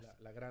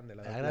La grande,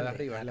 la La de grande,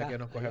 arriba, es la acá, que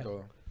nos coge allá.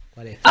 todo.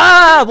 ¿Cuál es?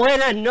 ¡Ah!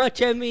 Buenas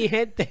noches, mi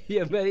gente.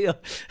 Bienvenidos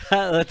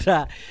a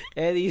otra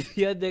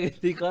edición de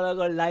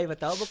Psicólogos Live.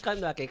 Estamos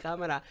buscando a qué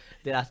cámara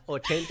de las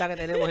 80 que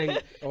tenemos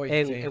Hoy,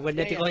 en sí.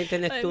 Wernéticos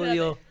Internet Ay,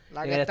 Studio,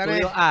 La en que el está en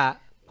estudio el-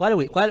 A.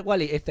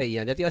 ¿Cuál? Este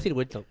Ian, ya te iba a decir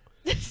Wilton.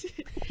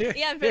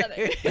 Ian,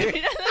 espérate.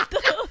 Míralo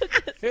todo.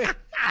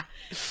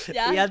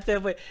 Ya. Ian se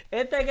fue.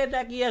 Este que está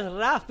aquí es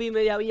Rafi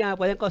Mediavilla. Me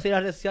pueden conseguir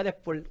las redes sociales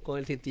con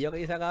el cintillo que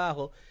dice acá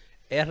abajo.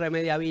 R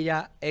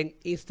Mediavilla en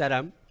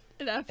Instagram.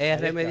 R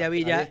está,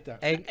 Mediavilla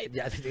ahí está.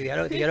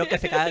 ya dijeron que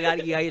se caga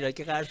alguien ahí, no hay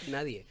que cagarse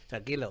nadie,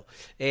 tranquilo.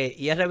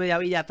 Y R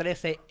Mediavilla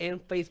 13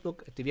 en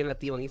Facebook, estoy bien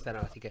activo en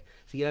Instagram, así que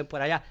sigan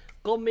por allá.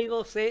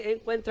 Conmigo se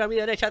encuentra a mi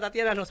derecha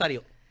Tatiana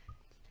Rosario.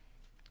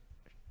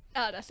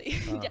 Ahora sí.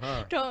 Ya.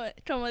 Ajá.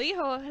 Como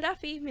dijo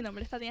Rafi, mi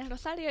nombre es Tatiana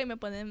Rosario y me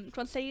pueden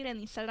conseguir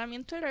en Instagram y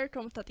en Twitter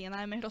como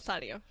Tatiana M.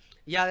 Rosario.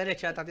 Y a la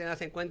derecha Tatiana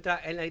se encuentra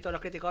el nedito de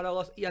los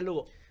criticólogos y al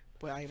Lugo.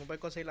 Pues ahí me puedes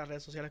conseguir las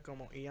redes sociales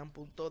como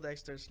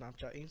Ian.Dexter,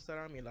 Snapchat,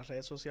 Instagram y en las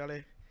redes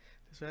sociales,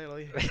 eso ya lo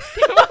dije.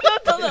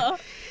 Todo.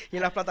 Y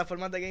en las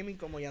plataformas de gaming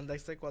como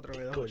IanDexter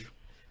 4v2. Cool.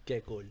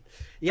 Qué cool.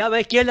 Y a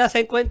la izquierda se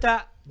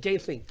encuentra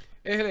James Link.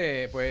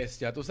 Pues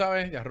ya tú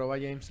sabes, arroba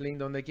James Link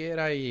donde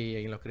quiera y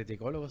en los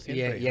criticólogos Y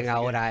siempre. en así que-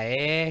 Ahora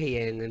Es, y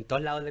en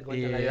todos lados de y,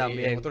 encuentran ahí y en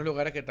también. otros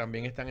lugares que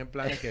también están en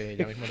planes que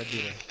ya mismo les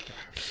diré.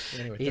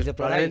 Anyway, Y, esto es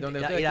por ahí, donde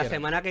ustedes la quieran.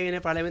 semana que viene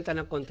probablemente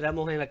nos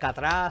encontremos en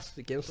Alcatraz,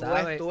 y quién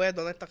sabe. Tú ves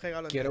dónde está el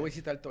regalo. Quiero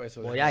visitar todo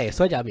eso. Voy a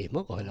eso ya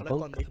mismo, cógelo No lo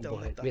con... escondiste,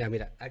 ¿dónde está?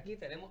 Mira, aquí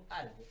tenemos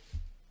algo.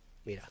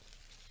 Mira.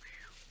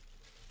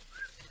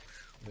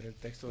 Ver el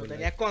texto Lo del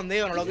tenía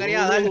escondido, no lo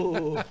quería dar.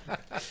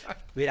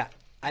 Mira,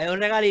 hay un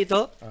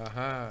regalito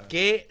Ajá.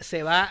 que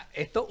se va,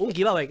 un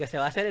giveaway que se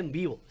va a hacer en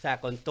vivo. O sea,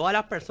 con todas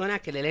las personas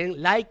que le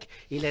den like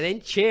y le den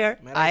share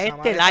Mira, a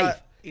Isamar este live.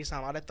 Y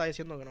Samar está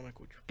diciendo que no me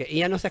escucho. Que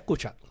ella no se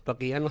escucha,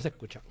 porque ella no se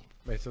escucha.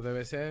 Eso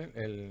debe ser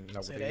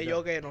la Seré botellita.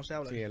 yo que no sé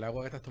hablar. Sí, el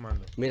agua que estás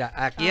tomando. Mira,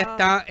 aquí Ah.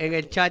 está en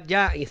el chat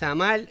ya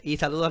Isamar y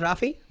saludos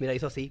Rafi. Mira,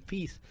 hizo así,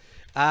 peace.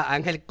 A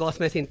Ángel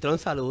Cosme Cintrón,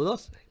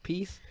 saludos,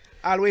 peace.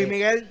 A Luis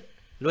Miguel.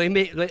 Luis,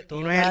 Y no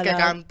es el que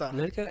canta.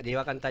 No es el que ya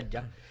iba a cantar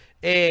ya.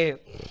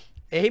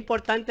 Es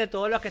importante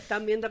todos los que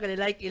están viendo que le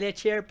like y le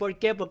share. ¿Por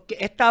qué? Porque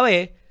esta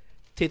vez,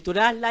 si tú le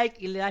das like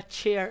y le das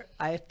share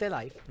a este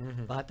live,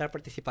 Ujú. vas a estar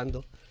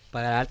participando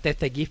para darte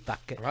este gift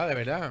pack Ah, de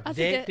verdad.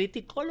 Así de que-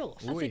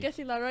 criticólogos. Uy. Así que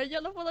si lo hago yo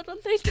no puedo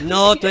conseguir.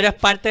 No, tú eres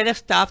parte del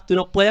staff, tú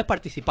no puedes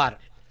participar.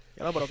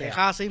 Ya lo, pero que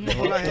racismo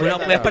con la Tú no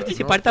gente. puedes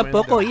participar no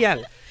tampoco, cuenta.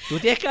 Ian. Tú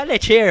tienes que darle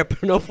share,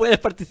 pero no puedes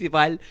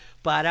participar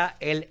para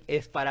el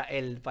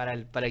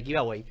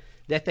giveaway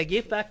de este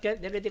gift basket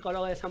de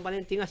criticólogo de San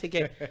Valentín. Así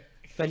que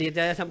feliz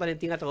día de San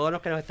Valentín a todos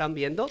los que nos están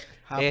viendo.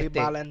 Happy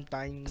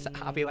Valentine.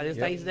 Happy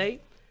Valentine's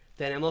Day.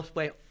 Tenemos,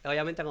 pues,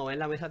 obviamente, como ven en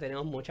la mesa,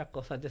 tenemos muchas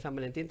cosas de San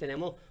Valentín.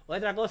 Tenemos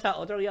otra cosa,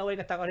 otro giveaway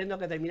que está corriendo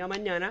que termina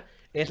mañana.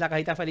 Es la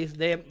cajita feliz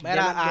de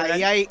Mira, McDonald's.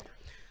 ahí hay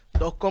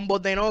 2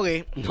 combos de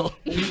nogue. No,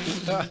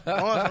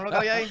 No, eso no lo que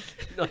había ahí.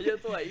 no, yo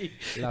estoy ahí.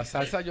 La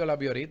salsa yo la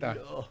vi ahorita.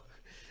 No.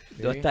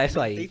 Sí. ¿Dónde está eso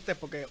ahí? Mentiste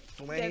porque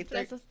tú me Ya, dijiste.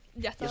 eso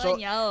ya está eso-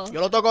 dañado. Yo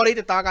lo toco ahorita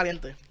y estaba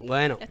caliente.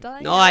 Bueno, Está no,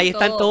 dañado ahí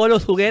están todo. todos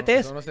los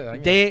juguetes Eso no se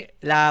daña. de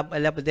la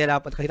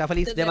cajita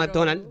feliz De de Lego.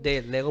 McDonald's,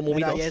 de Lego Movie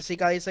Mira, 2.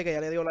 Jessica dice que ya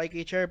le dio like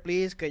y share,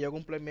 please, que yo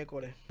cumplo el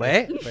miércoles.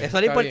 Pues, Pues eso es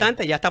está lo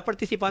importante, ya estás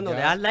participando, Ya.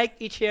 le das like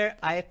y share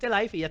a este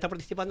live y ya estás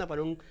participando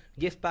para un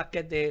gift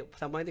packet de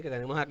San Valentín que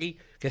tenemos aquí,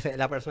 que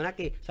la persona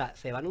que, o sea,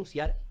 se va a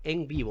anunciar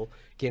en vivo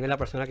quién es la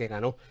persona que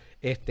ganó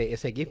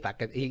ese gift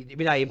packet. Y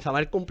mira, y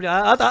Samuel cumplió,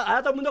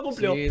 ahora todo el mundo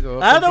cumplió. Sí,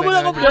 todos Ahora todo el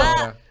mundo cumplen cumplió. años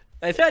ahora.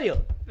 ¿En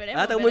serio? Veremos,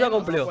 Ahora todo el mundo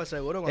veremos. cumplió. No, pues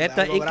seguro, cuando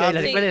Esto es algo increíble.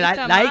 grande. Recuerden, Sí,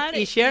 like Isamar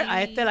y share a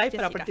y este live para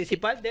Jessica,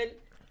 participar del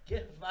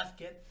gift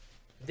basket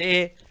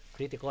de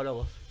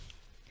criticólogos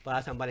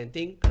para San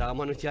Valentín, que lo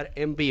vamos a anunciar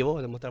en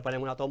vivo, demostrar para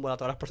una tómbola a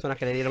todas las personas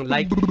que le dieron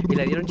like y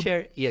le dieron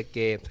share, y el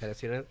que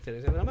seleccione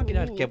la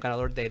máquina, el que es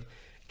ganador del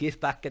gift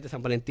basket de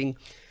San Valentín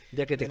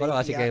de criticólogos.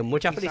 Así que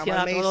mucha Y felicidad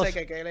Samuel a me todos. dice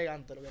que qué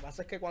elegante. Lo que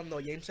pasa es que cuando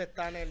James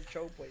está en el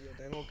show, pues yo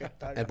tengo que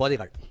estar. El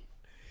bodyguard.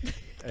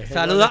 Es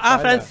Saludos en la a espalda.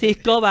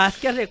 Francisco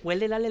Vázquez.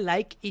 Recuerden darle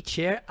like y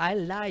share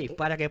al live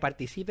para que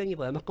participen y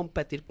podemos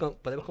compartir.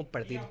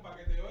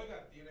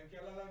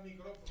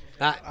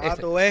 Ah,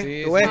 tú ves,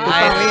 Sí, tú ves, sí. culpa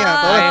Ah, mía,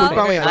 todo es ah,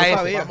 culpa mía, ah, no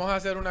sabía. Vamos a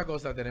hacer una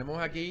cosa.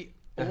 Tenemos aquí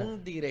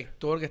un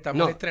director que estamos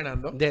No,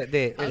 estrenando.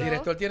 de- El ¿Aló?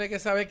 director tiene que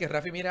saber que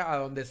Rafi mira a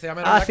donde sea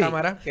menos Ah, la sí,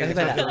 cámara, que es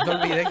verdad. no te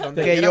olvides,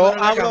 donde Que quiera yo menos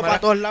la hablo cámara,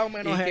 para todos lados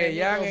menos y en que el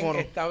Jan micrófono.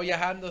 está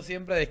viajando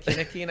siempre de esquina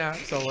a esquina,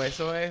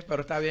 eso es,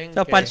 pero está bien. Eso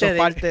es que- parte, eso es de,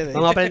 parte de-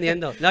 Vamos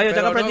aprendiendo. No, yo pero,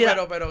 tengo que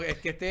aprender. pero es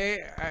que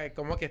esté,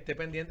 como que esté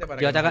pendiente para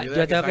Yo que nos tengo, ayude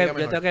yo a que tengo que, salga yo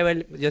mejor. tengo que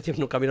ver. Yo siempre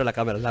nunca miro la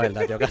cámara, la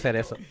verdad. Tengo que hacer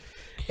eso.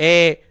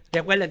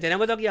 Recuerden,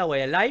 tenemos otro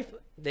giveaway, el live.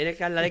 Tienen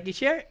que darle like y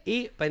share.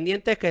 Y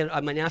pendientes que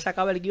mañana se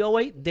acaba el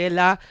giveaway de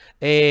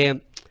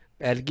el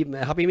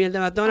Happy Meal de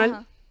McDonald's.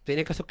 Ajá.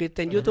 Tienes que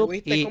suscribirte en YouTube.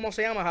 ¿Viste Y cómo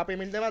se llama? Happy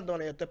Meal de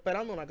McDonald's. Yo estoy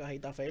esperando una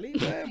cajita feliz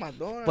de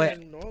McDonald's. pues,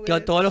 no,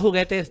 con todos los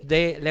juguetes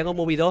de Lego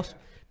Movie 2.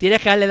 tienes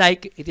que darle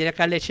like y tienes que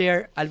darle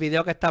share al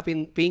video que está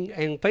pin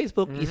en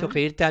Facebook y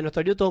suscribirte a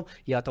nuestro YouTube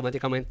y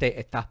automáticamente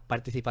estás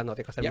participando, no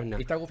tienes que hacer Ya, más y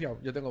nada. está gufiado.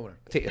 Yo tengo una.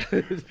 Sí.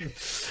 Yo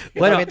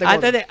Bueno,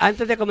 también tengo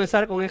antes de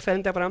comenzar con un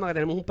excelente programa, que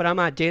tenemos un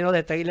programa lleno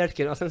de trailers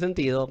que no hacen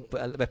sentido,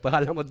 pues, después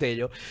hablamos de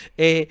ello,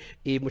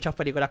 y muchas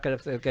películas que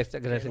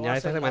reseñar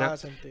esta hacen semana, nada de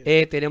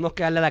sentido. tenemos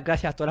que darle las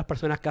gracias a todas las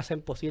personas que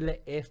hacen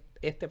posible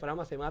este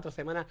programa semana tras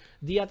semana,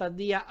 día tras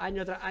día,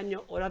 año tras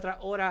año, hora tras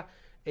hora,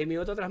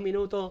 minuto tras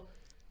minuto,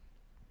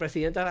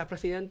 presidente tras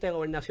presidente,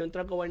 gobernación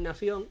tras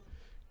gobernación.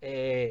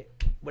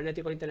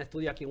 Buenético Internet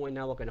Studio aquí en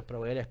Guaynabo, que nos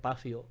provee el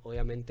espacio,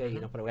 obviamente, y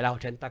nos provee las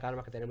 80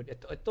 cámaras que tenemos.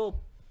 Esto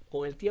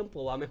con el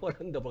tiempo va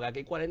mejorando, porque aquí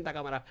hay 40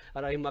 cámaras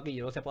ahora mismo aquí,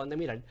 yo no sé por dónde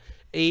mirar.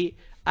 Y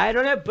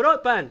Aeronet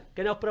Broadband,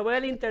 que nos provee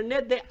el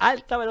internet de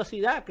alta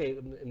velocidad, que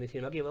si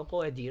no me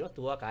equivoco, Gino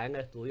estuvo acá en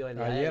el estudio el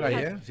día de hoy.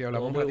 Ayer, sí,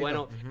 hablamos un Estuvo muy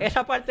ratito. bueno.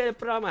 Esa parte del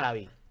programa la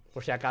vi,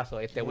 por si acaso,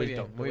 Muy Wilton. bien,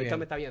 muy Wilton bien.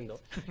 me está viendo.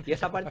 Y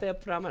esa parte del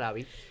programa la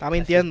vi. Está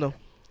mintiendo.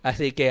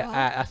 Así que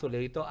a su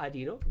levito a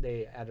Gino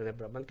de Aeronet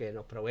Broadband, que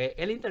nos provee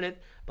el internet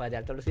de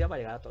alta velocidad para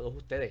llegar a todos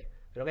ustedes.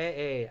 Creo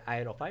que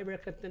Aerofiber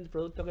es el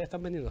producto que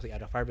están vendiendo. Sí,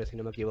 Aerofiber, si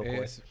no me equivoco.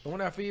 Es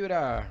una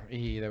fibra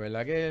y de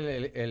verdad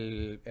que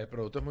el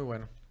producto es muy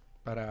bueno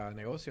para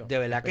negocio. De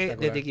verdad que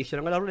Espectacular. desde que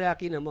hicieron la rueda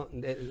aquí,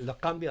 los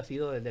cambios han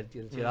sido desde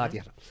el cielo a la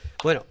tierra.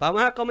 Bueno,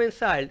 vamos a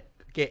comenzar.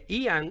 Que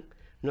Ian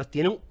nos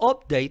tiene un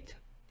update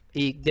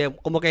y de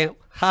como que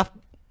half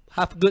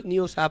good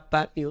news, half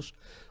bad news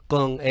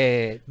con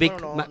Big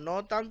Bueno,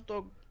 no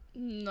tanto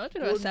No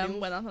creo que Good sean news,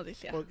 buenas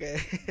noticias. porque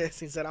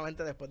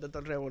sinceramente después de todo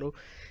el revolú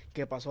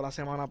que pasó la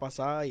semana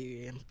pasada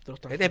y en los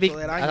Es de Big, transcurso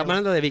del estamos año,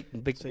 hablando de Big,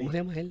 Sí. ¿cómo se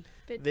llama él?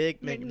 Big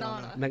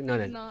McNona.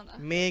 McNona.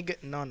 Mig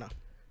Nona.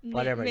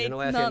 Whatever, yo no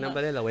voy a decir el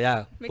nombre de él, lo voy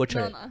a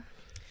butcher. McNona.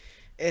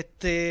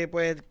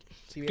 Pues,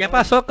 si ¿Qué vieron,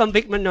 pasó con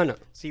Big McNona?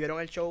 si vieron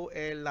el show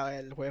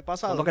el jueves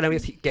pasado. ¿Cómo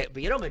que, que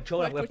vieron el show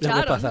Lo la vez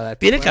escucharon. pasada?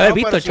 Tienen que Bueno, haber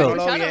visto pero el si no show.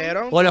 lo ¿Escucharon?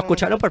 vieron, O lo no-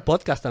 escucharon por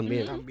podcast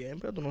también. También,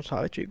 pero tú no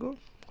sabes, chicos.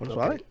 ¿Cómo lo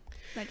Ok. sabes?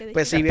 La que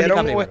Pues dije. si vieron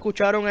Explícame, o bueno.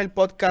 escucharon el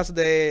podcast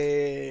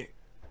de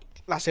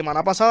la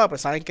semana pasada,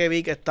 pues saben que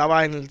Vic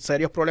estaba en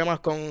serios problemas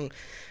con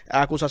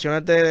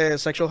acusaciones de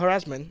sexual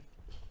harassment.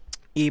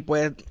 Y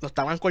pues lo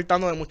estaban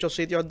cortando de muchos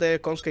sitios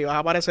de cons que ibas a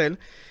aparecer.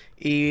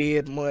 Y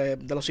de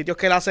los sitios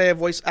que él hace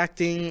voice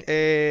acting,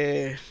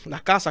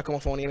 las casas como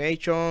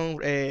Funimation,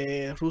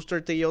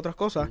 Rooster Teeth y otras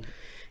cosas,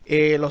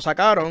 lo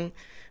sacaron.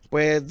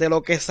 Pues de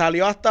lo que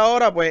salió hasta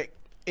ahora, pues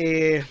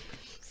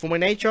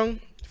Funimation,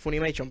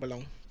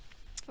 perdón.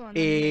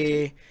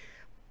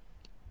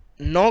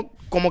 No,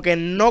 como que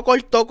no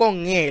cortó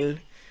con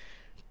él,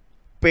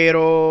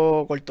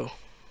 pero cortó.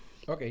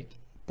 Ok.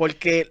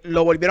 Porque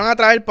lo volvieron a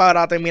traer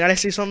para terminar el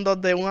Season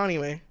 2 de un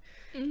anime,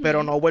 Ujú.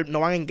 pero no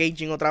van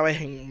engaging otra vez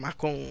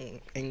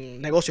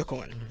en negocios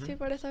con él. Sí,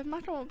 por eso es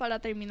más como para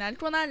terminar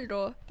con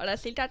algo, para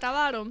decir que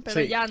acabaron, pero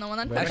Sí. ya no van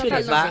a Bueno, empezar Actually, Actually, a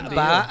eso va,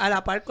 sentido. va a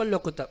la par con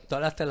lo que tú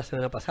hablaste la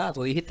semana pasada.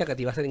 Tú dijiste que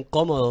te iba a ser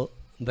incómodo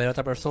ver a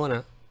otra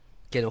persona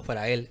que no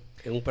fuera él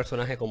en un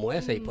personaje como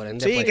ese y por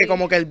ende Sí, pues, que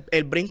como que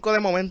el brinco de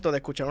momento de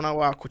escuchar una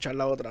voz a escuchar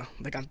la otra,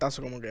 de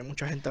cantazo, como que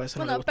mucha gente a veces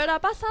no le Bueno, gusta. pero ha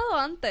pasado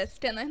antes,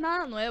 que no es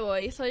nada nuevo,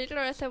 y eso yo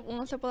creo que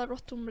uno se puede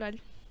acostumbrar.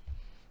 es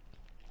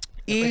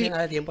Y cuestión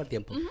de tiempo al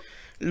tiempo.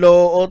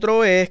 lo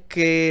otro es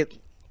que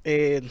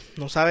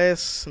no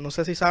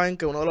sé si saben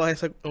que uno de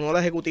los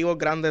ejecutivos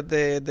grandes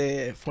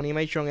de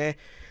Funimation es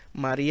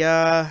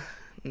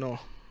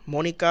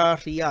Mónica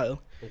Rial,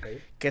 Ok.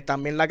 que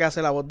también la que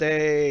hace la voz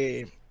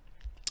de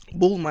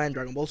Bulma en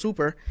Dragon Ball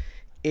Super.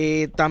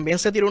 También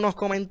se tiró unos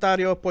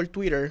comentarios por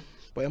Twitter.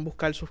 Pueden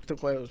buscar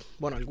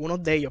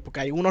algunos de ellos,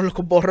 porque hay unos los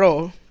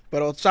borró,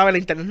 pero sabes, la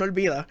internet no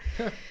olvida.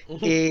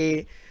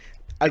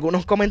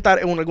 Algunos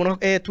comentarios, algunos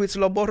tweets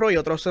los borró y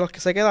otros los que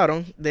se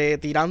quedaron,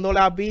 tirándole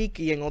a Vic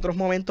y en otros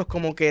momentos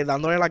como que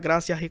dándole las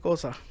gracias y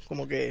cosas,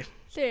 como que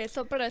Sí,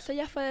 pero eso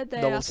ya fue desde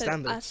Double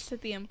standards. hace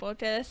tiempo,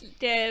 que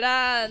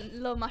era,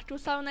 lo más que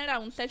usaban era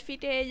un selfie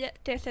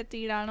que se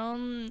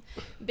tiraron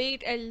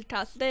Big, el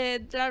cast de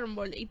Dragon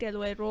Ball, y que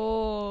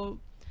luego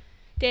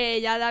que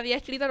ella le había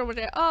escrito como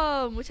que,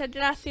 oh, muchas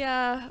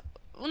gracias.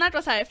 Una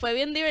cosa, que fue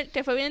bien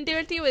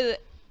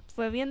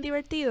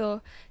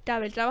divertido de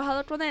haber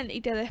trabajado con él, y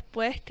que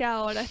después que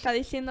ahora está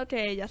diciendo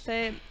que ella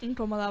se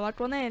incomodaba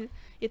con él,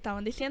 y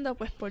estaban diciendo,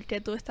 pues, ¿por qué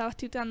tú estabas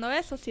tuiteando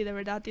eso si de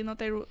verdad a ti no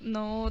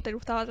te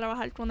gustaba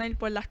trabajar con él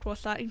por las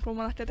cosas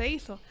incómodas que te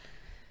hizo?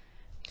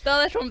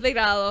 Todo es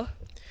complicado.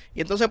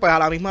 Y entonces, pues a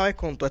la misma vez,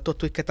 con todos estos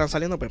tweets que están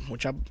saliendo, pues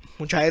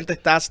mucha gente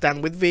está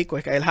Stand With Vic,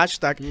 pues, que es el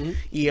hashtag,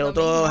 y el Lo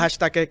otro mismo.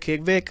 hashtag es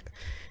KickVic.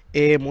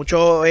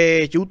 Muchos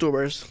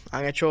YouTubers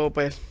han hecho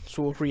pues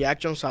sus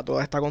reactions a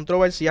toda esta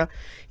controversia,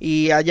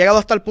 y ha llegado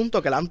hasta el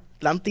punto que le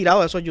han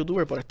tirado a esos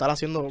YouTubers por estar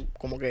haciendo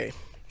como que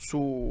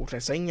su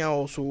reseña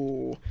o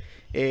su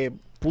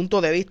punto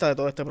de vista de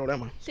todo este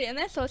problema. Sí, en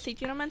eso sí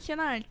quiero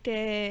mencionar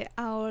que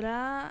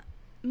ahora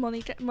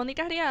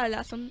Mónica Rial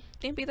hace un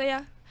tiempito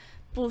ya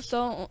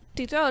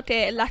tituló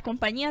que las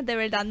compañías de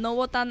verdad no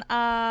votan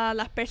a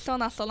las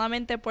personas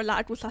solamente por las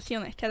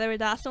acusaciones, que de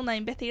verdad hacen una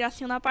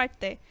investigación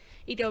aparte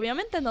y que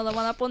obviamente no lo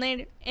van a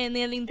poner en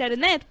el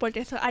internet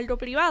porque eso es algo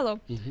privado.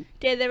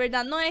 Que de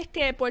verdad no es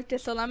que porque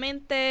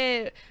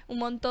solamente un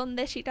montón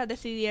de chicas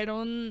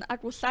decidieron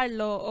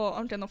acusarlo, o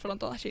aunque no fueron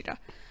todas chicas,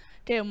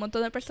 que un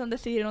montón de personas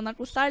decidieron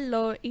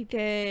acusarlo y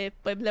que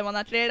pues le van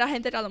a creer a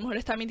gente que a lo mejor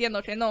está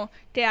mintiendo, que no,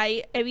 que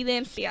hay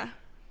evidencia.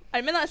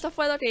 Al menos eso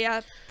fue lo que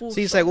ella puso.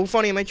 Sí, según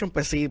Funimation,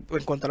 pues si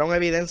encontraron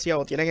evidencia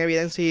o tienen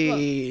evidencia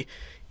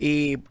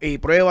y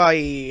prueba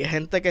y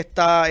gente que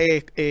está,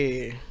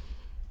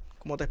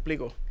 ¿cómo te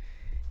explico?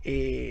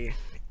 Se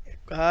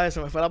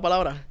me fue la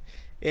palabra.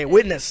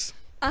 Witness.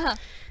 Ajá.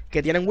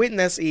 Que tienen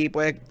witness y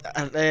pues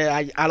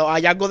a los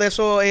hallazgos de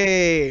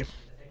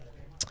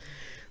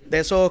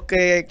esos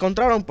que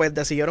encontraron, pues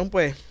decidieron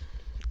pues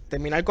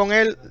terminar con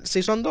él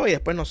Season 2 y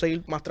después no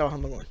seguir más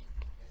trabajando con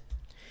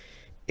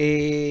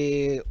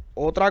él.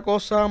 Otra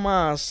cosa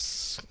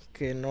más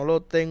que no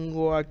lo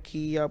tengo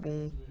aquí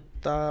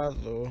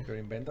apuntado. Pero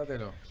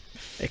invéntatelo.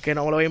 Es que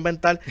no me lo voy a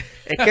inventar.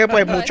 Es que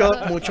pues muchos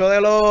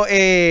de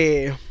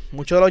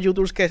los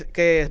YouTubers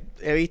que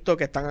he visto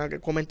que están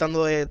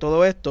comentando de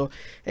todo esto,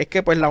 es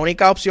que pues la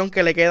única opción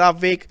que le queda a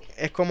Vic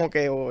es como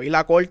que o ir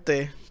a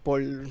corte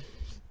por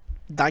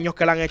daños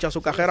que le han hecho a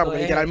su carrera, porque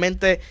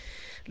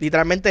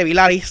literalmente vi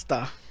la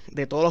lista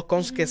de todos los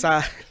cons que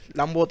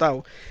la han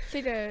votado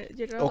Sí, que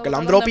yo creo o que la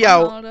han votaron de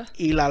dropeado más ahora.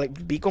 y la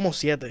vi como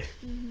 7.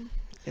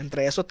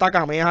 Entre esos está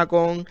Kameha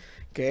Con,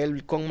 que es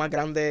el con más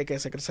grande que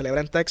se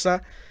celebra en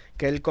Texas,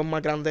 que es el con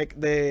más grande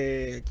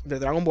de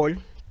Dragon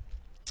Ball.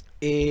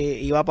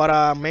 Iba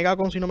para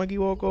Megacon, si no me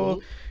equivoco,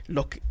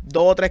 los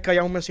 2 o 3 que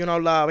habíamos mencionado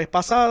la vez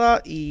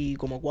pasada y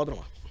como 4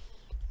 más.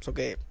 Eso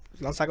que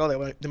lo han sacado de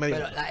medio.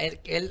 Pero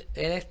él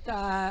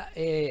está,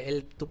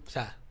 o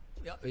sea,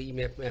 y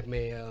me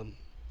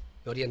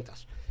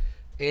orientas.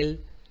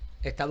 Él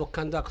está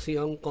buscando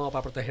acción como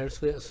para proteger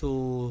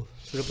su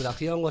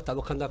reputación, o está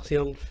buscando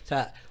acción, o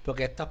sea,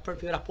 porque estas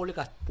figuras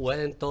públicas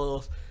pueden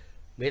todos,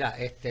 mira,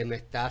 me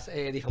estás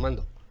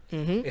difamando.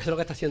 Eso es lo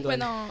que está haciendo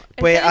Bueno, él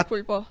Pues, se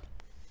disculpó.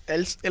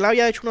 Él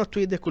había hecho unos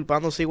tweets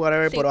disculpándose y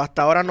whatever, Sí. pero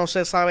hasta ahora no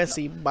se sabe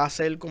si va a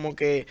ser como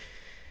que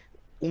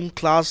un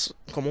class,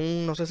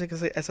 no sé si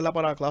esa es la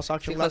palabra, class él.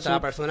 action Sí, contra la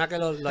lawsuit. persona que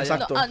lo haya...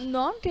 Exacto.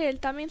 No, que él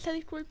también se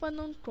disculpó en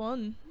un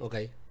con. Ok.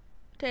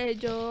 Que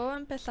yo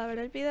empecé a ver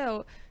el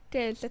video,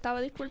 que él se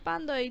estaba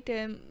disculpando y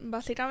que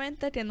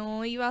básicamente que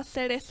no iba a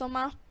hacer eso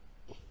más.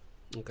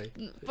 Ok.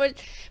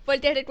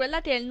 Porque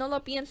recuerda que él no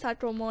lo piensa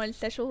como el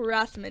sexual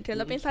harassment, que él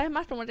lo piensa es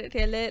más como que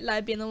él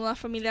viene de una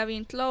familia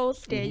bien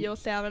close, que ellos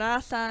se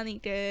abrazan y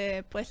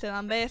que pues se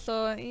dan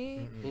besos y...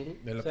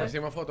 De los Sí.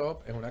 próximos fotos,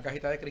 en una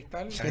cajita de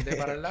cristal, la gente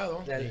para el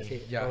lado. y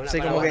Sí, ya. con una Sí,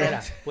 como que-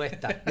 bandera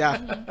puesta.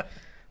 Ya.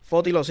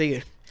 Foto y lo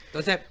sigue.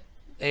 Entonces,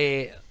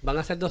 van a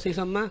hacer 2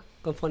 seasons más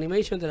con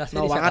Funimation de la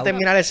serie. No, se van a acabó.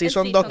 terminar el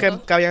Season 2 Season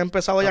 2. que habían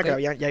empezado ya, Ok.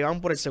 ya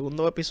iban por el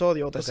segundo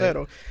episodio o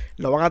tercero.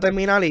 Lo van a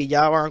terminar y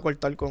ya van a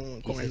cortar con Y se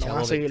él. Lo van a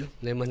acabó, seguir.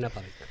 No hay más nada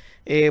para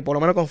ver. Por lo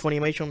menos con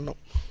Funimation no.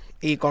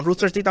 Y con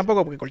Rooster Teeth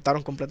tampoco, porque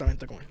cortaron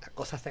completamente con él. La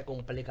cosa se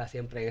complica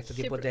siempre en este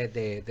Sí, tipo pero-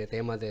 de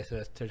temas de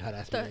sexual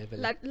harassment. es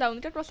verdad. La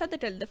única cosa es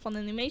que el de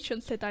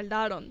Funimation se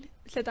tardaron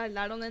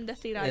en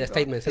decir algo. El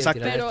statement, sí, Exacto.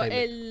 tirar el Pero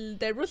statement. el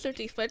de Rooster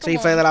Teeth fue como... Sí,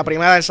 fue de la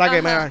primera del saque,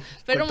 Ajá, mira,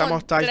 fue como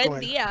cortamos tal 3 con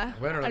él. días.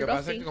 Bueno, lo que algo pasa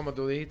así. es que como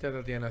tú dijiste,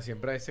 Tatiana,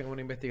 siempre hacen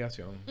una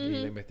investigación. Y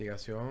la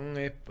investigación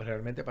es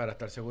realmente para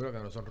estar seguro que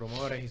no son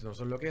rumores y no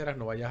son loqueras.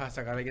 No vayas a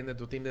sacar a alguien de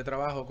tu team de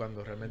trabajo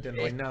cuando realmente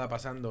no hay nada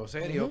pasando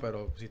serio.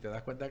 Pero si te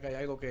das cuenta que hay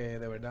algo que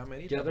de verdad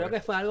merita. Yo creo pues,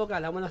 que fue algo que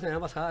hablamos la semana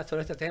pasada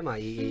sobre este tema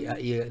y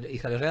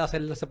salió a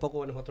hacerlo hace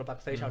poco en nuestro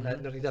backstage hablar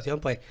de la organización.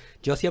 Pues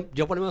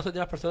yo por lo menos soy de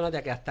las personas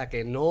de que hasta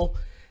que no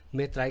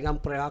me traigan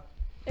prueba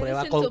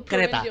Innocent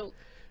concreta, until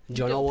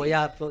yo no voy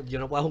a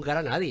juzgar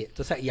a nadie.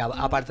 Entonces, y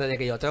aparte de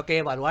que yo tengo que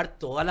evaluar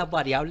todas las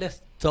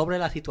variables sobre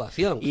la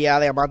situación. Y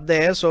además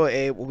de eso,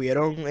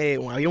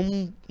 había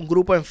un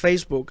grupo en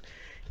Facebook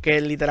que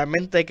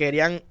literalmente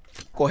querían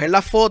coger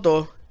las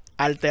fotos,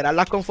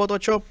 alterarlas con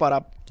Photoshop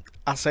para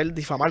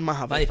difamar más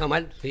a Va a Vic.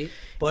 difamar, sí.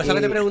 Por eso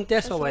que te pregunté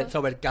Eso-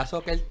 sobre el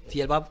caso que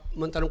si él va a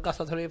montar un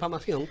caso sobre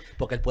difamación,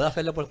 porque él puede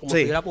hacerlo como Sí.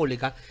 figura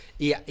pública.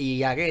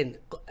 Y again,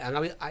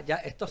 ya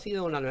esto ha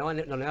sido la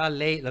nueva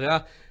ley,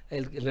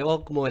 el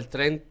nuevo como el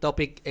trend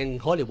topic en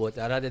Hollywood.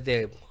 Ahora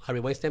desde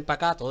Harvey Weinstein para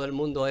acá, todo el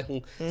mundo es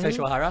un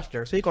sexual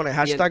harasser. Sí, con el Y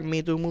hashtag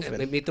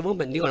MeTooMovement. Me Too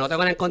Movement. Digo, no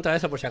tengo nada en contra de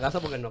eso por si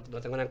acaso, porque no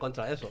tengo nada en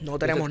contra de eso. No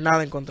tenemos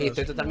nada en contra Y de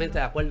eso. estoy totalmente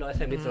de acuerdo a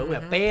ese Me Too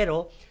Movement.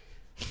 Pero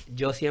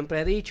yo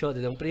siempre he dicho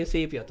desde un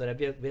principio, tú eres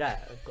bien,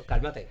 mira,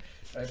 cálmate.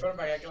 Pero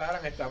para que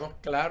aclaran, estamos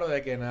claros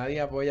de que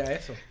nadie apoya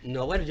eso.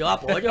 No, bueno, yo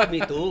apoyo a Me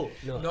Too.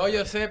 No,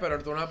 yo sé,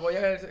 pero tú no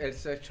apoyas el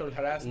sexual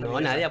harassment. No,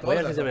 y nadie esas apoya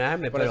el cosas. sexual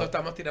harassment, Por eso pero-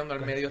 estamos tirando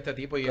al medio a este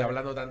tipo y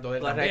hablando tanto de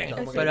él Correcto.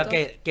 también. Pero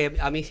Exacto. que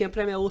a mí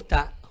siempre me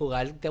gusta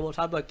jugar de voz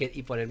alta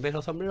y ponerme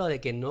los sombreros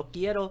de que no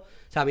quiero, o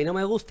sea, a mí no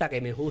me gusta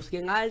que me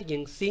juzguen a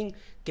alguien sin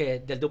que,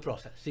 del due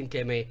process, sin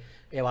que me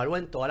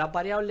evalúen todas las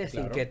variables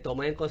sin Claro. que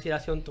tomen en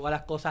consideración todas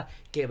las cosas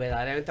que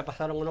verdaderamente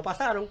pasaron o no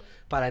pasaron,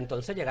 para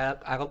entonces llegar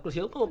a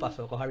conclusión como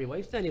pasó con Harvey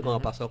Weinstein y como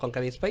pasó con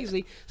Kevin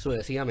Spacey,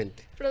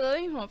 sucesivamente. Pero lo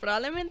mismo,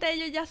 probablemente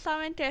ellos ya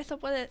saben que eso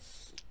puede...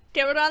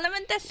 Que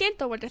probablemente es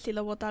cierto, porque si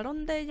lo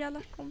votaron de ella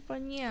las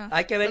compañías.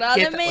 Hay que ver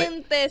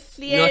probablemente es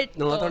cierto.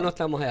 nosotros no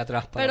estamos ahí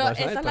atrás para Pero poder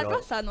esa saber, es la pero-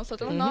 cosa,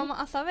 nosotros no vamos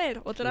a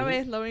saber. Otra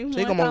vez, lo mismo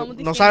Sí, como estábamos no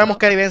diciendo. sabemos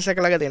qué evidencia es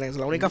la que tienen.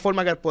 La única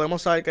forma que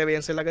podemos saber qué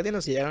evidencia es la que tienen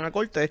es si llegan a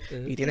corte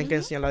y tienen que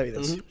enseñar la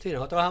evidencia. Ujú. Sí,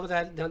 nosotros vamos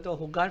a dejar de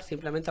juzgar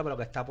simplemente por lo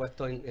que está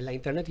puesto en la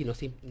internet y no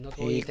todo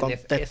Y internet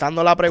es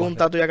contestando la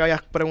pregunta correcto. tuya que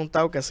habías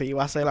preguntado, que si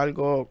iba a hacer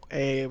algo,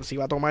 si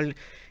iba a tomar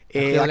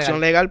Acción acción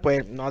legal,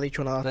 pues no ha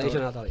dicho nada No hasta he dicho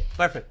ahora. nada todavía.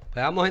 Perfecto.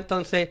 Pues vamos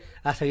entonces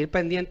a seguir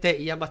pendientes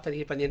y ya va a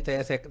seguir pendiente de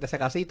ese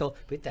casito.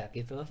 Viste,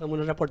 aquí todos somos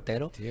unos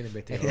reporteros. Sí, el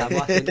investigador.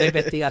 Estamos haciendo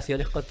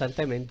investigaciones Te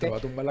constantemente. va a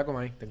tumbar la coma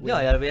ahí. ten No,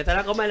 cuidado. ya olvídate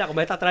la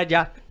cometa está atrás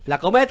ya. La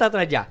cometa está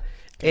atrás ya.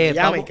 Que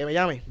me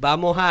llame.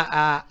 Vamos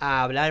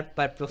a hablar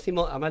para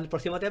el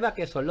próximo tema,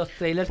 que son los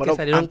trailers Pero que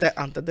salieron.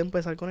 antes de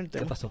empezar con el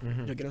tema, pasó?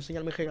 yo quiero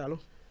enseñar mi regalo.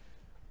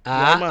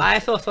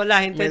 Eso son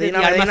la gente Medina,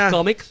 de Armas Medina.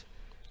 Comics.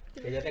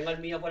 Que yo tengo el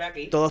mío por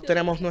aquí. Todos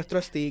tenemos nuestro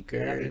Mira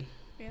sticker. aquí.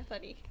 Voy a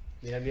salir.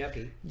 Mira el mío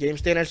aquí.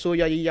 James tiene el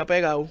suyo allí ya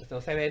pegado. No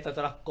se ve todas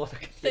las cosas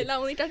que Soy la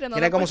única que no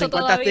Tiene lo como he puesto 50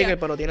 todavía. stickers,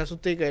 pero tiene su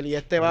sticker. Y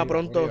este va Arriba,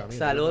 pronto. arriba, mira.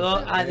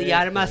 Saludos a The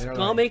Armas Míralo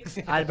ahí. Comics,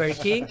 Albert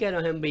King, que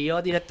nos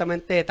envió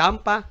directamente de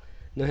Tampa.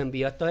 Nos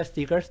envió estos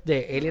stickers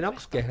de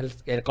Alienox, que es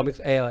el cómic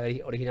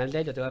original de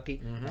él. Yo tengo aquí.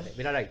 Dale,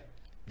 míralo ahí.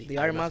 The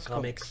Armas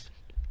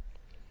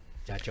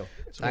Chacho.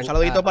 Un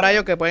saludito para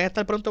ellos que pueden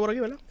estar pronto por aquí,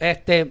 ¿verdad?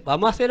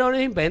 Vamos a hacer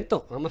unos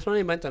inventos. No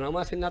vamos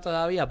a hacer nada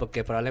todavía,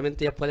 porque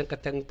probablemente ellos pueden que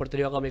estén en Puerto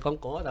Rico Comic Con,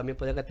 como también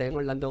pueden que estén en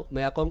Orlando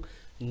Megacon.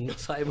 No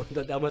sabemos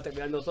dónde vamos a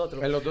terminar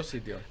nosotros. En los dos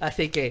sitios.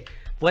 Así que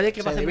puede que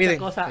Se pasen dividen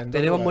muchas cosas. en dos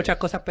Tenemos lugares. muchas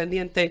cosas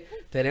pendientes.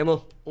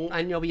 Tenemos un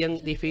año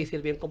bien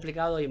difícil, bien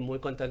complicado y muy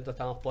contentos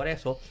estamos por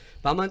eso.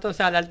 Vamos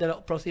entonces a hablar de los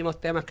próximos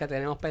temas que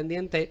tenemos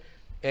pendientes.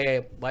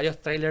 Varios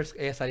trailers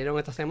salieron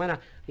esta semana.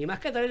 Y más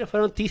que trailers,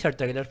 fueron teaser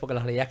trailers, porque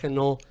la realidad es que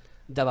no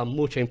daban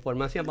mucha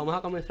información. Vamos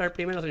a comenzar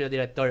primero, señor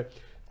director,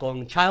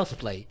 con Child's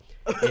Play.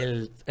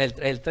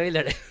 El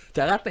trailer.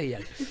 ¿Te agarraste ya?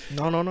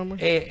 No. El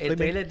Estoy bien.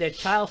 trailer de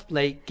Child's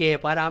Play, que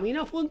para mí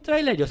no fue un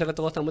trailer, yo sé que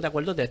todos estamos de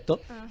acuerdo de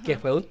esto, que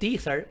fue un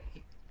teaser,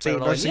 Sí, pero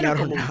no lo vendieron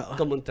enseñaron como, nada.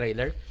 como un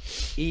trailer,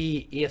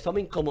 y eso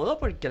me incomodó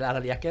porque la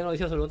realidad es que no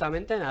dice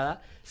absolutamente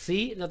nada.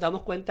 Sí nos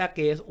damos cuenta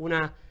que es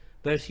una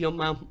versión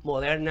más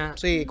moderna.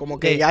 Sí, como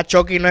que de- ya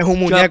Chucky no es un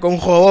muñeco,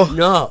 un robot.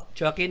 No,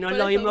 Chucky no es Por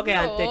lo eso mismo un que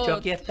antes, robot.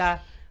 Chucky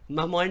está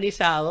más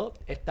modernizado,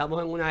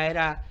 estamos en una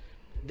era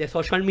de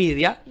social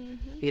media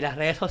y las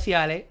redes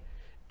sociales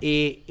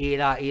y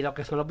lo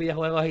que son los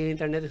videojuegos y el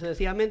internet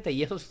sucesivamente,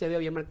 y eso se ve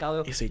bien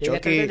marcado Y si en este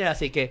Chucky- trailer,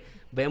 así que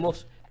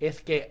vemos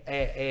es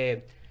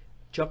que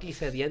Chucky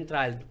se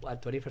entra al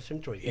 21st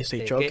century. Y si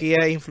Este, Chucky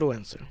es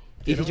influencer.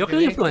 y si Chucky es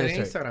Tiene influencer.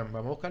 Instagram,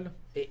 vamos a buscarlo.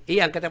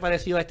 Ian, ¿qué te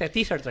pareció este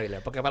teaser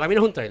trailer? Porque para mí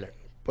no es un trailer.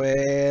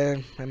 Pues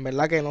en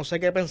verdad que no sé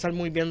qué pensar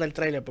muy bien del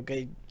trailer,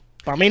 porque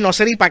para mí no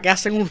sé ni para qué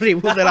hacen un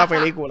reboot de la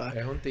película.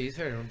 Es un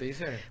teaser,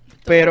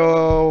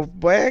 Pero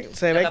pues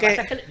se ve Lo que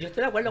pasa es que yo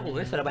estoy de acuerdo con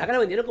eso. Lo que pasa es que lo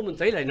vendieron como un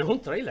trailer y no es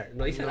un trailer.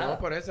 No dice No, nada.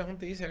 por eso es un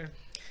teaser.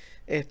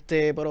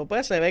 pero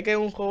pues se ve que es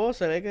un juego,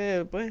 se ve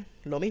que pues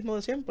lo mismo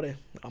de siempre,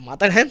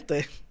 matar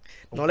gente.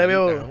 No le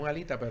veo Un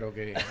alita, pero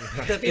que...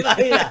 ¿Tú te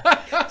imaginas?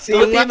 sí, ¿Tú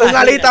te un imaginas?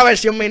 alita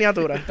versión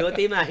miniatura. ¿Tú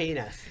te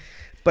imaginas?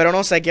 Pero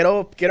no sé,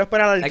 quiero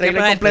esperar al Hay que trailer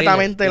esperar el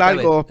completamente trailer, yo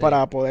largo también, sí.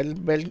 para poder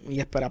ver y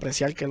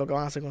apreciar qué es lo que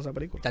van a hacer con esa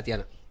película.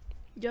 Tatiana.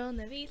 Yo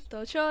no he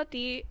visto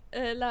Shorty,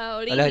 la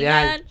original.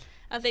 original.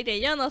 Así que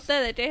yo no sé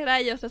de qué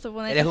rayos se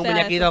supone Eres que un sea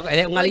muñequito, eso.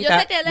 eres un No, yo alita,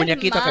 sé que él es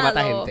muñequito que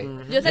mata malo.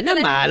 gente. Yo sé ¿No que es él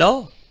es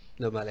malo?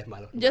 No, malo es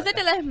malo. Yo sé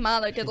que él es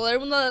malo y que todo el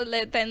mundo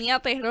le tenía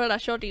terror a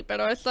Shorty,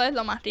 pero eso es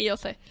lo más que yo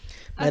sé.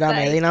 Mira, Hasta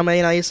ahí.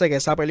 Medina dice que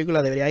esa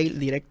película debería ir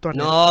directo a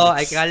No, Netflix.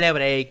 hay que darle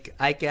break.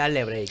 Hay que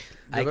darle break.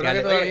 Hay Yo creo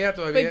que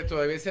darle-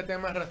 todavía ese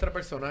tema arrastra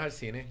personas al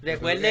cine. Yo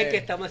Recuerden creo que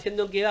estamos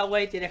haciendo un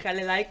giveaway. Tienes que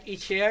darle like y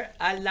share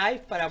al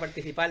live para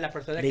participar. Las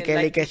personas Like, que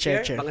den like like, y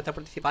share share. van a estar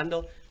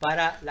participando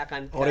para la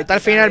cantidad. Ahorita al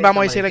final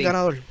vamos a decir el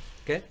ganador.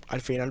 ¿Qué? Al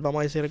final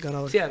vamos a decir el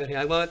ganador. Sí, al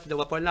final te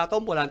voy a poner la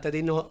tómbola antes de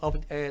irnos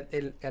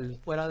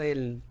fuera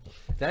del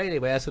aire y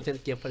voy a decir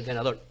quién fue el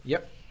ganador.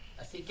 Yep.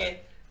 Así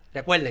que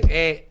recuerden,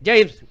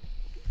 James,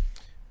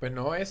 Pues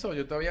no, eso,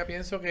 yo todavía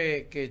pienso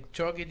que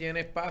Chucky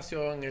tiene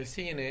espacio en el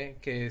cine,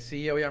 que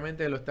sí,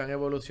 obviamente lo están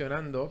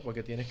evolucionando,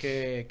 porque tienes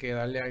que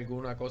darle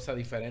alguna cosa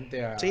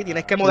diferente a... Sí,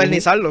 tienes que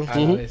modernizarlo. a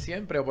lo de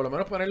siempre, o por lo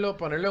menos ponerlo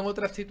en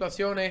otras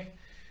situaciones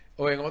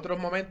o en otros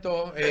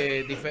momentos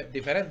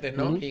diferentes,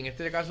 ¿no? Y en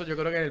este caso yo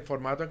creo que el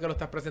formato en que lo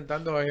estás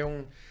presentando es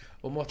un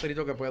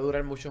monstruito que puede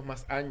durar muchos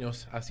más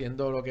años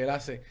haciendo lo que él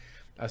hace.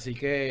 Así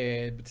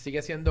que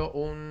sigue siendo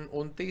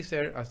un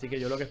teaser, así que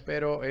yo lo que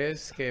espero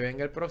es que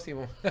venga el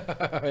próximo.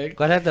 a ver,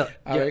 correcto.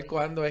 a ver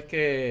cuándo es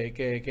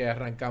que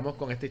arrancamos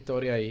con esta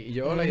historia. Y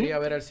yo la iría a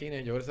ver al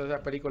cine. Yo creo que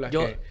esas películas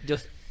Yo, que... yo,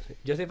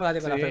 Yo soy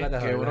fanático de Sí, las películas de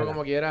que terror, uno ¿verdad?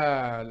 como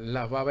quiera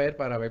las va a ver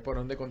para ver por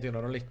dónde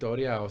continuaron la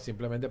historia o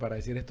simplemente para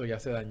decir esto ya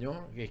se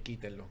dañó, que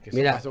quítenlo. Que eso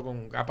Mira.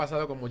 ha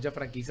pasado con muchas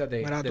franquicias de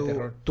Mira,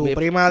 terror. tu Mi-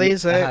 prima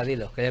dice, Ajá,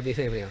 dilo. ¿Qué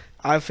dice mi prima?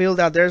 I feel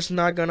that there's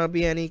not gonna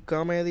be any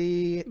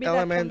comedy Be that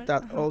element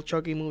that ajá. all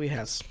Chucky movie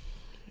has.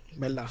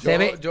 ¿Verdad? Se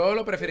ve- Yo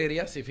lo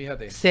preferiría así,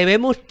 fíjate. Se ve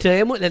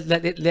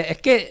es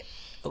que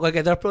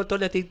porque todo el productor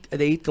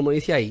de It, como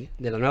dice ahí,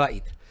 de la nueva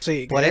It,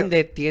 Sí, por que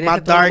ende tiene más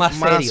ese tono dark, más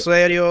más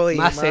serio y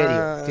más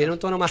serio, tiene un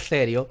tono más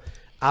serio,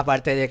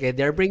 aparte de que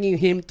they're bringing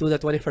him to the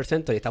 21st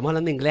century. Estamos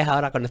hablando inglés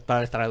ahora para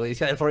nuestra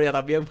audiencia de Florida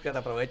también, porque te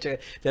aproveche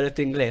de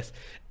nuestro inglés.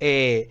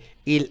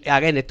 Y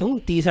again, esto es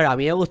un teaser, a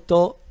mí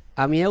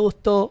me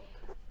gustó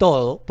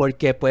todo,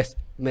 porque pues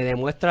me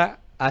demuestra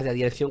hacia la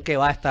dirección que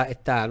va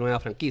esta nueva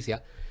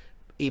franquicia.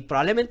 Y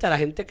probablemente a la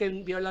gente que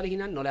vio la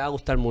original no le va a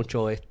gustar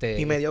mucho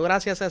Y me dio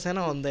gracia esa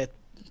escena donde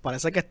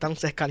parece que están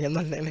escaleando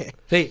al nene.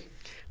 Sí.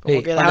 Como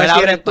Sí, que cuando a ver él si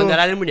abre, eres tú. cuando él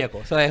abre el muñeco.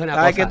 Eso es una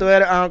 ¿Sabes cosa. que tú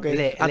eres? Ah, ok.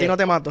 A ti no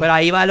te mato. Pero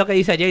ahí va lo que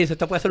dice Jason.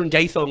 Esto puede ser un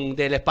Jason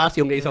del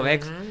espacio, un Jason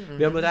X.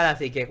 Bien brutal.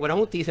 Así que, bueno,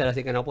 es un teaser,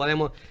 así que no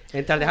podemos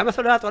entrar. Déjame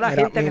saludar a toda la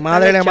Mira, gente que mi está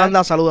madre en el le chat.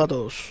 manda saludos a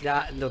todos.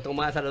 Ya, lo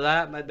tomo a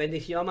saludar.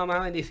 Bendición, mamá,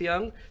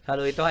 bendición.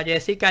 Saluditos a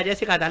Jessica.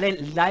 Jessica, dale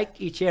like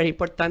y share. Es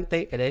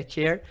importante que le des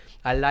share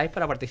al like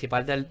para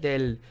participar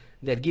del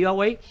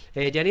giveaway.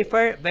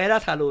 Jennifer Vera,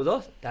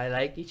 saludos. Dale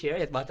like y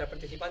share. Va a estar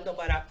participando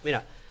para,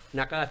 mira,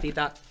 una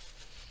casita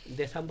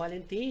de San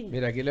Valentín.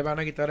 Mira, aquí le van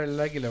a quitar el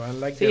like y le van a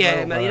like Sí, de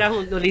nuevo me para- dirás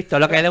un listo,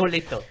 lo que él es un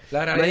listo. La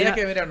Me realidad es dirás-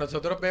 que, mira,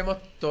 nosotros vemos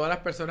todas las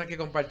personas que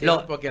compartieron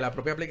Lo- porque la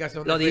propia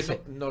aplicación lo de dice.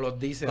 Facebook nos los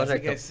dice.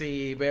 Correcto. Así que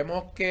si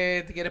vemos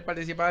que quieres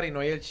participar y no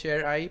hay el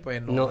share ahí,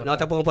 pues no. no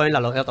te puedo poner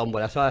la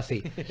tómbola, eso es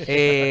así.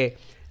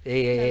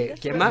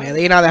 ¿Quién más?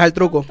 Medina, deja el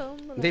truco.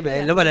 Dime,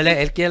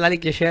 él quiere la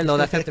link y share, lo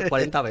de hacer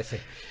 40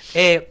 veces.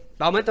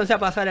 Vamos entonces a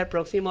pasar al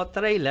próximo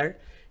trailer,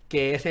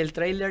 que es el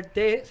trailer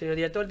de, señor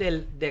director,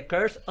 del The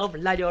Curse of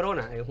La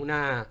Llorona. Es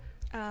una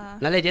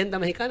leyenda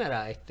mexicana,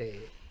 era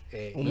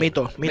Un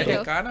mito, mito.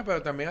 Mexicana,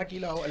 pero también aquí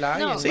la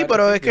hay. No. en Sí, varios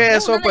pero es sitios. que No,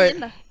 eso una pues...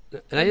 leyenda.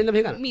 ¿Una leyenda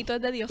mexicana? Mito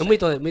es de Dios. Un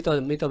mito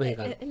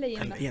mexicano. Es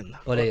leyenda.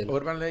 Leyenda. O leyenda.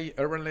 Urban Legend.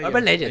 Urban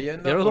Legend. Yo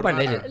lo digo Urban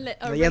urbana.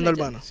 Legend. Leyenda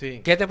urbana.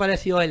 Sí. ¿Qué te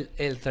pareció el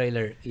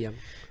trailer, Ian?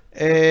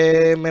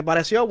 Me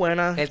pareció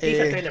buena. El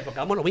teaser trailer, porque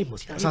vamos lo mismo.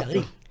 Si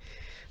Exacto.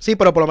 Sí,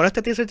 pero por lo menos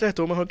este teaser trailer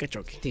estuvo mejor que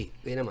Chucky. Sí,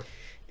 viene más.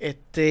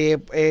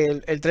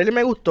 El trailer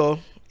me gustó.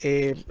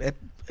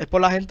 Es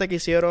por la gente que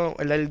hicieron,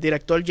 el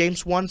director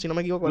James Wan, si no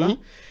me equivoco, ¿verdad?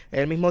 Ujú.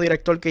 El mismo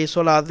director que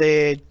hizo las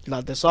de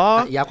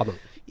Saw Y Aquaman.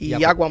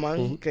 y Aquaman,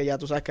 Ujú. que ya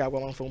tú sabes que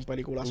Aquaman fue un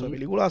peliculazo de Ujú.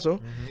 peliculazo.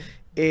 Ujú.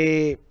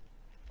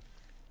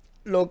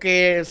 Lo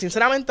que,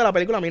 sinceramente, la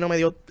película a mí no me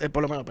dio,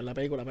 por lo menos, la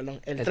película,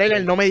 perdón. El El trailer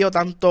trailer. no me dio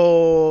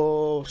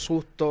tanto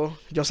susto.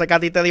 Yo sé que a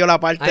ti te dio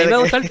la parte A mí de me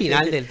que- gustó el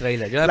final del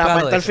trailer. Yo he la hablado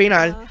parte de al eso.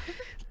 final, Ah.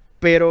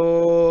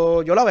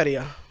 pero yo la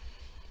vería.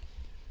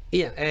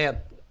 Ian,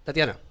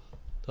 Tatiana,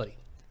 sorry.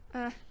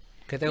 Ah.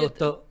 ¿Qué te Yo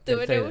gustó del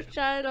Tuve que trailer?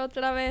 buscar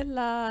otra vez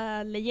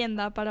la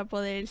leyenda para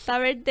poder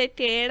saber de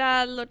qué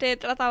era lo que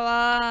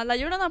trataba La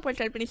Llorona,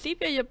 porque al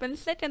principio yo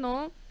pensé que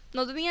no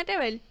tenía que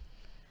ver.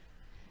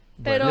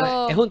 Pero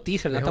Bueno, es un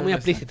teaser, no Es está un- muy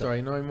exacto, explícito.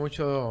 Ahí no hay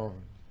mucho.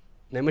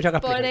 No hay mucho que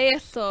por explicar.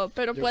 eso,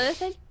 pero Yo- puede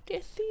ser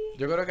que sí.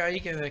 Yo creo que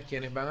ahí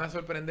quienes van a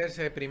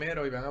sorprenderse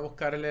primero y van a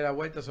buscarle la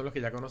vuelta son los que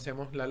ya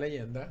conocemos la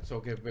leyenda.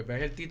 O que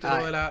ves el título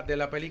Ah. de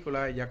la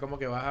película y ya como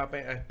que vas a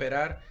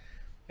esperar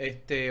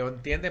o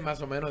entiendes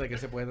más o menos de qué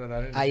se puede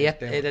tratar Ahí el es,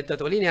 tema. dentro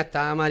de tu línea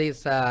está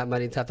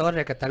Maritza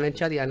Torres, que está en el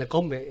chat y en el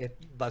combe.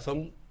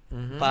 Son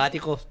Ujú.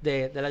 fanáticos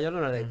de La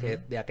Llorona,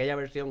 de aquella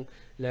versión,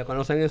 le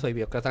conocen eso y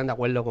veo que están de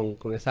acuerdo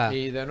con esa.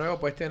 Y de nuevo,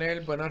 puedes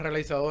tener buenos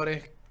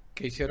realizadores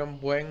que hicieron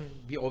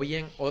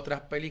bien otras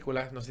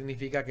películas, no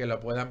significa que la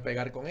puedan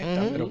pegar con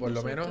esta, Ujú. pero por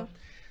lo Exacto. menos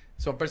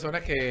son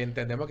personas que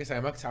entendemos que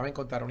saben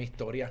contar una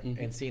historia Ujú.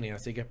 en cine,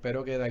 así que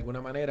espero que de alguna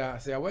manera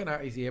sea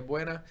buena, y si es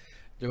buena,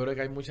 yo creo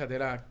que hay mucha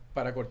tela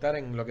para cortar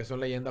en lo que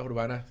son leyendas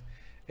urbanas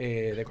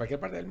de cualquier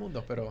parte del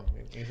mundo, pero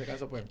en ese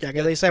caso pues... Ya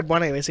que dices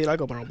buena, iba a decir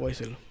algo, pero no puedo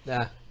decirlo.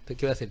 ¿Qué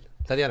iba a decir?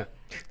 Tatiana.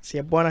 Si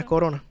es buena, es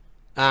Corona.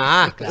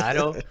 Ah,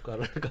 claro.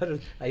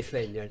 Ay,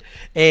 señor.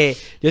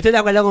 Yo estoy de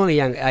acuerdo con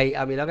Ian.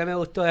 A mí lo que me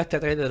gustó de este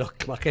trailer, de los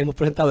que más que hemos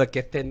presentado, es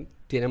que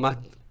tiene más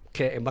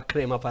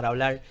crema para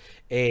hablar.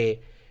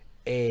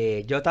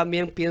 Yo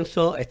también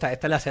pienso, esta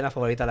es la escena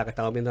favorita, la que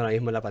estamos viendo ahora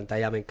mismo en la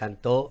pantalla. Me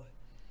encantó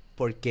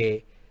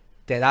porque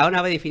te da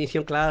una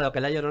definición clara de lo que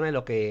es La Llorona y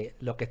lo que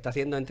está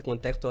haciendo en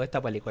contexto de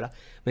esta película.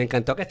 Me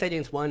encantó que esté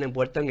James Wan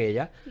envuelto en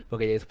ella,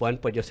 porque James Wan,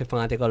 pues yo soy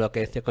fanático de lo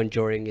que es The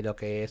Conjuring y lo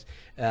que es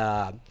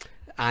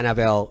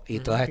Annabelle y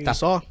todas Y estas.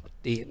 Saw.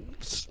 Y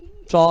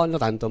Saw no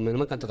tanto, no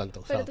me encantó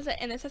tanto. Pero Saw. entonces,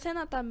 en esa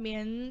escena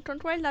también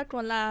concuerda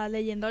con la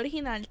leyenda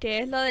original, que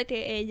es lo de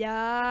que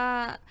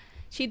ella,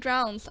 she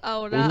drowns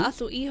ahora Ujú. a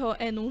su hijo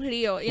en un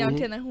río, y Ujú.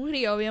 aunque no es un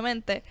río,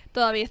 obviamente,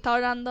 todavía está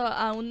orando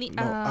a un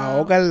No,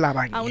 ahoga en la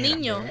bañera. a un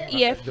niño, ¿verdad?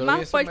 y es Yo lo vi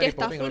más eso en porque Mary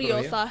está Poppins el otro día.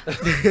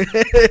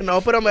 furiosa.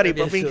 No, pero Mary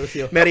Bien Poppins,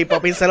 sucio. Mary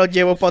Poppins se los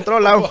llevó para otro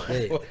lado.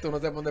 Sí. Tú no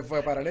sé dónde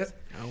fue para eso.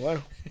 Ah,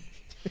 bueno.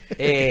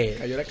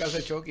 Cayó la casa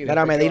de Chucky. Mira,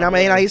 después que Medina bajó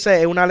Medina ahí. dice,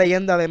 es una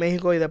leyenda de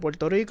México y de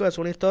Puerto Rico, es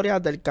una historia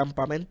del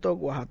campamento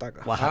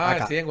Oaxaca.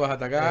 Oaxaca. Ah, sí, en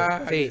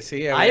Oaxaca. Sí. Sí,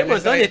 Hay un había montón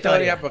esa de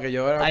historias. Porque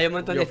yo Hay un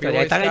montón de yo fui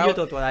historias. Boy Están en Scout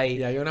YouTube por ahí.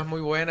 Y hay unas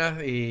muy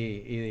buenas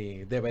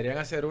y deberían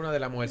hacer una de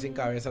la mujer sin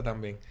cabeza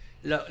también.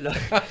 Lo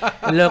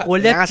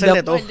cool de... Deberían hacer de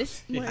lo- todo.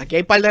 Bueno, Aquí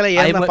hay un par de Hay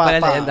leyendas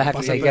varias para leyendas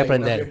aquí que hay que hacer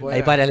aprender. bien buenas.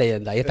 Hay varias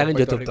leyendas. Ahí están en En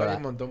Puerto YouTube Rico hay todas.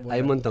 un montón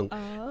Hay un buenas. montón.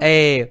 Ah.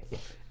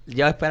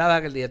 Yo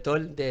esperaba que el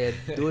director de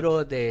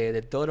Duro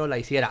de Toro la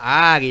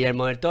hiciera.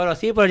 Guillermo del Toro,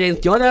 sí, pero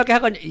James, yo no tengo que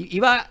con...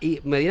 Iba, y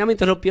Medina me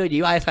interrumpió y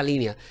iba a esa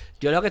línea.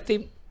 Yo lo que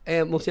estoy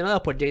emocionado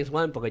es por James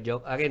Wan, porque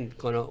yo, again,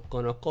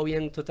 conozco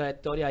bien su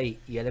trayectoria y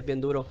él es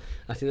bien duro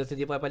haciendo este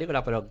tipo de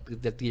películas, pero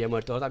Guillermo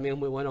del Toro también es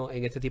muy bueno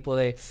en este tipo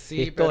de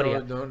Sí,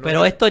 historia. pero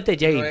Pero esto es de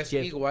James. No es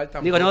James. igual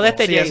tampoco. Digo, no de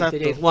este Sí, James, exacto.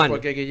 de James Wan.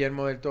 Porque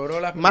Guillermo del Toro,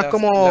 Más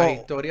como- las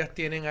historias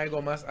tienen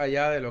algo más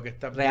allá de lo que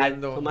estás Real,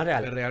 viendo. son más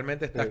reales.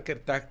 Realmente estás, Sí. que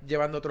estás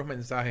llevando otros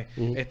mensajes.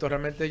 Ujú. Esto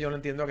realmente yo no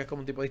entiendo que es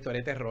como un tipo de historia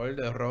de terror,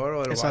 de horror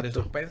o de Exacto.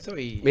 suspenso.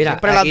 Y Mira,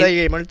 Siempre aquí- las de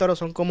Guillermo del Toro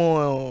son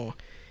como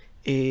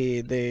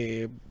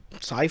de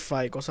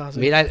sci-fi, cosas así.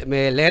 Mira,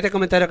 léete el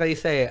comentario que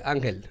dice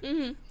Ángel.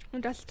 Ujú.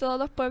 En casi todos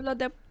los pueblos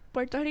de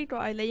Puerto Rico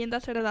hay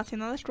leyendas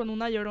relacionadas con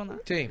una llorona.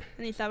 sí,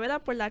 En Isabela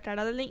por la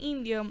cara del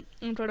indio,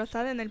 en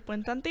Rosal en el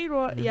puente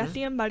antiguo y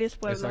así en varios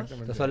pueblos.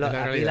 exactamente. Estos son los, Es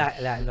la aquí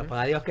realidad. los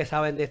pagadíos que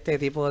saben de este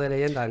tipo de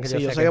leyendas. Ángel, Sí,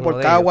 yo sé es que por uno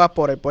de ellos. Caguas,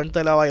 por el puente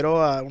de la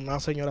Bairoa, una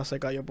señora se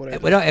cayó por ahí.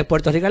 Bueno, en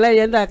Puerto Rico hay la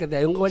leyenda que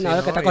hay un gobernador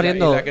Sí, que no, está y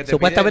corriendo, la que te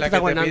supuestamente pide- está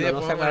la que te gobernando, pide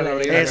no sé ponga cuál es la la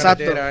leyenda.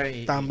 Exacto, carretera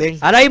y- también.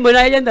 Ahora mismo hay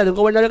una leyenda de un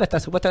gobernador que está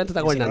supuestamente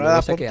está Y si no gobernando, le no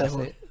das sé qué puntejo.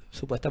 hace.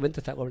 Supuestamente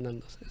está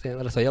gobernando. Sí,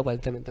 lo soy yo,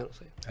 aparentemente, no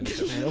sé.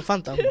 Es un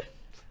fantasma.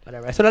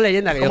 Eso es una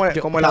leyenda que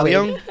Como el está bien.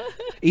 avión.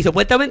 Y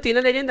supuestamente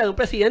tiene leyenda de un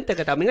presidente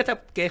que también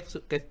está que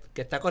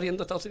está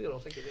corriendo a Estados Unidos, no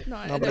sé qué.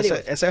 No, No, es pero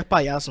de- ese es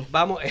payaso.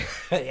 Vamos,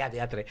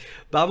 ya tres.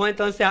 Vamos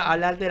entonces a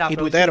hablar de la Y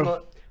próxima...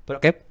 tuitero.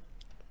 ¿Pero qué?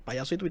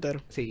 Payaso y tuitero.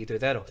 Sí, y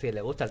tuitero, sí,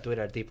 le gusta el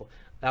Twitter al tipo.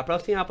 La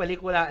próxima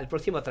película, el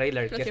próximo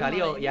trailer que Próximo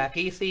salió, trailer. y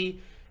aquí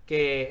sí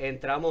que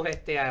entramos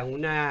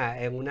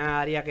en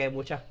una área que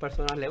muchas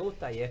personas le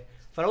gusta, y es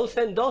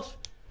Frozen 2,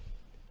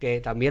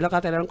 que también lo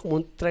catalogaron como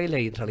un trailer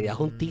y en realidad es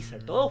un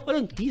teaser. Todos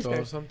fueron teasers.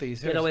 Todos son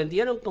teasers. Que lo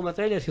vendieron como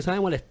trailer, si eso me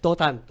molestó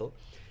tanto.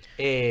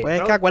 Pues es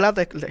Fro- que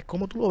acuérdate, es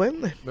como tú lo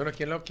vendes. Bueno,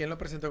 ¿quién lo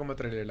presentó como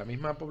trailer? ¿La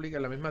misma pública,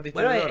 la misma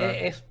bueno,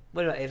 distribuidora?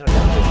 bueno, en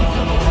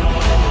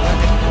realidad...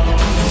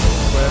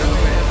 Bueno,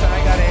 que ya está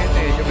al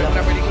garete. Yo creo que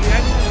una película y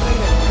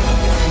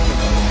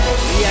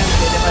Ian,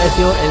 ¿qué te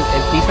pareció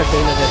el teaser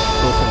trailer de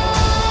Frozen 2?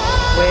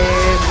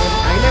 Pues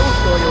a mí me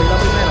gustó, yo vi la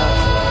primera.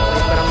 Estoy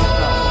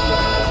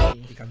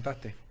esperando y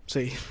cantaste.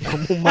 Sí,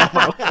 como un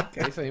mamá. Que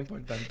eso es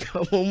importante.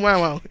 Como un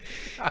mamá.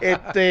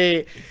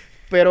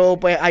 Pero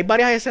pues hay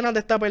varias escenas de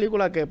esta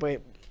película que pues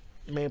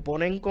me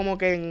ponen como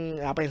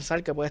que a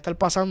pensar que puede estar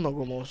pasando,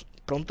 como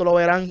pronto lo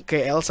verán,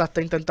 que Elsa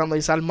está intentando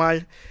irse al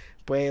mar,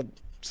 pues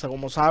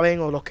como saben,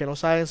 o los que no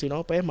saben, si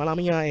no, pues mala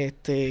mía,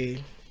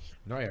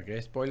 No, ya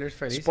que spoilers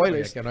felices.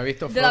 Spoilers. El que no ha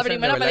visto De Frozen, la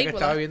primera verdad que película.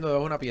 estaba viendo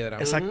debajo de una piedra.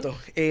 exacto.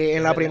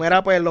 En la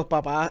primera, pues los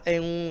papás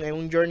en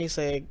un journey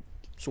se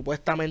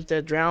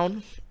supuestamente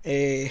drown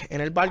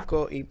en el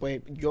barco y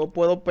pues yo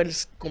puedo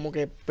como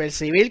que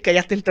percibir que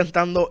ella está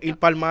intentando ir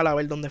para el mar a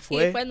ver dónde Y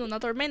fue. fue en una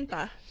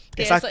tormenta.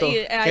 Que Exacto. eso- y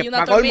hay Que, una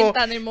pa' colmo,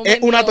 tormenta en el momento.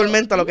 es una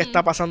tormenta lo que Ujú.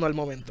 está pasando al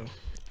momento.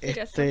 Que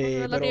eso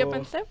fue lo que yo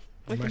pensé.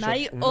 Porque Un no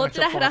hay macho- un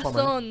otra macho como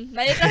razón.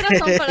 No hay otra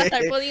razón para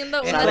estar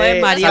poniendo una Eso Sale-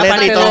 es María sale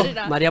parte Tritón.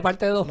 2. María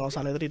parte 2. No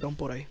sale Tritón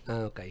por ahí.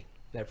 Ah, ok.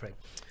 Perfecto.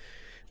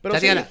 Pero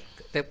sí, Tatiana,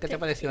 ¿qué te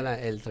pareció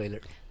el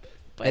trailer?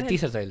 Pues el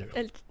teaser trailer.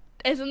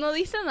 Eso no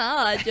dice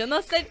nada. Yo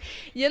no sé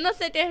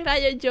qué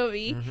rayos yo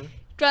vi.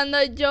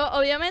 Cuando yo,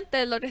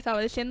 obviamente, lo que estaba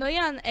diciendo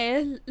Ian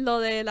es lo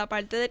de la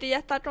parte de que ella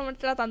está como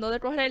tratando de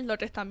correr, lo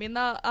que están viendo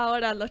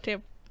ahora, los que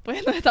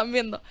pues no están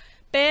viendo.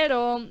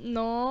 Pero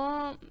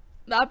no,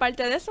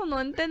 aparte de eso, no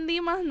entendí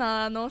más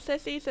nada. No sé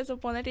si se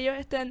supone que ellos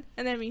estén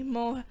en el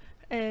mismo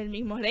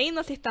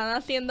reino, si están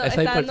haciendo, Eso es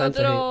están en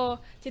importante,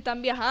 otro, si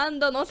están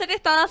viajando, no sé qué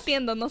están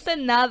haciendo, no sé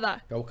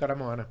nada. Voy a buscar a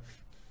Moana.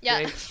 Ya.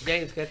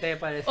 James, ¿qué te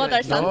pareció? Otra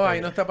el Santo. No, ahí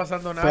no está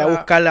pasando nada. fue a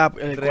buscar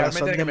el corazón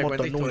realmente de que me cuente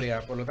Motonul.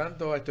 historia. Por lo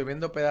tanto, estoy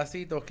viendo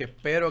pedacitos que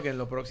espero que en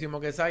lo próximo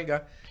que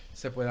salga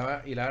se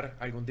pueda hilar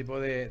algún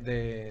tipo de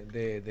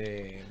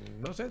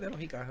no sé, de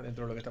lógica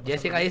dentro de lo que está pasando.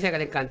 Jessica dice que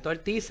le encantó el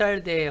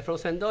teaser de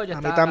Frozen 2, ya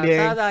A mí estaba también.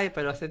 cansada,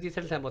 pero ese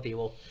teaser se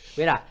motivó.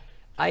 Mira,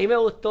 ahí me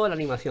gustó la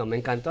animación, me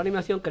encantó la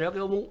animación, creo que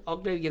hubo un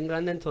upgrade bien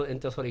grande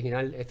entre su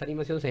original. Esta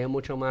animación se ve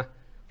mucho más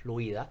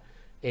fluida,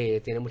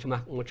 tiene mucho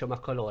más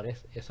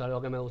colores, eso es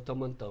algo que me gustó un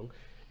montón.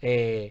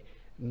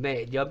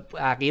 Yo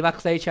aquí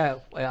backstage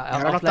Ahora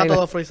no está offline,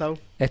 todo freezado.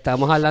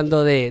 estábamos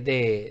hablando yo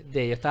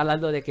estaba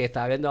hablando de que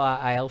estaba viendo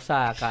a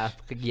Elsa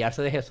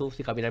guiarse de Jesús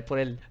y caminar por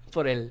el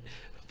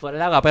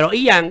agua, pero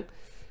Ian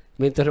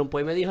Me interrumpió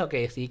y me dijo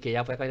que sí, que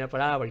ella puede caminar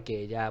por ahí porque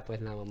ella,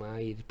 pues la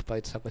mamá y el papá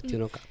y toda esa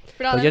cuestión.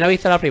 Pues yo no he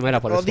visto la primera,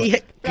 por No eso. dije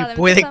que Probablemente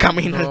puede son-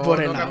 caminar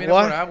por el camina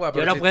por agua. agua, Yo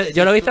pero no si- puedo- si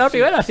yo lo he tú- visto la si-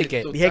 primera, si así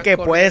que- tú Dije estás que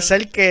puede corriendo-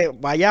 ser que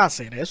vaya a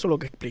hacer eso, lo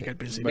que explica al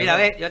principio. Mira,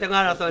 ve, yo tengo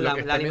la razón, Lo la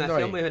que están viendo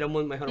animación ahí.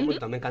 mejoró un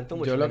montón, me encantó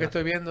mucho. Yo lo que ¿verdad?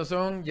 estoy viendo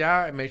son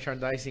ya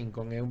merchandising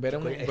con ver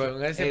Con eso.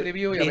 con ese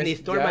preview y a Disney ver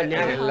Store ya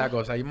mañana. es la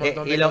cosa. Hay un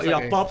montón de y los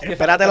cosas que- pops que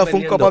Espérate se los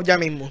están Funko vendiendo. Pop ya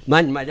mismo.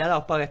 Man, mañana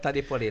los pops están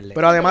disponibles.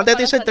 Pero además de Como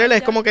teaser para trailer,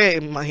 es ya. como que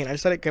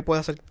imaginarse qué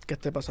puede hacer que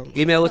esté pasando.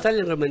 Y me gusta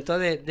el argumento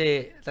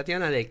de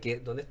Tatiana de que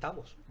 ¿dónde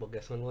estamos? Porque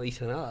eso no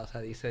dice nada, o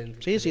sea, dicen...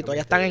 Sí,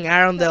 todavía están en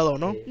Arendelle, ¿o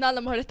no? No, a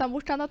lo mejor están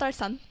buscando a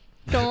Tarzán.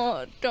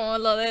 Como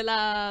lo de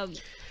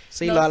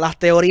Sí, Los- las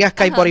teorías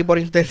que hay Ajá. por ahí por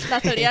internet.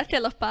 las teorías que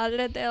los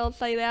padres de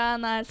Elsa y de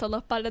Anna son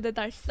los padres de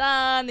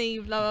Tarzán y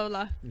bla, bla,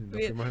 bla. Nos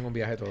fuimos en un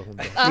viaje todos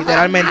juntos. Ajá.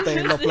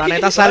 Literalmente, los Sí.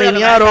 planetas se Bueno,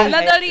 alinearon.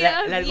 La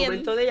teoría el bien.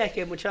 argumento de ella es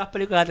que muchas de las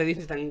películas de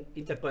Disney están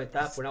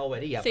interconectadas por una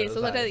bobería. Sí, pero, eso o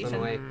es lo sea, que eso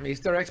no es-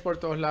 Easter eggs por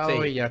todos lados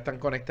Sí. y ya están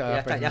conectadas. Ya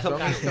está, pues, ya son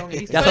caros.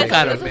 easter Ya Por son eso,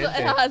 caros.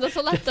 esas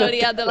son las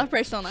teorías de las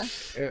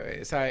personas.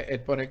 O sea,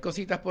 el poner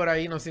cositas por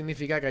ahí no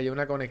significa que haya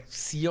una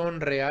conexión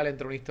real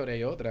entre una historia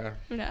y otra.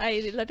 Mira,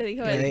 ahí lo que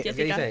dijo ¿Qué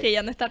Jessica, dice? que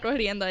ella no está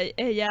corriendo.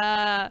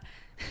 Ella.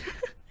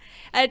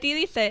 A ti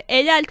dice,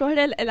 ella al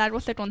correr el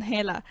árbol se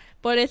congela.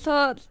 Por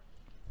eso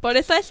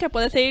es que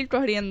puede seguir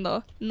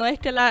corriendo. No es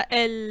que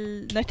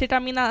no es que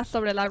camina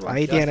sobre el árbol.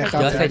 Ahí tienes, está.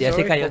 Yo Javi. sé, Eso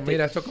Jessica, es yo como- estoy-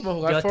 mira, esto es como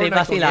jugar yo estoy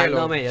Fortnite con hielo.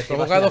 vacilándome, yo estoy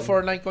 ¿Has jugado vacilando.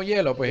 Fortnite con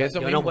hielo? Pues eso yo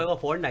mismo. no juego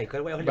Fortnite. ¿Qué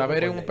juego Va a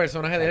haber un Fortnite?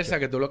 personaje de Elsa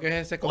que tú lo que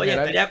es Oye, congelar.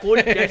 estaría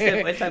cool que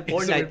Elsa Elsa en y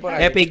subir por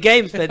Fortnite. ahí. Epic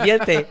Games,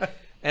 pendiente.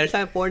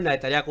 Elsa en Fortnite,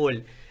 estaría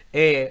cool.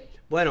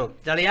 Bueno,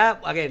 en realidad,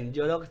 again,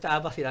 yo lo que estaba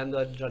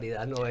vacilando en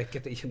realidad no es que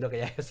estoy diciendo que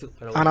ella es Jesús.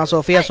 Pero bueno. Ana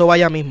Sofía, eso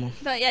vaya mismo.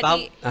 No, y aquí,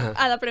 Vamos, ajá.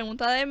 a la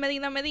pregunta de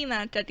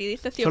Medina, que aquí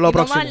dice si Eso es lo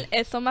opino próximo. mal,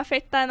 eso me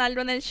afecta en algo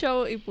en el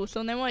show y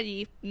puso un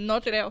emoji. No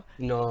creo.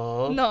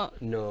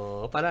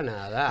 No, para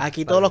nada.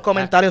 Aquí Para todos los nada.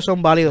 comentarios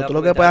son válidos. Los Tú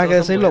lo que puedas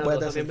comentarios son decir, lo buenos, puedes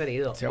todos son decir.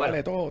 bienvenidos. Se Bueno,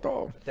 vale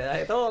todo. te da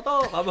de todo.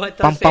 Vamos Pam,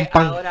 entonces pam,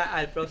 pam. ahora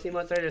al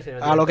próximo trailer,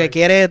 señor A lo que director.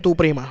 quiere tu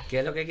prima. ¿Qué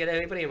es lo que quiere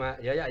mi prima?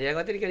 Yo ya llego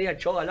a tener que ir al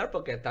show a hablar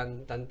porque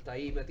están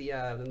ahí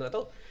metida hablando de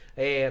todo.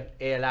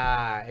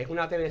 Es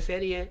una TV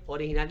serie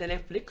original de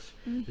Netflix,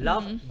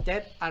 Love,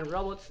 Death and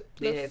Robots,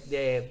 es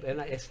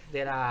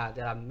de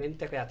la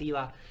mente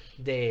creativa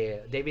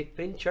de David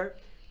Fincher,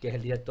 que es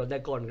el director de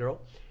Gone Girl,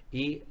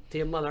 y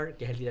Tim Miller,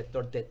 que es el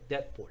director de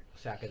Deadpool. O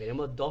sea que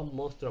tenemos dos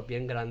monstruos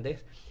bien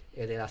grandes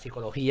de la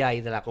psicología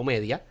y de la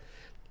comedia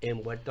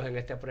envueltos en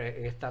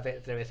esta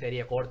TV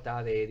serie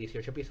corta de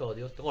 18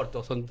 episodios.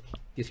 Son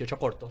 18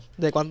 cortos.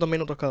 ¿De cuántos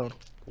minutos cada uno?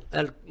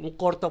 Un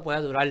corto puede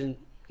durar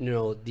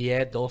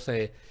 10,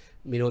 12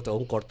 minutos,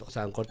 un corto. O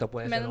sea, un corto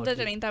puede Menos de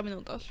ser... 30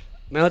 minutos.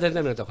 Menos de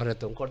 30 minutos,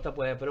 correcto. Un corto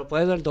pero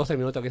puede durar 12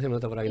 minutos, 15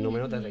 minutos por ahí, no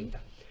menos de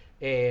 30.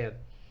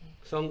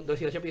 Son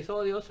 18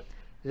 episodios.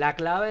 La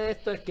clave de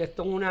esto es que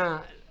esto es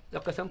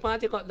los que son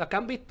fanáticos, los que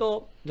han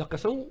visto, los que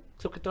son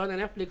suscriptores de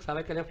Netflix,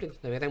 saben que Netflix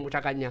le mete mucha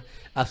caña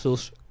a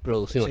sus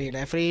producciones. Sí,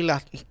 Netflix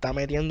la está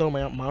metiendo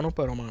manos,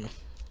 pero manos.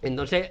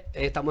 Entonces,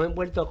 estamos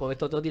envueltos con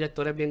estos dos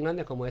directores bien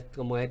grandes, como es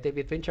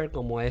David Fincher,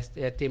 como es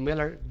Tim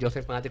Miller. Yo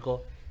soy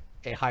fanático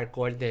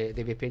hardcore de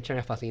David Fincher,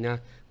 me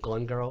fascina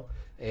Gone Girl,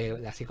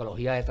 la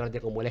psicología detrás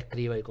de cómo él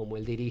escribe y cómo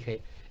él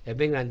dirige. Es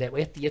bien grande.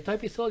 Y estos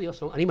episodios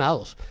son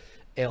animados,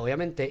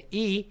 obviamente,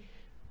 y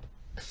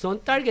son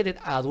targeted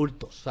a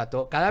adultos. O sea,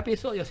 cada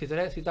episodio, si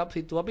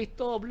tú has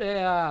visto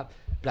Black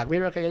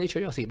Mirror, que había dicho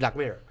yo, sí, Black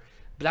Mirror,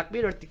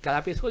 cada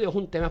episodio es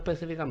un tema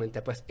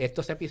específicamente. Pues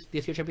estos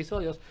 18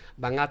 episodios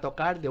van a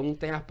tocar de un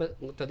tema,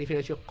 estos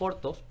diferentes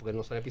cortos, porque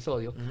no son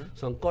episodios,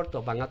 son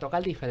cortos, van a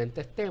tocar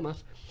diferentes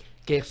temas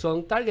que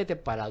son targeted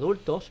para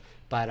adultos,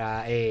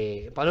 para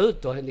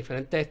adultos, en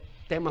diferentes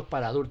temas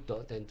para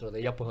adultos. Dentro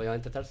de ellos, pues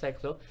obviamente está el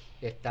sexo,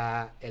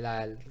 está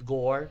el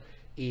gore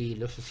y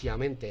lo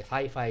sucesivamente,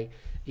 sci-fi.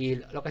 Y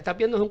lo que estás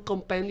viendo es un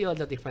compendio de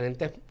los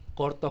diferentes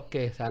cortos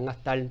que se van a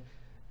estar,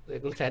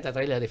 un set de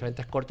trailer de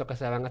diferentes cortos que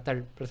se van a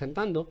estar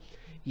presentando.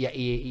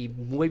 Y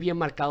muy bien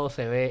marcado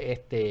se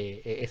ve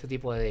ese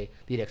tipo de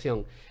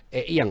dirección.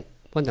 Ian,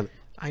 cuéntame.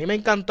 A mí me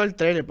encantó el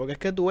trailer porque es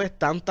que tú ves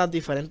tantas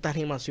diferentes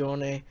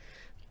animaciones,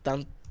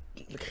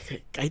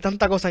 hay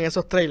tanta cosa en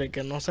esos trailers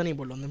que no sé ni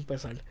por dónde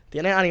empezar.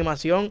 Tiene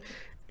animación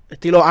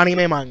estilo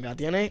anime manga,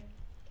 tiene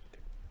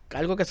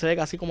algo que se ve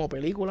casi como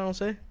película, no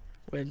sé.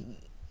 Pues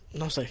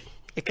no sé.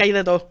 Es que hay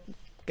de todo.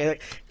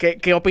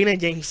 ¿Qué opine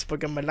James?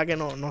 Porque en verdad que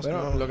no sé.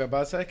 Bueno, no. lo que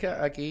pasa es que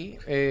aquí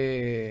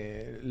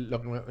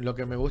lo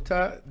que me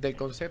gusta del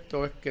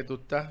concepto es que tú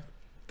estás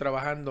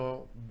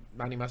trabajando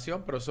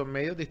animación, pero son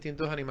medios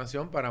distintos de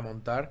animación para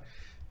montar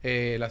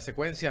la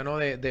secuencia, ¿no?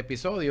 de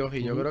episodios,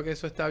 y yo creo que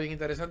eso está bien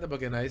interesante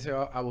porque nadie se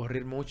va a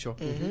aburrir mucho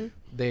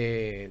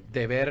de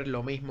ver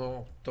lo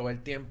mismo todo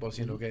el tiempo,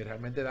 sino que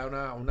realmente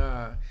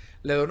da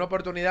le da una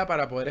oportunidad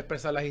para poder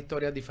expresar las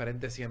historias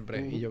diferentes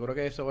siempre. Y yo creo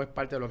que eso es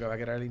parte de lo que va a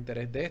crear el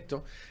interés de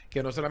esto,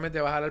 que no solamente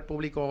vas a hablar al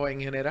público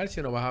en general,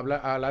 sino vas a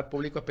hablar al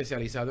público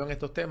especializado en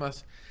estos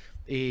temas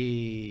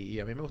Y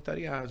a mí me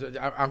gustaría,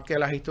 aunque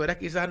las historias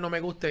quizás no me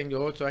gusten,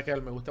 yo sabes que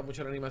me gusta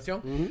mucho la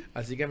animación,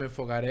 así que me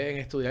enfocaré en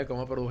estudiar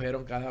cómo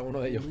produjeron cada uno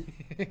de ellos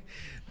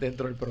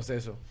dentro del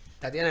proceso.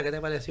 Tatiana, ¿qué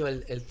te pareció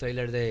el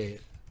trailer de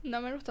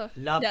No me gustó.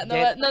 Love, Ya,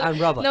 Death and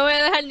Robots? no voy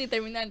a dejar ni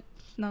terminar.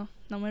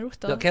 No me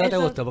gustó. ¿Qué no te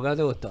Eso- gustó? ¿Por qué no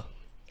te gustó?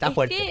 Está es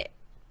fuerte.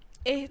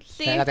 Que,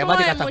 sí, La como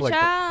temática hay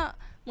está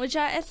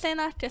muchas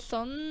escenas que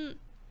son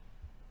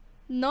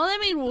no de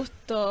mi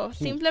gusto,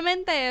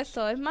 simplemente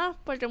eso. Es más,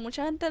 porque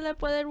mucha gente le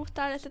puede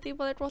gustar ese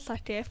tipo de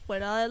cosas que es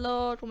fuera de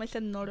lo, como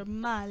dicen,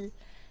 normal.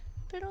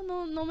 Pero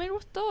no me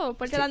gustó,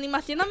 porque la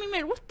animación a mí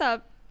me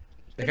gusta.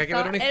 Es que hay que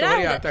ver una Era-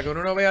 historia, hasta que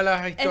uno no vea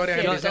las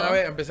historias, cierto.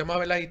 empecemos a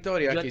ver las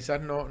historias, Yo-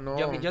 quizás no...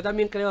 Yo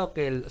también creo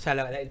que o sea,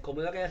 el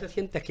incómodo que ella se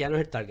siente es que ya no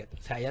es el target.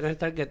 O sea, ya no es el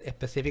target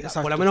específico.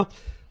 Exacto. Por lo menos,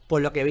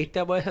 por lo que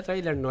viste por ese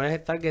trailer, no es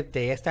el target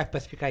de esta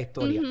específica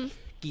historia. Ujú.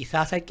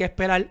 Quizás hay que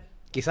esperar.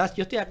 Quizás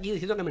yo estoy aquí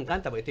diciendo que me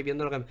encanta, porque estoy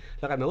viendo lo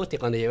que me gusta. Y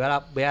cuando yo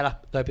vea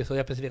los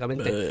episodios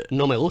específicamente,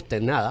 no me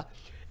gusten nada.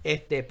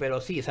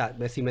 Pero sí, o sea,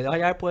 si me dejo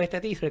llevar por este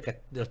teaser,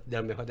 que de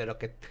los mejores, de los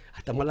que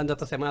estamos hablando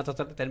esta semana,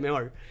 el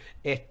mejor,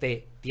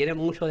 tiene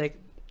mucho de.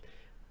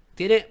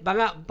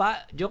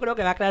 Yo creo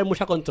que va a crear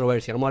mucha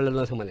controversia, vamos a hablarlo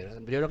de esa manera.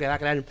 Yo creo que va a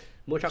crear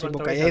mucha Sí,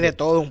 porque ahí controversia. hay de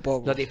todo un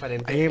poco. Los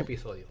diferentes Hay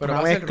episodios. Pero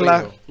una va a ser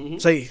mezcla. ruido.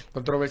 Sí.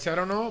 Controversial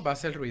o no, va a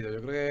ser ruido.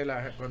 Yo creo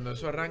que cuando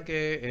eso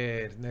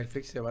arranque,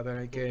 Netflix se va a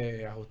tener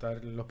que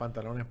ajustar los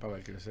pantalones para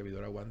ver que el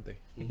servidor aguante.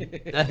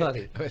 Eso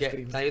así. Los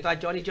streams. Saludito a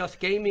Johnny Just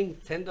Gaming,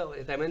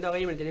 tremendo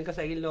gamer, tienen que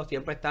seguirlo,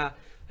 siempre está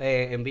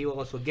en vivo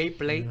con su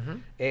gameplay.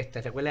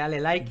 Recuerda darle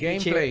like. y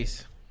share.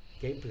 Gameplays.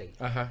 Gameplay.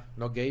 Ajá,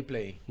 no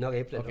gameplay. No,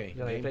 gameplay. Ok,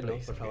 no, gameplay no,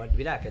 gameplays, por ok. favor.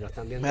 Mira, que lo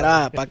están viendo.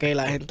 Mira, para que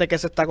la gente que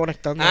se está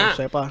conectando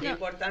sepa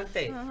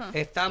Importante. Ajá.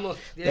 Estamos.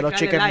 de los tienes que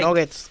chicken darle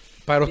like. nuggets.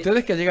 Para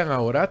ustedes que llegan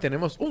ahora,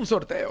 tenemos un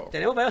sorteo.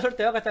 Tenemos varios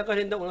sorteos que están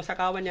corriendo. Uno se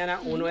acaba mañana,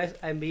 uno es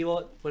en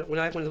vivo.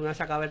 Una vez cuando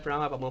se acaba el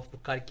programa, vamos a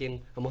buscar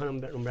quién. Vamos a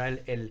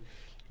nombrar el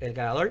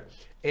ganador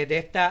de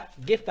esta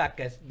gift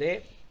package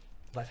de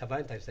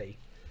Valentine's Day.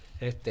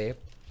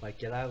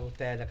 Cualquiera de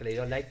ustedes que le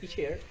dio like y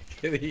share.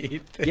 ¿Qué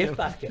dijiste? Gift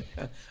basket.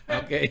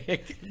 Ok.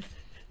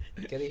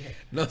 ¿Qué dije?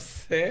 No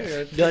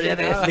sé. Yo ya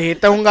te-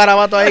 Dijiste un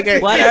garabato ahí que...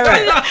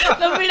 Whatever.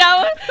 Lo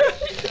miramos.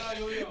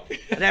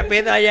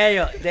 Repito a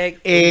ello. De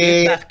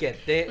gift basket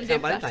de Un San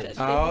gift Valentín. basket.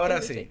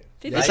 Ahora sí.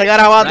 Ese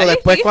garabato, Right.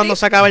 después Sí, cuando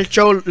sí. se acabe el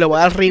show, le voy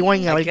a dar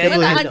rewind a ver Hay qué que- tú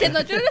Bueno, dijiste. aunque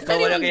no tiene que Como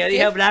ser lo un que yo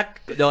dije gift.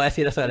 Black, lo voy a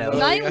decir eso de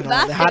No hay un No,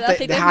 basket, déjate- así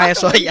que deja es más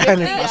eso como un allá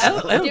en el gift.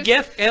 pasado. Es un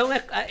gift, es Y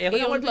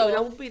un globo. una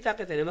bombita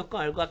que tenemos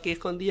con algo aquí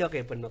escondido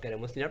que pues no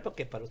queremos enseñar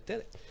porque es para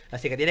ustedes.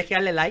 Así que tienes que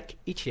darle like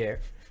y share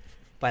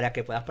para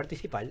que puedas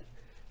participar.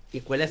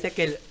 Y cuérdese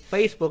que el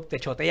Facebook te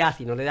chotea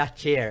si no le das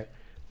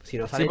share. Si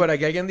no Sí, sale, por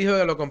aquí alguien dijo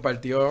que lo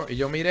compartió y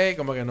yo miré y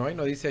como que no, y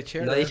no dice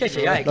share. No dice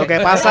share, hay Lo que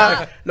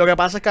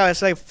pasa es que a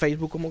veces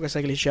Facebook como que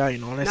se glitcha y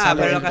no le Nah,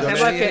 sale. pero lo que Yo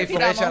hacemos le es di que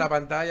refresh a la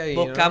pantalla y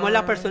buscamos no,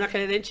 las personas que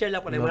le den share,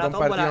 la ponemos no en la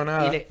tómbola compartió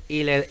nada.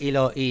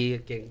 y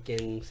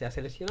quien sea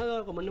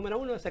seleccionado como el número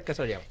 1 es el que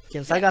se lo lleva.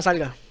 Quien salga,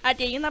 salga.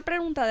 Aquí hay una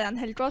pregunta de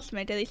Ángel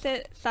Cosme que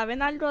dice,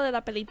 ¿saben algo de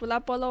la película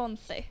Apolo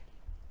 11?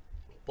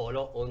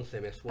 Polo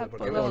 11 me suena.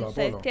 porque Apolo Apolo,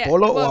 11. Apolo. que-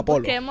 ¿Polo o bu- Apolo?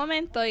 busqué un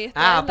momento y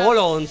estaba en la-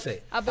 Apolo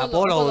 11.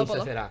 Apolo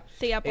 11 será.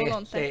 Sí, Apolo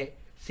 11.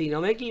 Si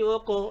no me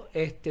equivoco,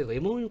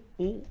 tuvimos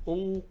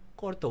un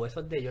corto,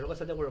 esos de, yo creo que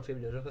esos de World of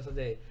Film, yo creo que esos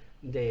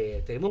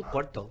tuvimos un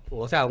corto,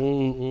 o sea,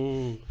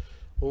 un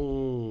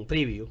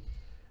preview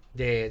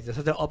de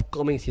esos de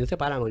upcoming, si no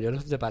separamos, yo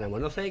no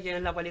separamos, no sé quién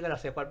es la película,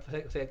 sé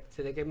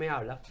de qué me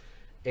habla,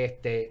 es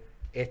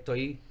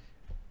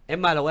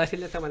más, lo voy a decir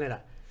de esta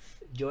manera,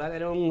 yo voy a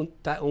tener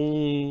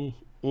un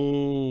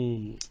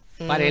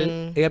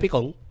panel en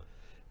Epicon,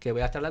 que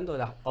voy a estar hablando de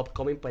las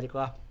upcoming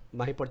películas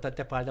más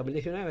importantes para el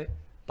 2019.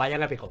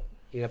 Vayan a Epicon.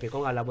 Y en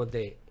Epicon hablamos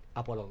de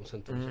Apolo 11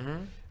 entonces. Ujú.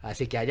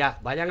 Así que allá,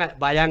 vayan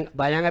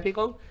a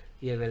Epicon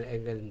y en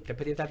el que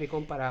pendiente a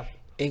Epicon para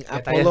En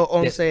detalles Apolo de-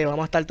 11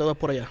 vamos a estar todos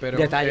por allá. Pero,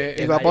 Detalle.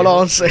 Digo, Apolo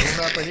 11. ¿Es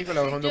una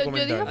película o es un Yo dije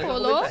documental?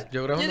 Apolo.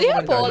 Yo creo que es un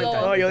dije documental.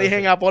 Apolo. No, yo dije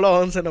en Apolo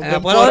 11. Nos En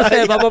vemos Apolo por 11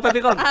 allá. vamos a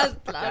Epicon. Ah,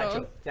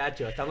 claro.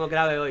 Chacho, estamos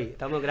graves hoy,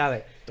 estamos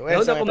graves. Tú Es ves,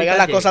 un se me documental, pegan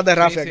las Jay. cosas de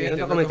Rafi Sí, aquí. sí, Es un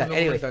entiendo que es un documental.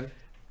 Anyway, documental.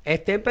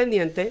 estén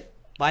pendientes,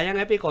 vayan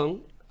a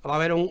Epicon, va a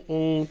haber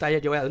un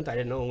taller, yo voy a dar un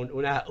taller, no,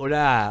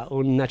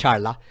 una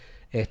charla,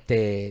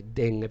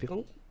 en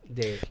Epicon.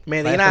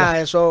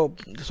 Medina, eso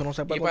no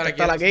se Y puede para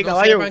contestar que aquí, no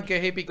caballo. sepan qué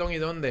es Epicon y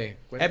dónde.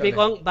 Cuéntale.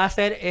 Epicon va a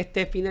ser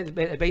este fin del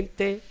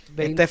 20,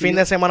 Este fin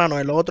de semana no,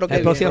 el otro que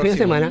el próximo fin de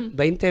próximo. semana,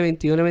 20,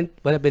 21, 20,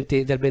 bueno,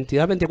 del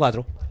 22 al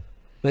 24.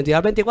 22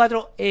 al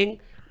 24 en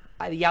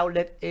The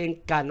Outlet en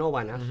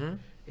Canóvanas. Ujú.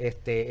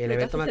 El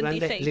evento más grande,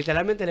 66.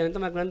 literalmente el evento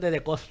más grande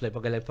de cosplay,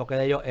 porque el enfoque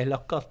de ellos es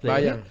los cosplay.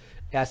 Vayan.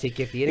 Así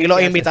que tienen Y los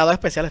que invitados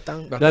especiales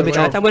están. Va a Los invitados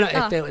estar están buenos.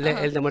 Ah,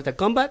 ajá. El de Mortal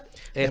Kombat.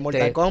 De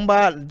Mortal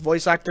Kombat,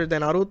 voice actors de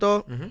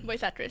Naruto.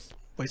 Voice actress.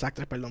 Voice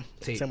actors, perdón.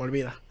 Sí. Se me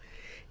olvida.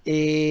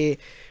 Y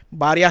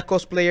varias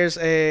cosplayers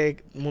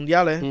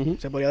mundiales, Ujú.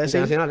 se podría decir.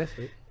 Internacionales.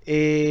 Sí.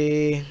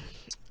 Y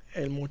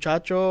el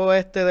muchacho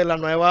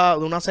de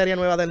una serie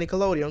nueva de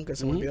Nickelodeon, que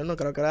se me Ujú. olvidó, no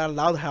creo que era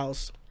Loud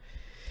House.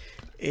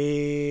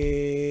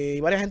 Y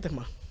varias gentes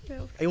más.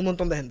 Hay un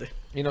montón de gente.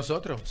 Y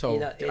nosotros, so,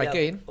 Y hay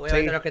que ir.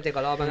 Obviamente Sí. los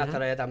criticólogos van a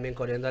estar allá también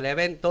corriendo el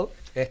evento.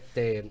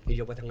 Y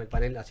yo pues tengo el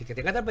panel. Así que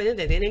tengan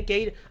pendientes, tienen que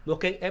ir,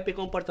 busquen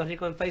Epicon Puerto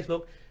Rico en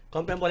Facebook,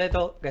 compren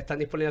boletos que están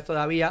disponibles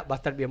todavía, va a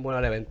estar bien bueno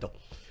el evento.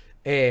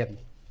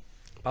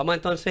 Vamos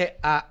entonces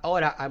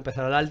ahora a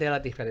empezar a hablar de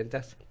las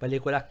diferentes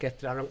películas que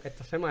estrenaron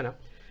esta semana.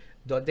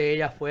 Dos de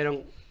ellas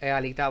fueron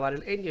Alita Battle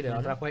Angel y la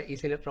otra fue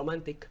Isn't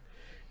Romantic.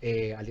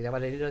 Alita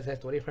Battle Angel es de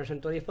 21st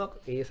Century Fox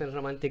y Isn't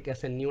Romantic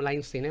es en New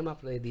Line Cinema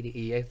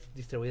y es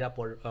distribuida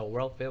por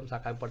World Films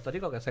acá en Puerto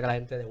Rico, que sé que la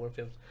gente de World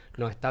Films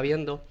nos está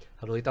viendo.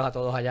 Saluditos a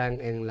todos allá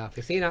en la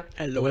oficina.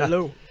 Hello.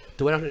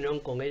 Tuve una reunión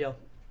con ellos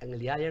en el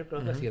día de ayer,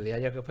 creo que sí, el día de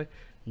ayer que fue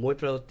muy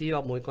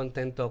productiva, muy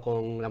contento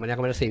con la manera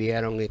que me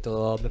recibieron y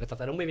todo. Me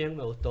trataron muy bien,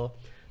 me gustó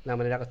la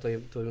manera que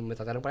me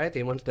trataron para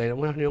ellos. Tuvimos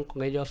una reunión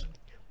con ellos,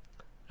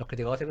 los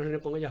criticólogos tienen una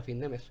reunión con ellos a fin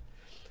de mes.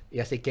 Y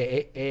así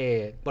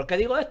que, ¿por qué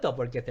digo esto?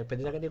 Porque estoy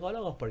pendiente de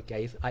criticólogos, porque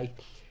hay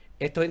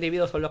estos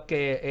individuos son los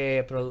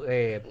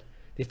que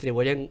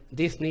distribuyen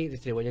Disney,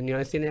 distribuyen New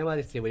Line Cinema,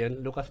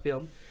 distribuyen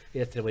Lucasfilm y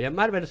distribuyen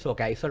Marvel, o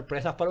que hay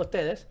sorpresas para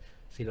ustedes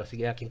si lo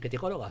siguen aquí en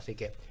criticólogos. Así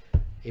que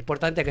es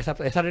importante que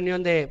esa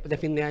reunión de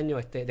fin de año,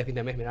 de fin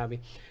de mes, mira a mí,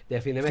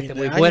 de fin de mes esté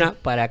muy buena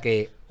para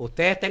que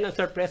ustedes tengan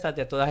sorpresas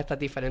de todas estas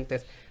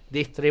diferentes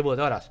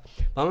distribuidoras.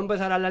 Vamos a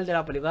empezar a hablar de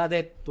la película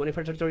de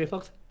 21st Century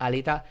Fox,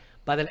 Alita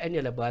Battle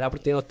Angel. Les voy a dar la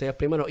oportunidad a ustedes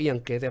primero. Ian,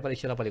 ¿qué te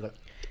pareció la película?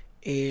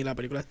 La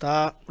película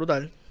está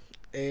brutal.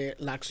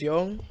 La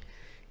acción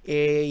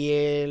y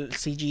el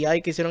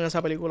CGI que hicieron en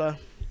esa película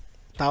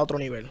está a otro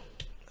nivel.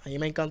 A mí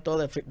me encantó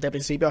de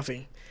principio a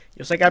fin.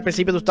 Yo sé que al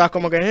principio tú estabas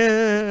como que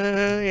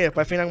y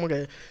después al final como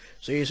que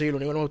sí, lo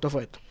único que me gustó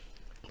fue esto.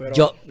 Pero,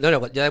 Yo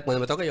cuando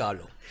me toca yo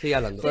hablo. Sigue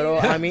hablando.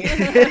 pero a mí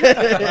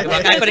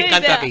Me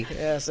encanta aquí.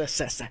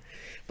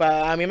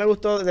 a mí me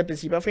gustó desde el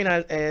principio a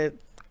final.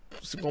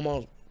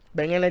 Como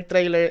ven en el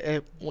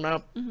trailer,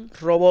 una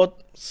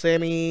robot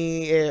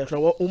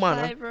robot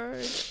humana,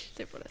 Cyber.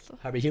 Sí, por eso.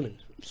 Harvey Human.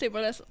 Sí,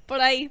 por eso.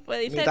 Por ahí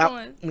puede ser mitad, como...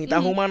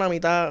 mitad humana,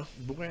 mitad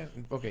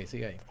Ok,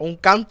 sigue ahí. un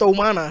canto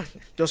humana.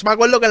 Yo me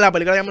acuerdo que en la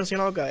película había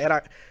mencionado que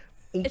era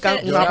Ese-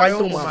 Yo una la parte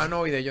veo humana.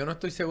 humanoide, yo no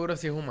estoy seguro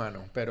si es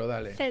humano, pero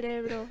dale.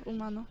 Cerebro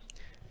humano.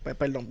 Pues,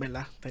 perdón,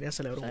 ¿verdad? Tenía el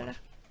cerebro humano. Será.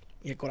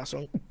 Y el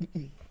corazón.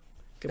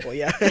 Que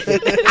podía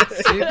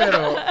Sí,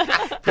 pero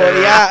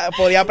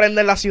podía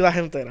prender la ciudad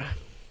entera.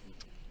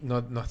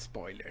 no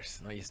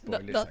spoilers, no hay No,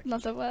 spoilers no, aquí. no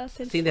se puede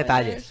hacer. Sin spoilers.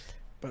 detalles.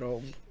 Pero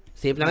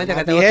Simplemente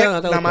nada que más te dije, gustó o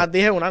no te nada gustó. más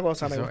dije una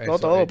cosa, me Eso- gustó eso,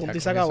 todo, ya, punto y con se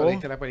eso acabó.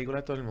 diste la película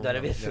a todo el mundo. Tú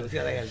eres bien Ya.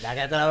 sucio, de verdad.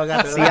 Que te la boca.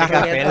 Así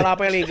arreglando la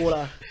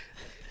película.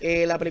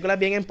 La película es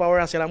bien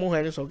empower hacia la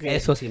mujer, eso que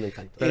Eso sí me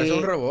encantó. Pero es Y-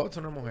 un robot, es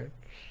una mujer.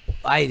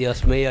 Ay,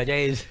 Dios mío,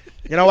 James.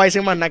 yo no voy a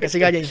decir más nada, que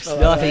siga James.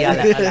 No, sí,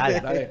 ala.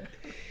 Dale.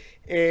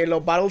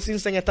 Los battle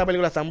scenes en esta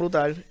película están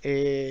brutal.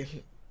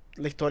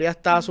 La historia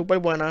está súper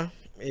buena.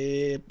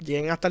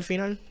 Lleguen hasta el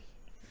final.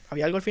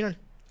 ¿Había algo al final?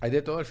 Hay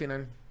de todo al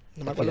final.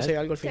 No me acuerdo final? si hay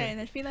algo al Sí, final. en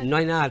el final. No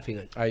hay nada al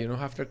final. Hay unos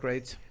after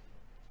credits.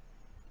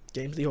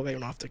 James dijo que hay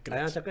un after ¿Hay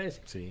credits. after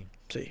credits? Sí.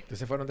 Sí. Ustedes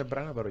se fueron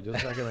temprano, pero yo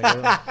sé que me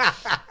quedo.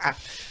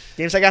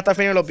 James se queda hasta el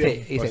final y lo vio.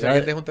 Sí, y Por se si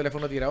alguien deja un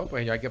teléfono tirado,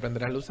 pues ya hay que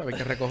prender la luz, a ver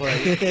qué recojo de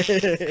ahí.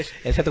 Ese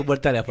es tu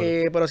buen teléfono.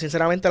 Pero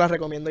sinceramente la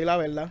recomiendo y la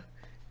verdad.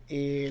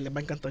 Les va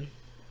a encantar.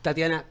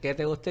 Tatiana, ¿qué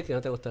te gusta y qué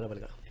no te gustó de la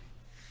película?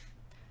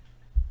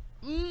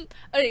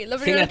 Ok, lo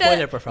Sin primero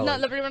spoiler, por favor. No,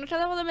 lo primero que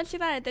debo de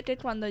mencionar es de que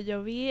cuando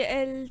yo vi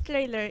el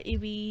trailer y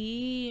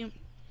vi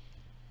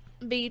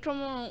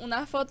como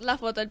la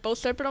foto, el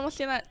póster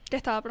promocional que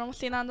estaba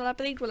promocionando la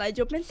película,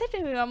 yo pensé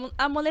que me iban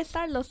a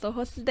molestar los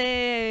ojos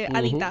de Ujú.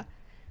 Alita.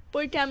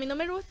 Porque a mí no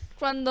me gusta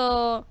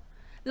cuando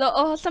los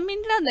ojos son bien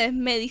grandes,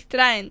 me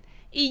distraen.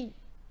 Y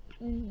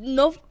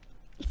no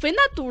fue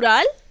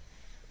natural.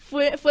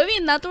 Fue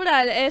bien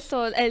natural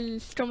eso,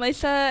 como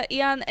dice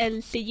Ian,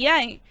 el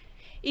CGI.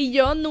 Y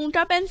yo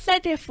nunca pensé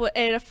que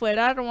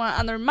fuera como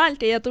anormal,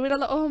 que ella tuviera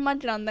los ojos más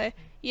grandes.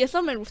 Y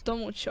eso me gustó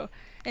mucho.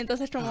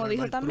 Entonces, como Anormal,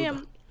 dijo también,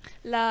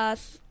 bruta.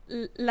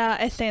 las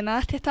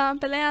escenas que estaban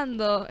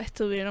peleando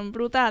estuvieron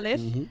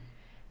brutales. Ujú.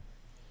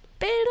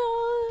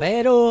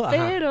 Pero,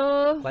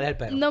 Pero, ¿cuál es el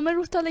pero? no me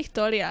gustó la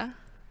historia.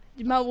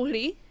 Me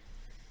aburrí.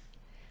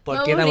 ¿Por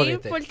qué te aburrí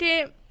aburriste?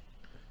 porque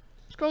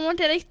como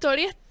que la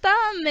historia está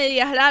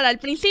media rara. Al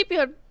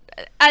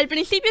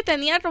principio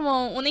tenía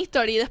como una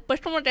historia y después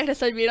como que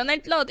resolvieron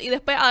el plot y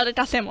después ahora qué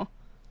hacemos.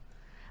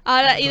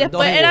 Ahora, y Un después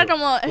dos en era uno,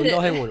 como un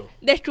dos en uno.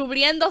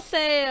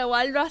 descubriéndose o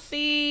algo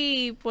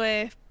así,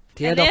 pues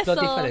Tiene en dos eso,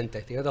 plots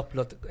diferentes. Tiene dos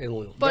plots en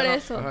uno. Por Bueno,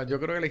 eso. ajá, yo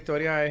creo que la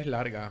historia es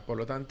larga, por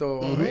lo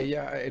tanto,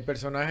 el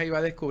personaje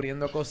iba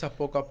descubriendo cosas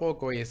poco a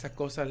poco y esas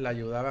cosas le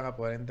ayudaban a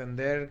poder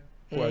entender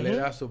cuál Ujú.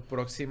 era su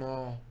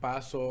próximo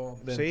paso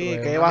dentro Sí,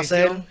 de qué una va a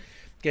ser. misión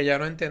que ya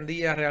no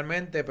entendía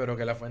realmente, pero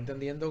que la fue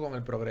entendiendo con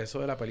el progreso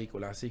de la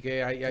película. Así que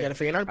Y al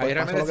final, pues, ahí pasó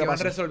realmente lo se que van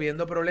pasó.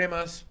 resolviendo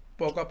problemas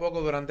poco a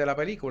poco durante la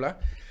película.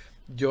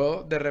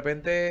 Yo de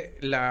repente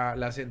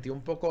la sentí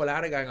un poco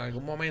larga en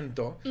algún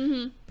momento,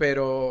 Ujú.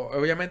 pero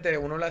obviamente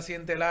uno la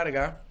siente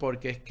larga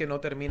porque es que no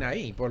termina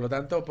ahí. Por lo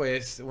tanto,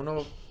 pues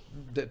uno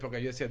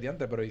porque yo decía de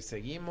antes, pero y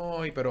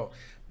seguimos, pero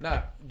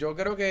nada, yo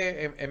creo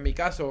que en mi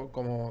caso,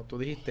 como tú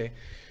dijiste,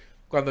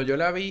 cuando yo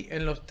la vi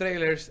en los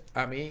trailers,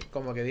 a mí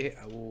como que dije,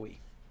 uy.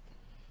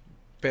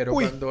 Pero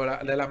cuando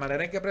de la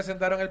manera en que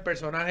presentaron el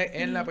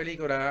personaje en la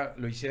película,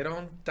 lo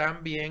hicieron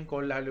tan bien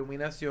con la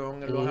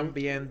iluminación, los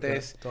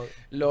ambientes,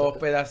 los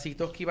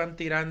pedacitos que iban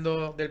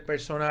tirando del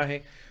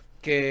personaje,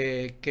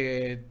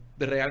 que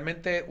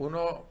realmente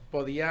uno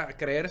podía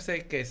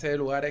creerse que ese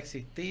lugar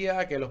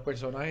existía, que los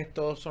personajes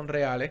todos son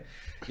reales,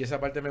 y esa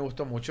parte me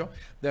gustó mucho.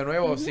 De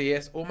nuevo, si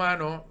es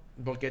humano,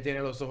 porque tiene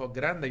los ojos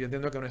grandes, yo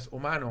entiendo que no es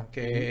humano,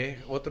 que es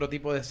otro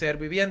tipo de ser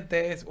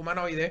viviente, es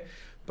humanoide,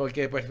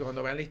 porque pues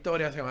cuando vean la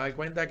historia se van a dar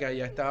cuenta que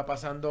allá estaba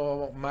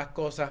pasando más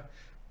cosas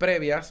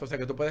previas, o sea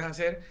que tú puedes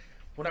hacer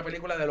una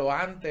película de lo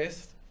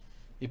antes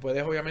y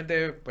puedes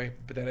obviamente pues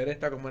tener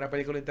esta como una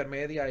película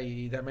intermedia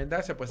y también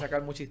se puede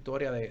sacar mucha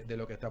historia de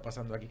lo que está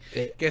pasando aquí.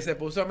 Que se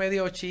puso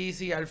medio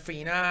cheesy al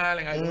final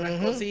en algunas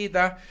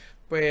cositas,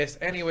 pues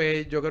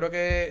anyway, yo creo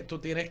que tú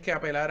tienes que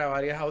apelar a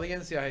varias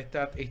audiencias.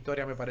 Esta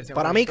historia me parece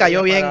para mí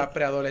cayó bien para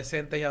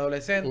preadolescentes y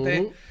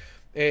adolescentes.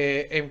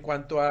 En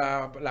cuanto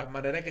a las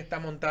maneras que está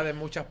montada en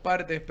muchas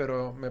partes,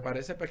 pero me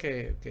parece pues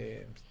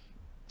que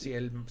si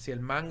el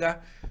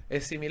manga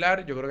es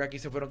similar, yo creo que aquí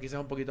se fueron quizás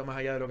un poquito más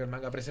allá de lo que el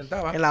manga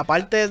presentaba. En la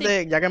parte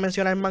de, ya que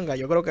mencionas el manga,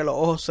 yo creo que los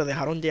ojos se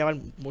dejaron llevar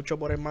mucho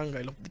por el manga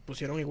y los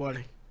pusieron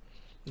iguales.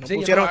 No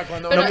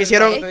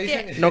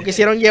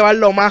quisieron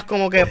llevarlo más,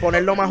 como que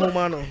ponerlo más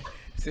humano.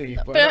 Sí,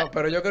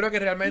 pero yo creo que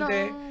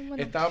realmente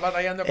estaba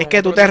batallando con es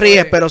que tú te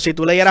ríes, pero si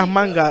tú leyeras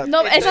manga...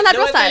 No, esa es la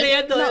cosa.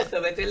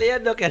 Me estoy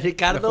leyendo que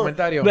Ricardo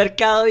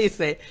Mercado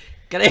dice,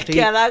 ¿crees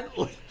que harán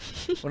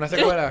una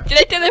secuela?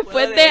 ¿Crees que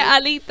después de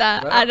Alita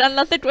harán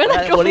la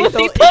secuela con Bonito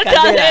Bonito y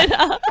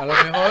Cadera? A lo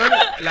mejor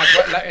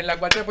en la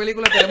cuarta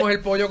película tenemos el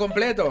pollo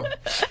completo.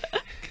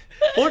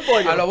 Un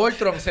pollo. A lo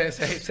Voltron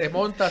se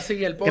monta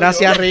así el pollo.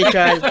 Gracias,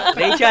 Richard.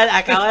 Richard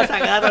acaba de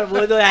sacar a todo el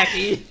mundo de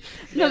aquí.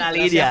 De la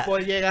línea. Gracias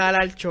por llegar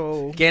al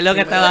show. ¿Qué es lo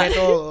que estaba?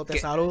 Te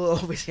saludo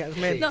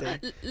oficialmente.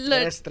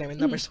 Eres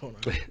tremenda persona.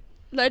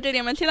 Lo que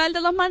quería mencionar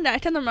de los mangas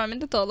es que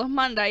normalmente todos los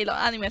mangas y los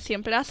animes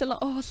siempre hacen los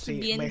ojos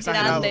bien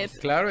grandes.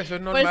 Claro, eso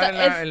es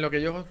normal en lo que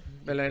ellos,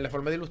 en la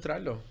forma de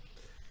ilustrarlo.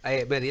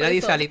 Medina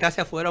dice, Alita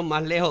se fueron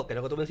más lejos, que es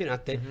lo que tú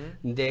mencionaste,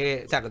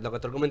 o sea, lo que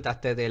tú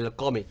comentaste del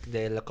cómic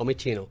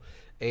chino.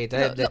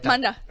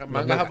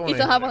 Manga japonés.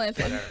 Hizo japonés.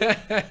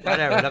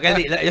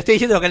 Yo estoy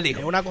diciendo lo que él dijo.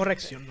 Es una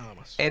corrección nada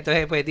más.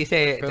 Entonces, pues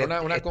dice...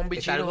 Pero una combi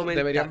chino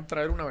deberían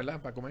traer una, ¿verdad?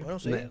 Para comer. Bueno,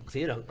 sí.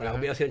 Sí, con la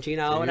combinación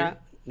china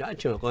ahora... No,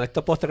 con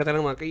estos postres que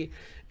tenemos aquí,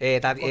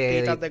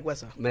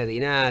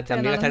 Medina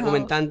también está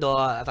argumentando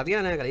a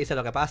Tatiana, que le dice,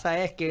 lo que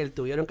pasa es que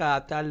tuvieron que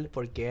adaptar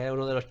porque es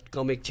uno de los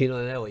cómics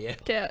chinos de hoy.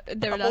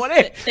 De verdad,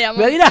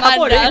 Medina,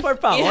 japonés, por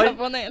favor.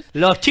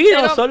 Los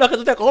chinos son los que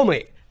tú te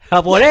comes.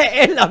 Japonés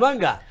es la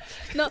manga.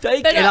 No,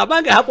 pero, la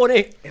manga es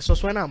japonés. Eso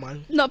suena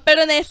mal. No,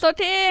 pero en eso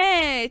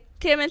que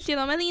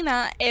mencionó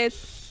Medina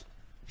es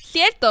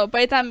cierto,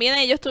 pero también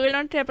ellos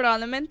tuvieron que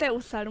probablemente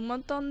usar un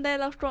montón de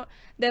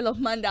los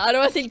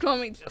mangaros y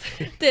cómics.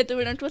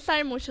 Tuvieron que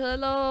usar muchos de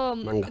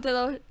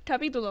los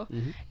capítulos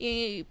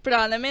y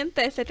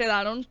probablemente se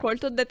quedaron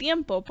cortos de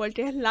tiempo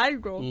porque es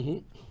largo.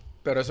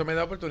 Pero eso me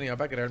da oportunidad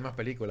para crear más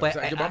películas. Pues, o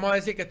sea, vamos a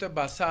decir que esto es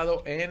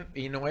basado en,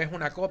 y no es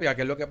una copia,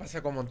 que es lo que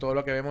pasa como todo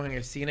lo que vemos en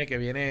el cine, que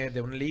viene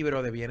de un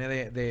libro, viene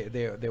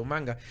de un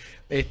manga.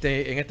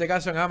 En este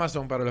caso en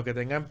Amazon, para los que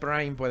tengan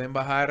Prime, pueden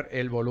bajar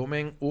el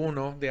volumen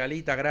 1 de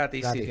Alita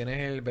gratis. Si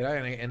tienes ¿verdad?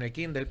 En el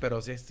Kindle,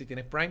 pero si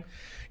tienes Prime.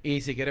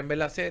 Y si quieren ver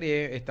la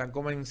serie, están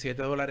como en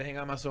 $7 en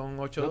Amazon,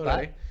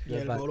 $8. Y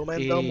el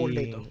volumen 2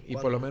 Muslito. Y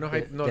por lo menos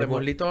hay, de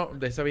Muslito,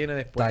 de eso viene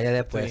después. Vaya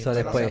después, eso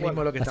después. Ahora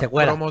mismo lo que están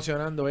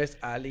promocionando es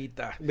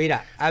Alita.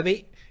 Mira, a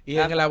mí... Y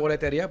en la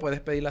boletería puedes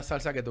pedir la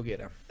salsa que tú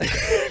quieras.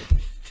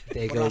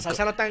 La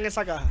salsa no está en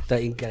esa caja. Está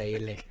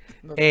increíble.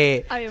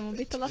 Habíamos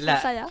visto la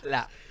salsa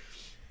ya.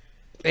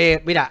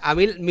 Mira, a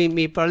mí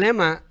mi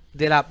problema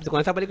con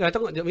esta película,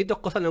 yo vi dos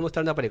cosas no me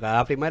gustaron de la película.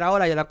 La primera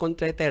hora yo la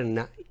encontré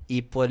eterna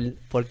y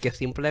porque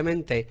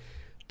simplemente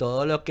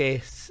todo lo que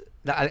es...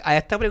 A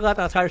esta película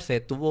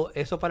atrasarse,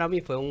 eso para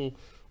mí fue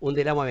un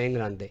dilema bien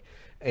grande.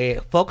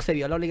 Fox se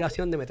vio la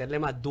obligación de meterle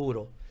más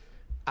duro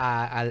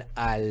al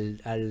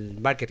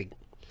marketing.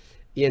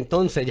 Y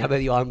entonces ya me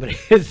dio hambre.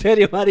 En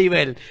serio,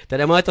 Maribel.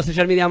 Tenemos estos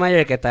social media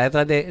manager que está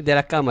detrás de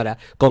las cámaras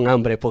con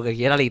hambre porque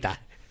quiere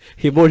alita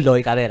y muslo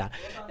y cadera.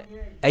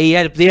 Y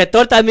el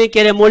director también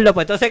quiere muslo.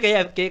 Pues entonces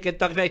que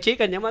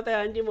chica, llámate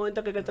a Angie un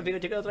momento que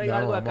chica traiga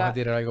algo acá. Vamos a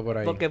tirar algo por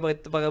ahí. Porque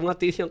una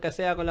activación que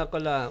sea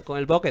con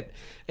el bucket.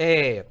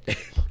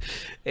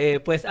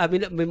 Pues a mí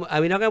lo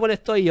que me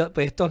molestó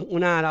pues esto es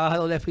una navaja de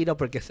doble filo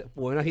porque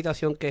fue una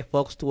situación que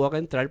Fox tuvo que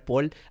entrar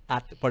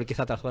porque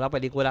se atrasó la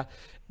película.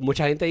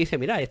 Mucha gente dice,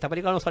 mira, esta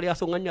película no salió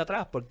hace un año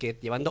atrás porque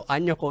llevando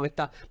años con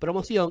esta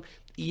promoción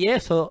y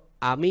eso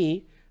a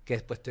mí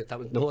que pues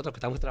nosotros que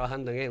estamos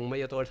trabajando en un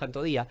medio todo el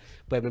santo día,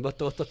 pues vemos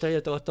todos estos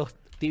trailers, todos estos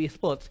TV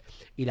spots,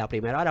 y la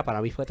primera hora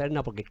para mí fue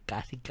eterna porque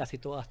casi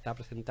toda está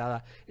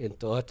presentada en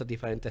todos estos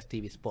diferentes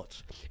TV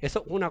spots. Eso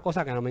es una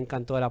cosa que no me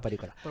encantó de la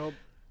película. Pero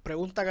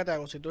pregunta que te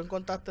hago, si tú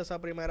encontraste esa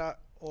primera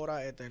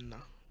hora eterna,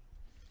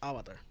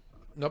 Avatar.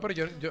 No, pero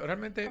yo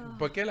realmente,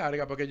 ¿por qué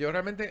larga? Porque yo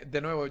realmente, de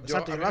nuevo,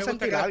 Exacto, a yo mí la me gusta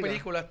sentí que las larga.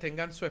 películas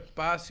tengan su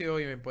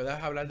espacio y me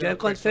puedas hablar de Yo los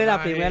encontré la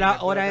personajes, primera y me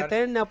hora puedas dar-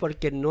 eterna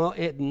porque no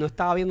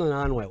estaba viendo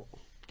nada nuevo.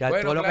 Ya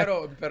Bueno, todo lo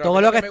claro, que, pero a todo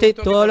mí lo lo que que me estoy,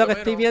 gustó que todo por lo lo que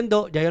estoy menos-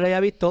 viendo ya yo lo había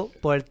visto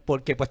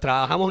porque pues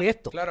trabajamos en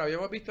esto. Claro,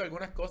 habíamos visto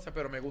algunas cosas,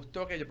 pero me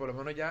gustó que por lo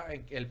menos ya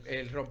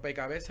el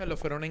rompecabezas lo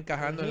fueron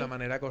encajando en la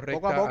manera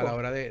correcta Poco a poco. la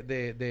hora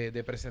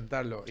de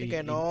presentarlo. Sí, y, que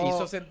y no-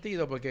 hizo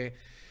sentido porque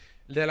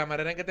de la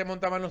manera en que te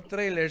montaban los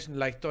trailers,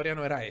 la historia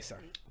no era esa.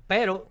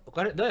 Pero,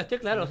 no, yo estoy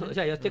claro, o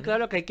sea, yo estoy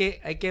claro que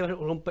hay que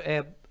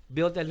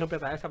build el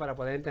rompecabezas para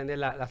poder entender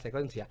la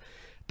secuencia.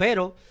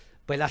 Pero,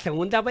 pues la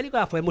segunda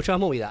película fue mucho más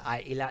movida.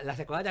 Y las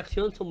secuencias de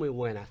acción son muy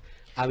buenas.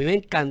 A mí me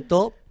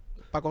encantó.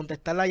 Para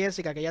contestarle a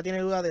Jessica, que ella tiene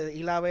duda de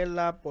ir a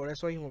verla por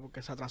eso mismo,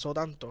 porque se atrasó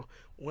tanto.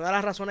 Una de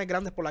las razones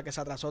grandes por las que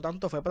se atrasó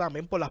tanto fue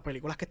también por las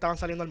películas que estaban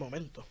saliendo al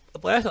momento.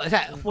 Por eso, o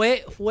sea,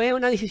 fue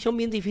una decisión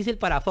bien difícil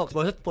para Fox.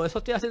 Por eso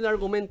estoy haciendo el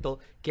argumento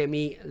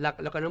que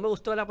lo que no me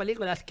gustó de la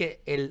película es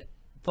que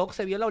Fox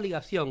se vio la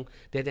obligación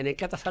de tener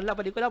que atrasar la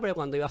película, pero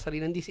cuando iba a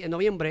salir en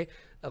noviembre,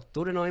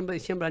 octubre, noviembre,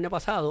 diciembre del año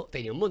pasado,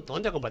 tenía un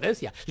montón de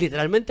competencia.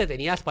 Literalmente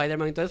tenía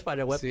Spider-Man y todo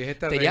Spider-Web. Sí, es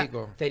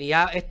estratégico.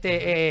 Tenía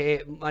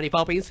Mary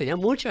Poppins, tenía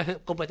mucha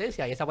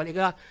competencia. Y esa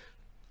película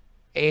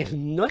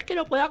no es que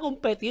no pueda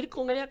competir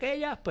con ella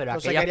aquella, pero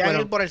Entonces aquellas querían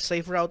fueron... ir por el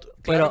safe route.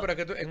 Claro, Pero- pero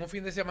es que en un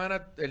fin de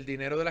semana el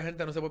dinero de la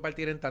gente no se puede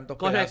partir en tantos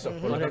Correcto, pedazos.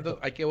 Por lo correcto.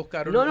 tanto, hay que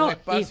buscar No, no, un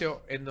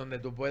espacio en donde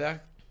tú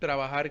puedas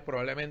trabajar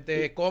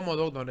probablemente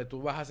cómodo, donde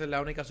tú vas a hacer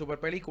la única super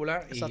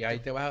película y Exacto. ahí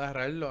te vas a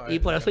agarrarlo. Y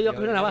por eso yo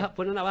puse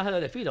una baja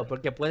de filo,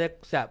 porque puede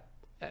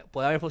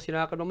haber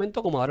funcionado en aquel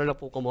momento como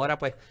ahora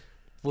pues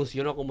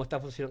funcionó como está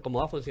funcionando, como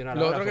va a funcionar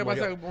Lo ahora. otro que como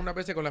pasa yo. unas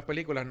veces con las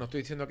películas, no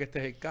estoy diciendo que este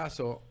es el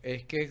caso,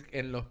 es que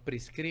en los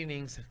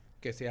pre-screenings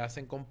que se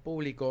hacen con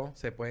público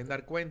se pueden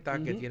dar cuenta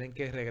que tienen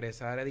que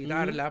regresar a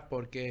editarla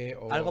porque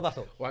Algo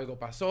pasó. o algo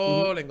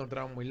pasó, la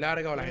encontraron muy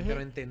larga o la gente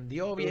no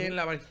entendió bien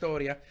la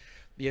historia.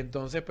 Y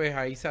entonces, pues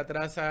ahí se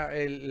atrasa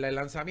el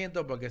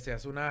lanzamiento porque se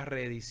hace una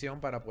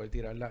reedición para poder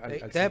tirarla al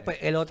Entonces, cine. pues,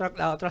 el otro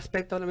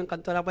aspecto que me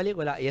encantó de la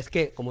película, y es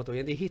que, como tú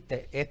bien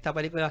dijiste, esta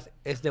película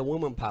es de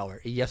woman power,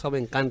 y eso me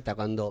encanta,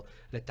 cuando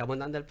le estamos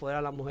dando el poder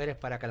a las mujeres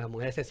para que las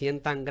mujeres se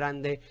sientan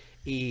grandes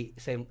y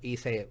se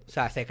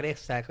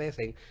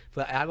crecen.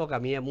 Fue algo que a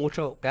mí es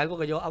algo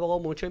que yo abogo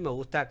mucho y me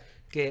gusta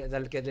que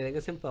le den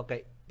ese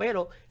enfoque.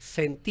 Pero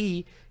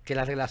sentí que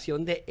la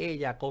relación de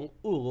ella con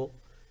Hugo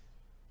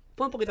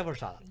fue un poquito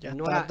forzada. Ya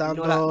No estás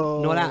la,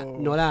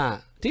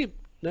 dando- sí,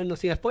 no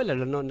sin spoiler,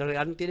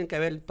 no tienen que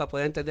ver para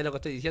poder entender lo que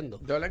estoy diciendo.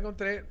 Yo la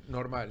encontré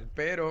normal,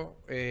 pero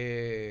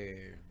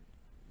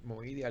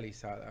muy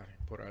idealizada,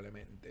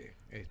 probablemente.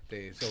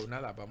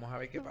 Nada, vamos a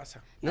ver qué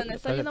pasa. No, en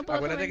eso yo no puedo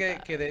Acuérdate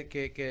comentar.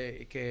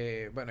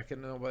 que bueno, es que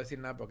no puedo decir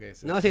nada porque...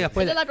 No, sí,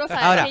 después. Esa es la cosa,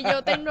 Ahora, es que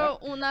yo tengo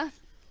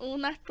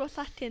unas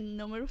cosas que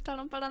no me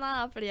gustaron para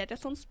nada, pero ya que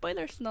son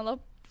spoilers, no lo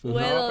No,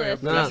 puedo pero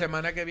decir. No. la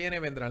semana que viene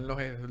vendrán los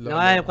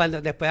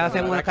cuando después No,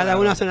 hacemos ahora, cada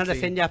claro, uno hace una sí.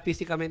 reseña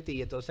físicamente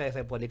y entonces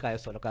se publica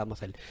eso, lo que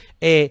vamos a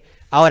hacer.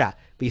 Ahora,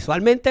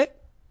 visualmente,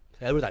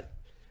 se ve brutal.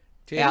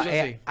 Sí, eso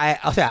sí.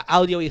 O sea,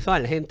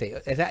 audiovisual, gente.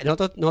 O sea,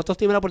 nosotros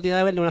tuvimos la oportunidad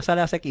de verlo en una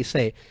sala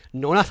CXC,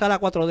 no una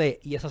sala 4D,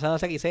 y esa sala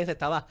CXC se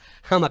estaba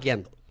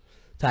jamaqueando.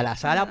 O sea, la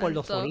sala por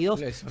los Alto.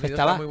 sonidos El se sonido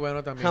estaba está muy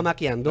bueno también.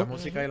 jamaqueando. La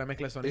música y la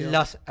mezcla de sonido.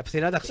 Las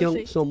escenas de acción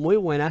Sí. son muy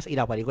buenas y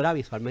la película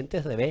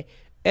visualmente se ve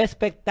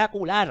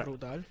espectacular.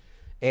 Brutal.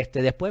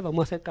 Después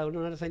vamos a hacer cada uno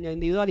una reseña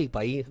individual y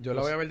para ahí. Yo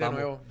la voy a ver de vamos.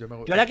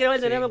 nuevo. Yo la quiero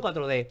ver de Sí. nuevo en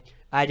 4D.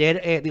 Ayer,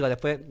 Pero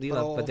después.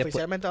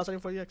 oficialmente va a salir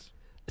 4DX.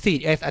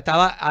 Sí,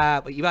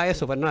 iba a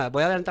eso, pero nada,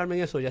 voy a adelantarme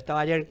en eso. Yo estaba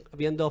ayer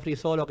viendo Free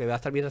Solo, que va a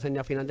estar mi reseña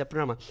al final del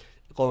programa,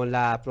 con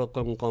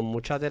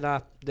muchas de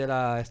las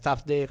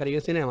staff de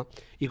Caribbean Cinema.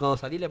 Y cuando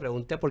salí le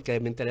pregunté porque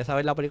me interesa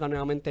ver la película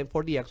nuevamente en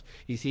 4DX.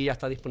 Y sí, ya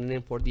está disponible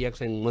en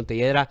 4DX en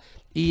Montelledra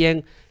y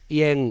en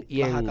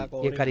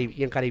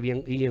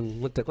Caribbean y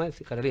en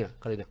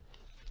Carolina.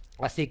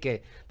 Así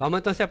que vamos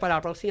entonces para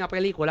la próxima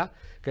película,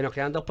 que nos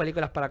quedan 2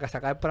 películas para que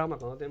sacar el programa.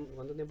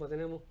 ¿Cuánto tiempo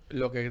tenemos?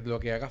 Lo que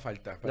haga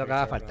falta. Lo que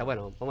haga falta.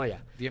 Bueno, vamos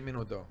allá. 10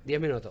 minutos.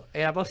 10 minutos.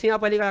 La próxima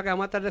película que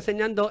vamos a estar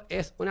reseñando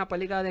es una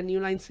película de New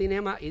Line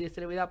Cinema y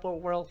distribuida por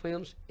World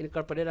Films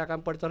Incorporated acá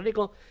en Puerto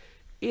Rico.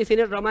 Y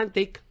Cine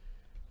Romantic,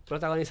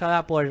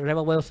 protagonizada por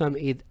Rebel Wilson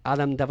y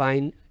Adam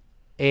Devine.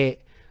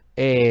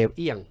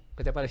 Ian,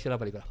 ¿qué te pareció la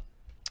película?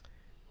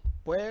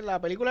 Pues la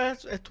película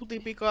es tu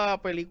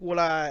típica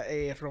película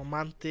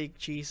romantic,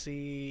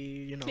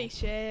 cheesy,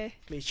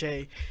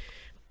 cliché.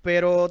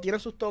 Pero tiene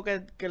sus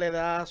toques que le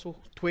da sus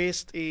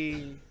twists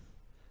y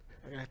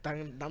le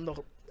están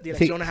dando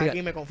direcciones sí.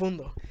 aquí, me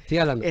confundo. Sigue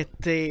hablando.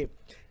 Que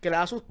le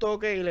da sus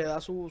toques y le da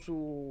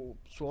su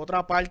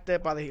otra parte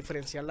para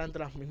diferenciarla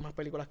entre las mismas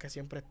películas que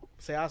siempre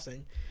se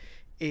hacen.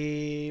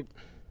 Y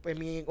en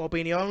mi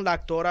opinión, la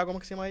actora, ¿cómo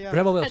que se llama ella?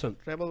 Rebel Wilson.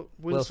 Rebel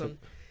Wilson.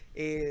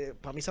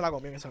 Para mí se la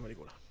comió en esa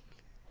película.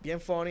 Bien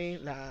funny.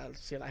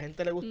 Si a la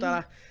gente le gusta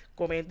las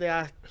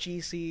comedias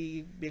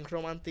cheesy, bien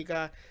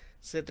románticas,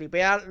 se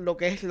tripea lo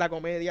que es la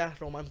comedia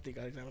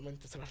romántica,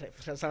 literalmente. Se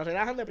la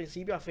relajan de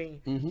principio a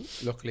fin.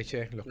 Los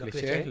clichés, los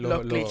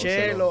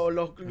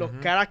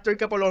characters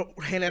que por lo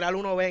general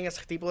uno ve en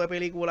ese tipo de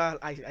películas,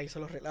 ahí se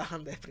los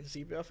relajan de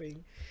principio a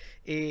fin.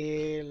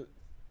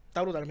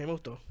 Está brutal, me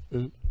gustó.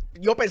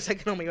 Yo pensé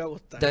que no me iba a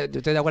gustar. Yo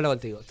estoy de acuerdo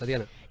contigo,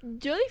 Tatiana.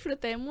 Yo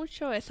disfruté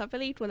mucho esa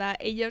película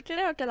y yo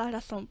creo que la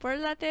razón por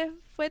la que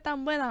fue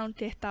tan buena,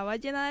 aunque estaba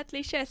llena de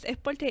clichés, es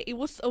porque it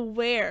was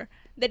aware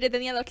de que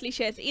tenía los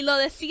clichés y lo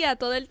decía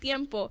todo el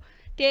tiempo.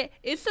 Que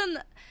eso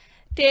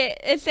que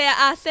se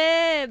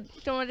hace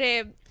como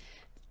que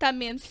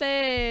también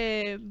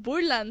se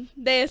burlan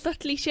de esos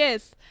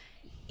clichés.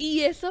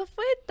 Y eso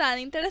fue tan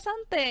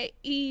interesante.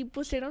 Y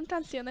pusieron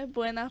canciones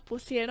buenas,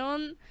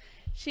 pusieron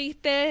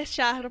chistes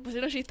charros,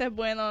 pusieron chistes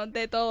buenos,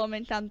 de todo, me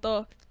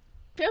encantó.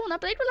 Es una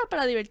película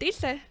para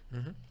divertirse.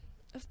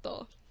 Es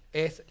todo.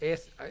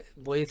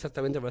 Voy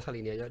exactamente por esa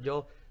línea.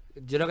 Yo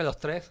creo que los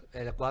tres,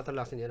 el cuatro,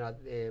 la señora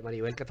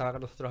Maribel, que estaba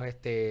con nosotros,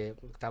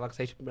 estaba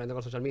backstage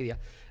con social media,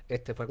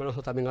 fue con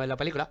nosotros también a ver la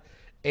película.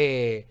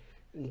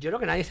 Yo creo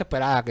que nadie se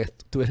esperaba que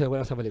estuviese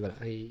buena esa película.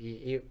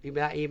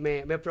 Y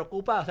me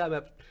preocupa, o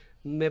sea,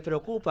 me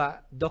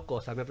preocupa dos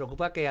cosas. Me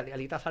preocupa que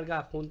Alita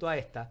salga junto a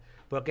esta,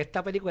 porque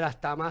esta película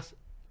está más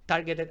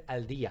targeted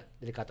al día,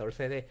 del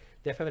 14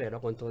 de febrero,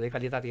 cuando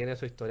Alita tiene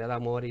su historia de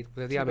amor y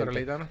pero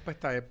Alita no es para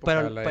esta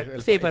época.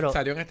 Pero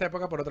salió en esta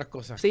época por otras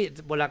cosas. Sí,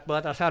 la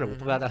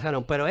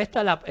atrasaron. Pero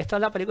esta es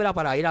la película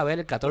para ir a ver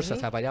el 14, o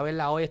sea, para ir a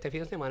verla hoy, este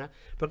fin de semana,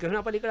 porque es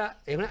una película,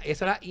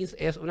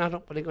 es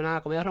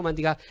una comedia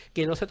romántica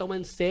que no se toma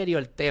en serio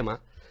el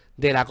tema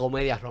de la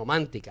comedia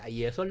romántica,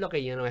 y eso es lo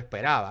que yo no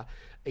esperaba.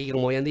 Y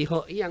como bien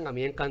dijo Ian, a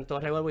mí me encantó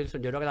Rebel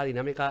Wilson. Yo creo que la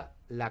dinámica,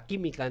 la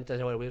química entre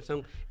Rebel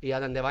Wilson y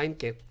Adam Devine,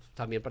 que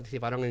también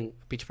participaron en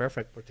Pitch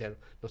Perfect, por si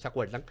no se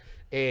acuerdan,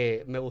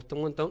 me gustó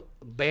un montón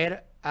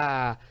ver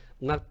a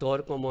un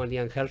actor como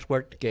Liam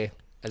Hemsworth, que es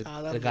el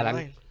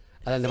galán.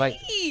 Adam Devine.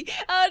 Sí,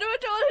 ahora me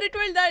acabo de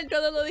recordar,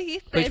 todo lo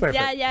dijiste. Pitch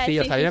Perfect. Sí,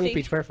 yo salieron en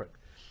Pitch Perfect.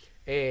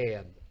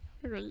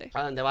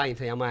 Adam Devine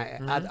se llama.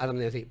 Adam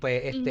Devine, sí.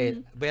 Pues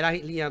ver a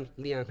Liam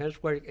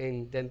Hemsworth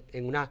en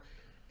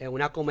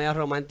una comedia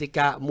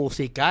romántica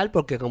musical,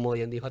 porque como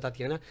bien dijo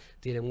Tatiana,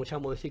 tiene mucha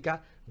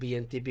música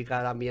bien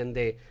típica también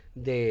de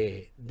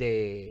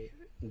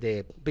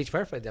Pitch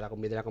Perfect, de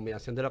la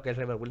combinación de lo que es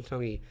Rebel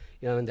Wilson y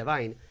Adam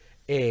Devine.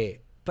 Es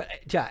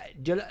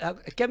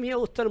que a mí me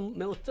gustaron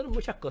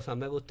muchas cosas.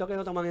 Me gustó que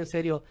no toman en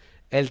serio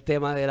el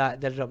tema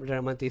del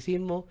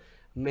romanticismo.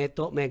 Me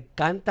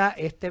encanta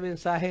este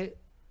mensaje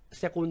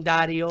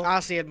secundario.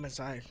 Sí, el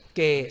mensaje.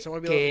 Que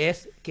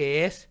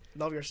es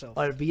Love yourself.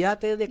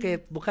 Olvídate de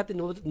que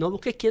no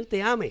busques quien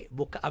te ame,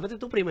 ámate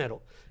tú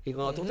primero. Y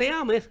cuando tú te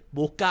ames,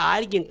 busca a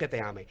alguien que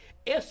te ame.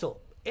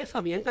 Eso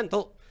a mí me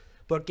encantó,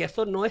 porque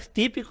eso no es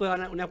típico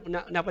de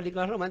una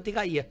película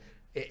romántica, y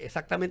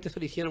exactamente eso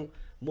lo hicieron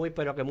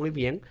pero que muy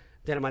bien,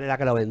 de la manera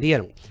que lo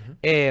vendieron.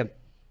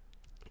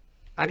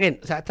 Again,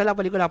 o sea, esta es la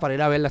película para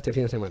ir a verla este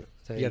fin de semana.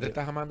 O sea, ¿Ya te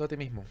estás amando a ti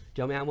mismo?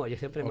 Yo me amo, yo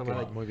siempre me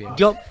amo. Muy bien.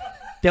 Yo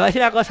te voy a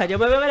decir una cosa, yo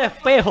me veo en el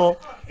espejo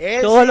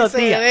todos los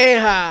días.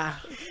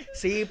 Deja.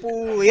 Si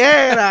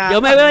pudiera.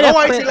 Yo me veo en el espejo. No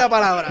voy a decir la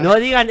palabra. No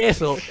digan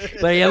eso.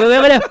 Pero yo me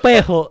veo en el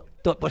espejo.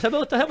 Por eso me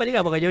gusta esa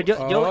película, porque yo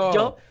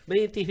me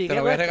identifiqué. Te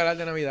lo voy a regalar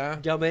de Navidad.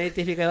 Yo me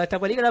identifiqué con esta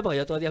película porque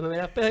yo todos los días me veo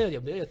en el espejo y yo,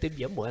 Dios mío, yo estoy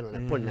bien bueno, no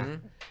es por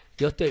nada.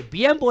 Yo estoy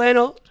bien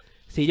bueno.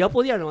 Si yo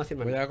pudiera, no voy a decir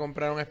más. Voy a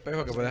comprar un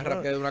espejo que puedas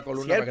rapear de una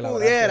columna si para que la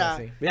pudiera.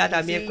 así. Mira,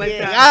 también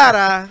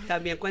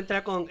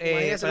cuenta con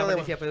la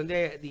participación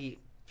de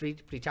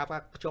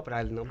Priyanka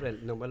Chopra, el nombre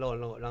los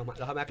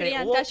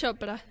Priyanka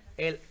Chopra.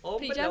 El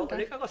hombre, la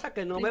única cosa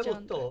que no me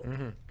gustó,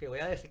 que voy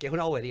a decir que es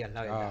una bobería,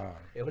 la verdad.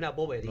 Es una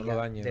bobería. No lo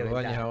dañes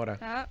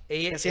ahora.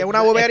 Que si es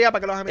una bobería, ¿para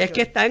que lo vas a mencionar? Es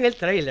que está en el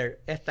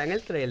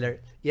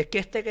trailer. Y es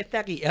que que está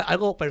aquí, es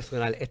algo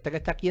personal. Que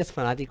está aquí es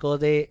fanático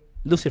de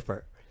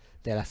Lucifer,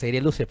 de la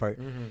serie Lucifer.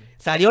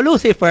 Salió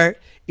Lucifer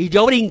y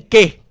yo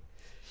brinqué.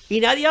 Y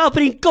nadie más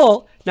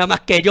brincó, nada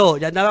más que yo.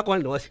 Ya andaba con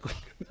el nuevo.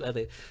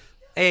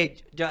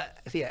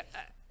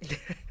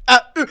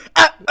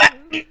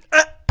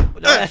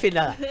 No voy a decir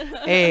nada.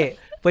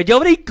 Pues yo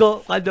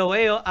brinco cuando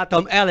veo a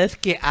Tom Ellis,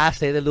 que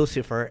hace de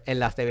Lucifer en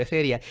las TV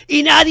series.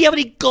 Y nadie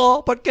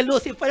brincó porque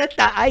Lucifer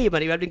está ahí.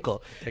 Maribel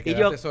brincó. ¿Te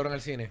quedaste solo en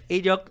el cine?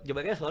 Y yo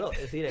me quedé solo en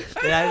el cine.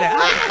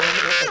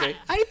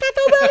 Ahí está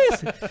Tom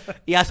Ellis.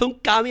 Y hace un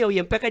cambio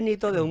bien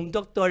pequeñito de un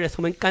doctor.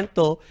 Eso me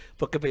encantó.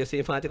 Porque pues, yo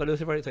soy fanático de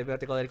Lucifer y soy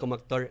fanático de él como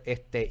actor.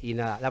 Y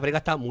nada, la película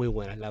está muy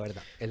buena, la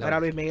verdad. Ahora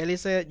Luis Miguel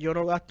dice, yo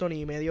no gasto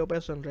ni medio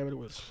peso en Rebel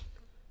Wilson.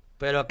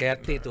 Pero qué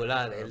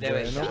titular, él de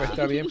Bueno, verdad. pues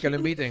está bien, que lo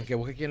inviten, que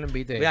busque quien lo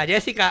invite. Mira,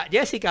 Jessica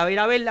va a ir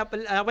a ver la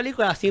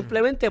película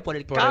simplemente por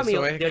el Por cambio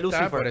eso es de que está,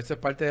 Lucifer. por eso es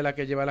parte de la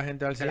que lleva a la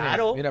gente al cine.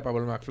 Claro. Mira,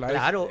 Pablo McFly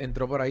Claro.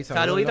 entró por ahí.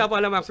 Saludita a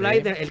Pablo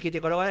McFly, Sí. el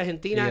criticólogo de Y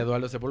Argentina.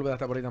 Eduardo Sepúlveda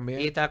está por ahí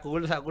también. Y está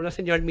con el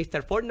señor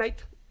Mr.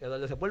 Fortnite,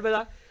 Eduardo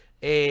Sepúlveda,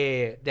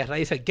 de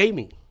Razer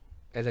Gaming,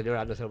 el señor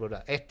Eduardo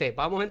Sepúlveda.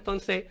 Vamos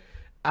entonces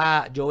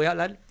yo voy a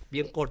hablar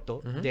bien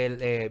corto, bien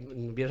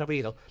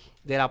rapidito,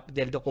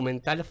 del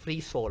documental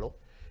Free Solo,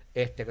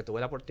 que tuve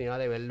la oportunidad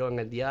de verlo en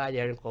el día de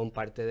ayer con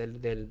parte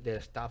del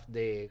staff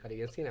de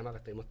Caribbean Cinema, que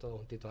estuvimos todos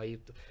juntitos ahí.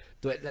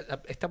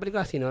 Esta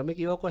película, si no me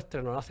equivoco,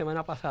 estrenó la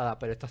semana pasada,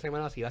 pero esta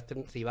semana se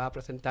iba a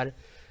presentar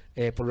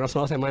por una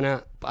sola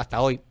semana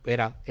hasta hoy,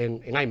 era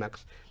en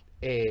IMAX.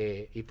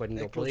 Y pues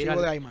no pude ir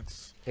Exclusivo de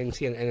IMAX.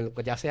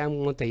 ya sea en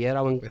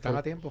Montellera o en... Están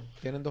a tiempo,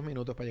 tienen 2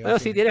 minutos para llegar. Bueno,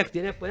 al sí, cine.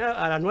 tienes pues,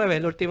 a las 9,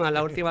 es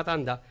la última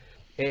tanda,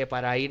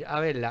 para ir a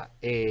verla.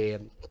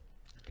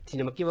 Si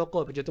no me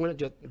equivoco, yo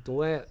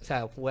tuve, o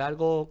sea, fue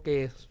algo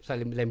que, o sea,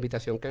 la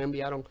invitación que me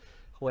enviaron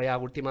fue a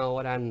última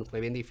hora, fue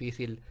bien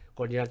difícil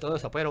coordinar todo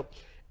eso, pero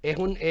es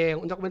un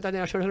documental de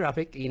National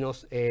Geographic y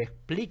nos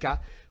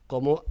explica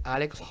cómo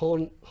Alex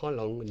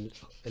Honnold,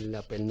 el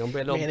nombre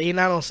del hombre,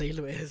 Medina no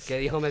sirve. que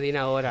dijo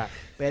Medina ahora,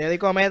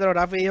 Periódico Metro,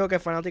 Rafi dijo que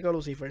es fanático de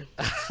Lucifer.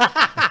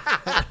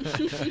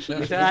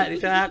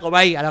 dice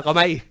a la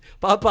Comay,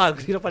 papá,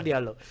 tiro para el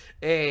diablo.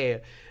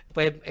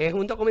 Pues es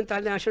un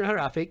documental de National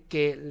Geographic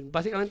que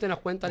básicamente nos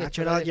cuenta la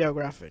historia National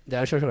Geographic. de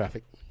National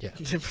Geographic. Ya.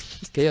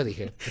 ¿Qué yo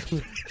dije?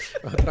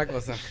 Otra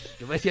cosa.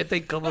 Yo me siento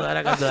incómodo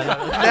ahora cuando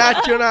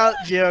National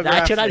Geographic.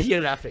 National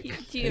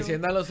Geographic.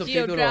 Enciendan los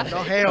subtítulos. Geographic.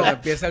 No, Geo. Cuando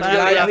empieza el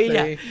Maravilla,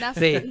 viaje, Villa.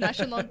 sí. Sí.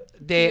 National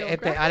De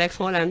Geographic. Alex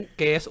Holland,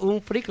 que es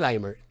un free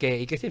climber.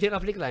 ¿Y qué significa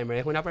free climber?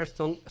 Es una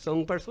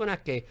son personas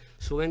que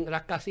suben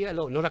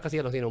rascacielos, no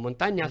rascacielos, sino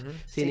montañas, sin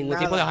Sin ningún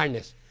nada. tipo de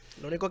harness.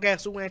 Lo único que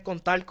suben es con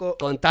talco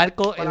Con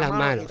talco con en la las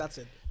mano manos. y that's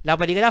it. La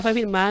película fue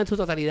filmada en su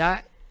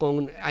totalidad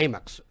con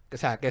IMAX. O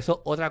sea, que eso es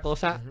otra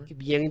cosa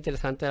bien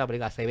interesante de la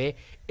película. Se ve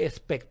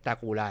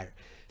espectacular.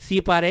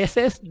 Si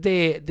pareces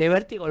de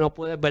vértigo, no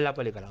puedes ver la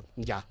película.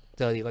 Ya,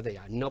 te lo digo de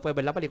ya. No puedes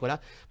ver la película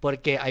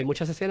porque hay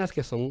muchas escenas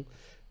que son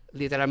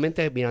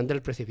literalmente mirando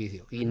el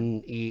precipicio.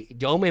 Y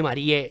yo me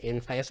mareé en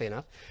esas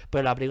escenas,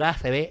 pero la película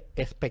se ve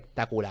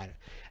espectacular.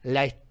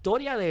 La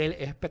historia de él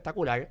es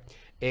espectacular.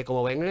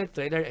 Como ven en el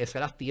trailer, él se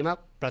lastima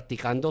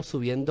practicando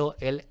subiendo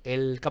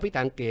el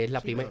capitán, que es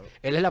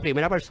él es la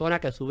primera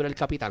persona que sube el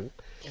capitán.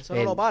 Eso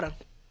no lo paran.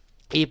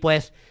 Y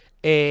pues,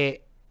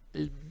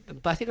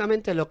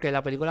 básicamente lo que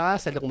la película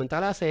hace, el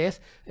documental hace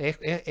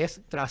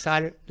es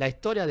trazar la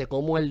historia de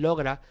cómo él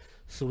logra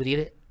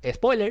subir,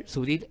 spoiler,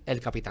 subir el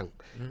capitán.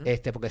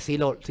 Porque sí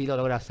lo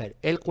logra hacer.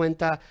 Él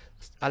cuenta,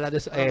 habla de,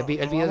 el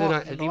video de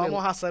una... No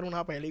vamos a hacer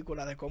una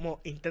película de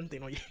cómo intenta y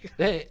no llega.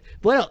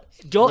 Bueno,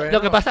 Bueno,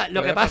 lo que pasa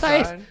puede es pasar.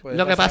 eso.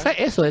 Lo que pasa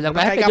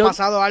es Que que ha yo,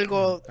 pasado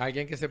algo.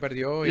 Alguien que se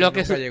perdió y lo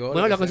que nunca su- llegó.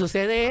 bueno, lo que sea.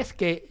 sucede es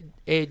que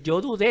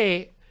yo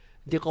dudé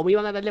de cómo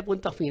iban a darle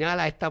punto final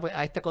a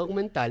este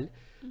documental,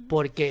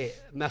 porque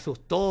me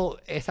asustó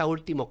ese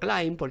último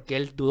climb, porque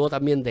él dudó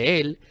también de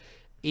él,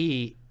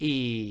 y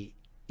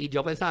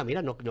yo pensaba,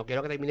 mira, no quiero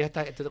que termine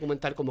este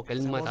documental como que él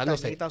Esa matándose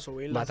montañita,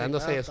 subirla,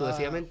 matándose está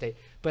sucesivamente,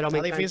 pero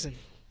está me difícil.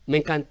 Me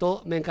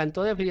encantó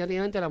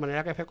definitivamente la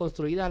manera que fue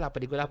construida, la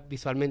película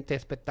visualmente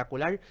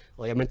espectacular,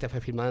 obviamente fue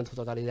filmada en su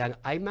totalidad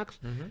en IMAX.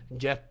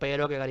 Yo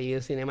espero que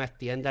Caribbean Cinema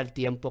extienda el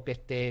tiempo que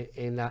esté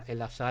en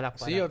las salas.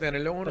 Sí, o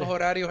tenerlo en unos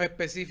horarios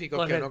específicos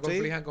que Correcto, no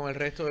conflijan con el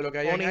resto de lo que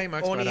hay O en ni,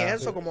 IMAX. o ni para-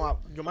 eso,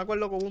 yo me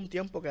acuerdo que hubo un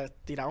tiempo que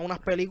tiraban unas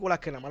películas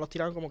que nada más los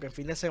tiraban como que en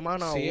fin de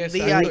semana Sí, o un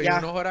exacto, día y y ya.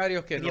 unos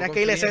horarios que no Tienes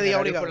que ir ese día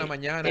horarios por obligado. la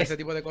mañana, ese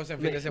tipo de cosas en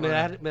fin de Me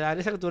semana. da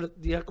risa que tú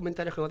digas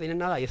comentarios que no tienen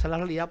nada, y esa es la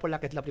realidad por la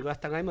que la película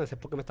está en IMAX, es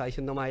porque me está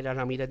diciendo Mayra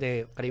Ramírez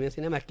de Caribbean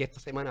Cinema, es que esta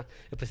semana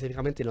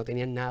específicamente no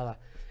tenían nada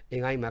en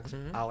IMAX.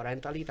 Ahora en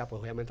Talita, pues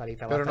obviamente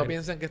Talita va Pero a no estar.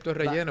 piensen que esto es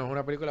relleno, es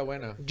una película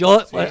buena. Yo,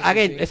 Sí,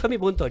 again, sí. eso es mi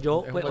punto.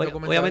 Yo, Es un buen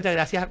documental. obviamente,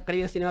 gracias a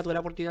Caribbean Cinema tuve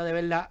la oportunidad de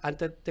verla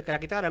antes de que la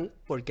quitaran,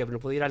 porque no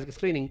pude ir al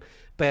screening,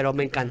 pero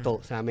me encantó.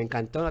 O sea, me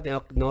encantó,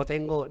 no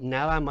tengo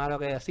nada malo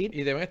que decir.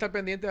 Y deben estar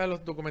pendientes a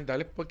los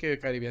documentales porque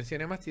Caribbean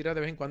Cinemas tira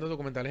de vez en cuando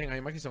documentales en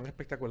IMAX y son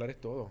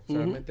espectaculares todos. O sea,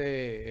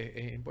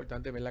 realmente es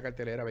importante ver la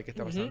cartelera, ver qué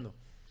está pasando.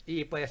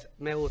 Y pues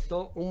me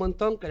gustó un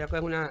montón. Creo que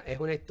es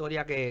una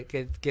historia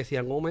que si en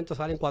algún momento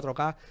sale en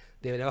 4K,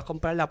 deberíamos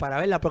comprarla para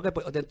verla, porque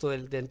pues,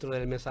 dentro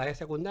del mensaje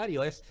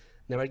secundario es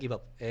Never Give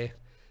Up.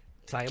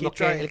 Sabemos Keep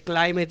que trying. el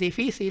climate es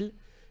difícil.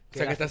 O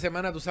sea, que esta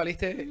semana tú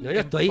saliste No, yo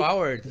estoy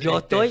empowered.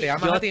 Te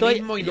amas a ti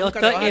mismo y yo nunca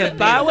te estoy vas a en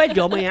rendir. power,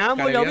 yo me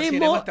amo y lo Caribbean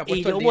Cinema mismo, está y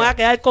puesto yo al me voy a día.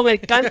 quedar con el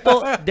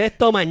canto de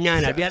esto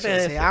mañana. Olvídate de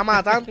Se eso.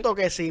 ama tanto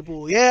que si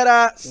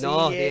pudiera.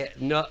 No, sigue-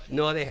 deja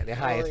No,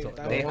 eso.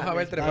 está Lo bien. vamos a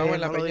ver Está trepado bien,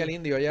 en la no lo Peña digas. del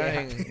Indio allá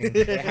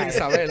Deja. en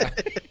Isabela.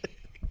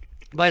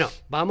 Bueno,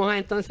 vamos a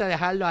entonces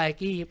dejarlo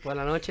aquí por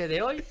la noche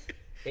de hoy.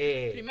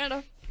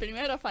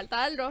 Primero,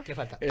 falta algo. ¿Qué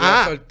falta? El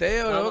Ah.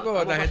 sorteo, Vamos- loco.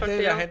 vamos La a gente,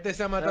 sorteo. la gente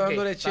se ha matado Ok,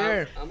 dándole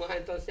share. Vamos a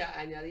entonces a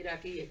añadir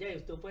aquí.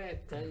 James, tú puedes.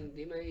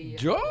 Dime ahí.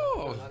 ¿Yo?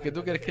 No, ¿Qué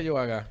tú quieres que yo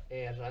haga?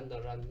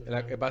 Random.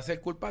 Va a ser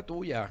culpa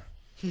tuya.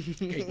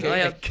 Que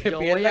No, que yo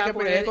voy pierda a que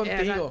poner pelee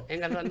contigo.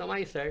 en el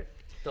randomizer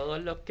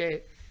todos los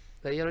que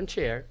le dieron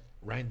share.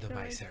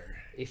 Randomizer.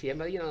 Y si es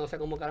Medina, no sé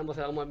cómo caramba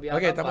se la vamos a enviar.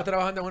 Ok, a estamos Tampa.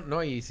 trabajando en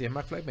no, y si es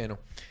McFly menos.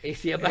 Y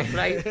si es Black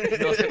Friday,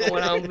 no sé cómo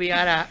la vamos a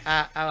enviar a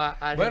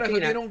Argentina. Bueno, eso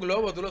tiene un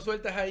globo, tú lo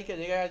sueltas ahí que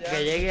llegue allá.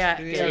 Que llegue a,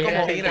 Sí, que sí, llegue a como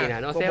Argentina.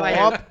 gira. No Como se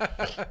vaya. up.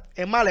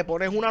 Es más, le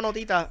pones una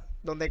notita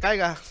donde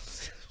caiga,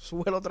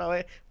 súbelo otra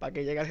vez para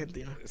que llegue a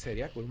Argentina.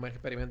 Sería cool, un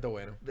experimento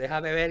bueno.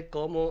 Déjame ver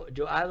cómo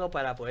yo hago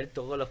para poder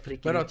todos los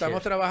freaking Bueno, estamos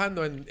shares.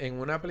 trabajando en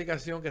una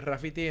aplicación que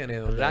Rafi tiene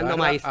donde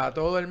Randomize. agarra a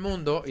todo el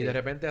mundo y Sí. de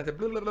repente hace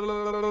pip,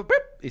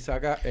 y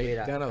saca el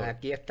Mira, ganador.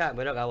 aquí está.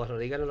 Bueno, Gabo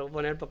Rodríguez no lo voy a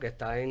poner porque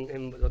está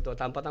en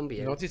Tampa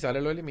también. No, si sale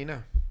lo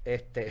elimina.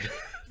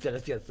 Se lo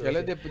siento. Ya él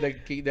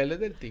es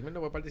del team, él no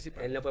puede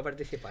participar. Él no puede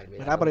participar.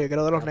 Mira, Mira, pero yo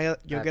quiero de los ah,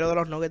 nuggets, yo aquí. quiero de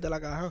los nuggets de la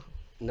caja.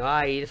 No,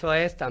 ahí eso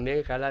es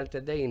también, Carla,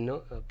 antes de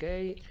irnos. Ok.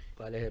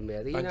 ¿Cuál es el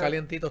Medina? Están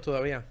calientitos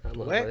todavía.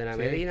 Vamos Pues, a poner a sí.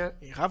 Medina.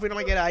 Y Jafi no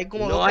me quiere, hay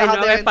como No dos hay cajas de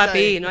nuggets venta para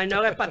ahí. ti, no hay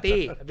nuggets para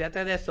ti.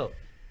 Fíjate de eso.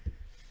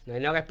 No hay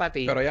nuggets para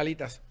ti. Pero hay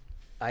alitas.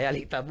 Hay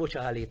alitas,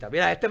 muchas alitas.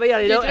 Mira, este medida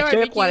le dio Yo quiero share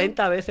barbecue.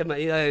 40 veces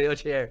medida de dio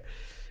share.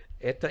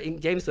 Esto,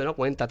 James, tú no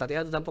cuenta.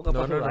 Tatiana, tú tampoco No,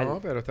 puedes no, jugar.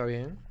 no, pero está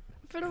bien.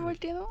 Pero ¿por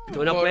qué no?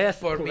 Tú no puedes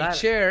por mi jugar.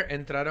 share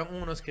entraron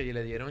unos que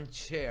le dieron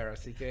share,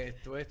 así que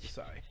esto es, tú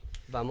sabes.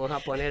 Vamos a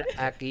poner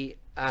aquí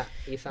a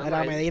Mira,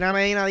 Isabel.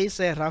 Medina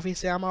dice, Rafi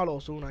se llama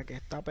Ozuna, que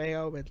está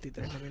pegado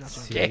 23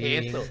 nominaciones. Sí. ¿Qué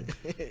es eso?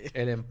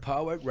 El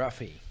Empowered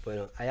Rafi.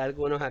 Bueno, hay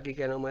algunos aquí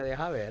que no me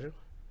deja ver.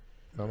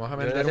 Vamos a Yo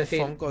vender no sé un si-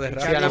 Funko de si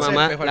Rafi. a la con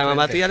mamá, espejo al la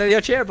mamá frente. tuya le dio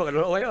share porque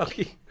no lo veo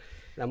aquí.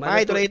 La madre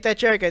Ay, tú tu- le diste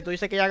share, que tú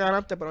dices que ya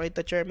ganaste, pero no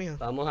diste share, mijo.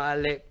 Vamos a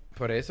darle.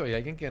 Por eso, hay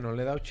alguien que no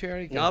le da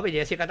share. Y que... No, pero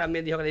Jessica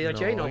también dijo que le dio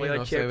share y no y veo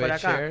no share se por ve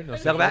acá. share, no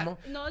sé Lo que pasa- cómo.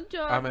 No,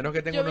 yo. A menos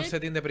que tenga yo unos vi-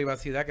 settings de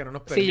privacidad que no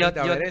nos Sí,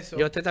 permita ver eso.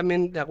 yo estoy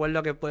también de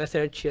acuerdo que puede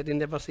ser cheating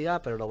de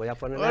velocidad, pero lo voy a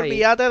poner No, ahí.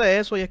 olvídate de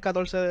eso, y es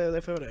 14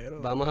 de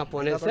febrero. Vamos a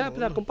poner, Olvídate todo el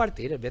para mundo.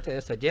 compartir, olvídate de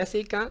eso.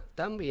 Jessica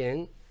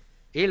también.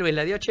 Y Luis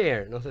le dio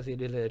share. No sé si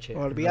Luis le dio share.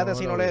 Olvídate No,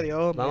 si no, no le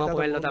dio. Vamos a olvídate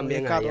ponerlo todo el mundo,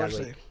 también es ahí a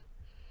 14. Luis.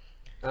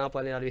 Vamos a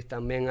poner a Luis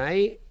también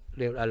ahí.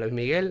 A Luis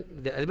Miguel.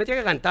 Él me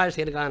tiene que cantar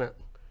si él gana.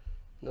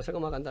 No sé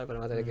cómo va a cantar, pero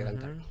va a tener que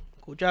cantar.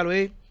 Escucha,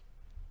 Luis.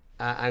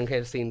 A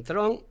Ángel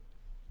Cintrón.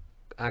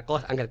 A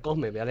Ángel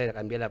Cosme. Ya le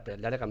cambié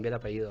el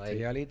apellido a Sí,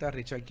 él. Alita,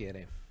 Richard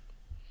quiere.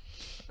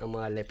 Vamos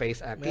a darle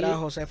paste aquí. Mira,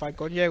 José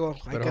Falcón llegó.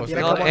 Ay, Pero que José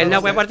tiene No, como él no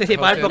José. puede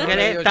participar José porque no él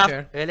le es dio staff.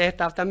 share. Él es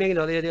staff también y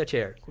no le dio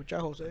share. Escucha,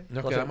 José.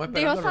 Nos José. quedamos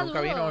Dijo esperando,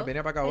 nunca vino, saludos.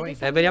 venía para acá hoy.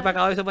 Él venía para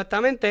acá hoy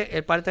supuestamente.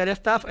 Él parte del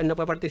staff. Él no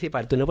puede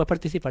participar. Tú no puedes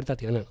participar,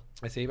 Tatiana.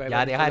 Sí, va- Ya,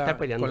 va deja con de la- estar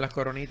peleando. Con las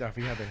coronitas,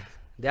 fíjate.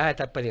 Deja de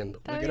estar peleando.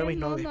 Está Yo quiero bien,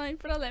 mis no, nuggets. no hay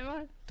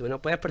problema. Tú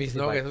no puedes Miss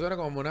participar. Nuggets, eso suena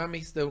como una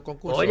mix de un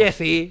concurso. Oye,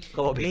 sí.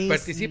 Como Miss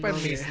Participa en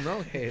Nuggets. Miss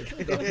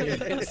Nuggets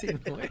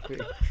 2019.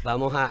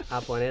 Vamos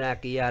a poner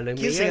aquí a Luis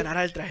 ¿Quién se Miguel.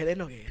 ganará el traje de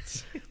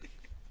Nuggets?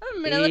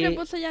 Mira lo Y- que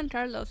puso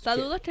Giancarlo.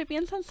 Saludos, ¿qué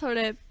piensan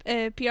sobre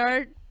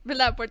PR,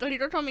 ¿verdad? Puerto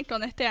Rico Comic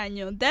Con este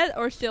año? ¿Dead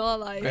or still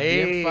alive?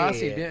 Ey. Bien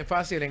fácil, bien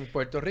fácil. En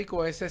Puerto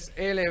Rico ese es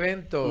el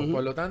evento. Ujú.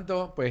 Por lo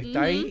tanto, pues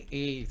está ahí.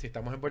 Y si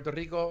estamos en Puerto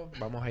Rico,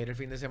 vamos a ir el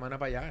fin de semana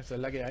para allá. Eso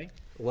es la que hay.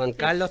 Juan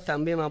Carlos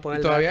también va a Y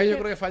poner. todavía yo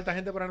creo que falta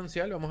gente por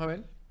anunciar. Vamos a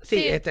ver.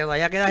 Sí, Sí.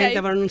 todavía queda Que gente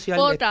hay para anunciar.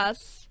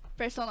 Otras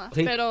personas,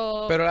 Sí.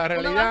 pero... Pero la uno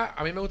realidad,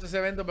 a mí me gusta ese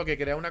evento porque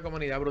crea una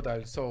comunidad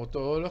brutal. So,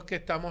 todos los que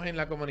estamos en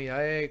la comunidad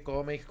de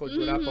cómics,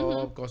 cultura Ujú,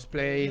 pop,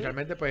 cosplay,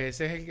 realmente pues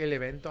ese es el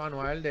evento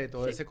anual de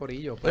todo ese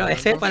corillo. Por Bueno, lo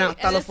ese tanto, para-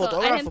 Hasta los Eso, hay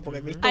fotógrafos, gente- porque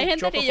he visto hay gente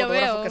chocos que yo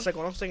fotógrafos veo. que se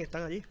conocen y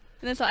están allí.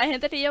 En eso, hay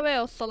gente que yo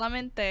veo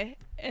solamente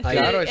ese,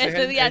 Claro, ese es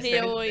ese el- día ese que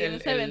es yo voy en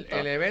el- ese evento.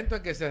 el evento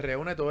en que se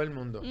reúne todo el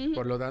mundo. Ujú.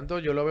 Por lo tanto,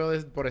 yo lo veo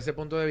por ese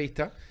punto de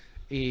vista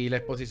y la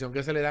exposición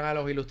que se le dan a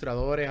los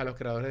ilustradores, a los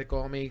creadores de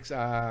cómics,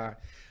 a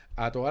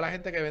toda la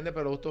gente que vende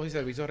productos y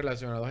servicios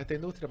relacionados a esta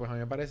industria, pues a mí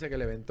me parece que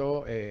el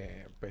evento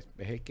pues,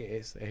 es el que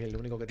es el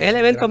único que Es el tiene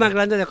evento más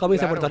grande de cómics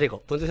Claro. de Puerto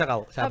Rico. Punto y se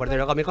acabó. O sea, Ah, Puerto pues.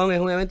 Rico Comic Con es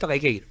un evento que hay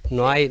que ir.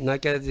 No hay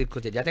que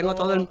discutir. Ya tengo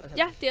todo el-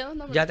 Ya, tío,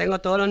 no me... ya tengo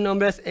todos los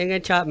nombres en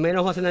el chat,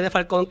 menos José Néstor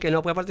Falcón, que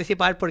no puede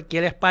participar porque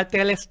él es parte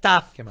del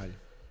staff. Qué mal.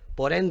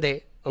 Por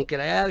ende, aunque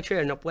le haya dado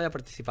share, no puede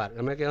participar.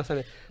 No me quedo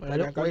Bueno, Bueno,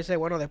 Giancarlo dice,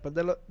 bueno,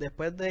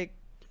 después de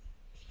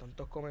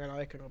tantos comen a la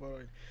vez que no puedo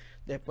ir.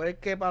 Después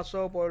que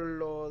pasó por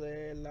lo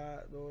de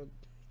la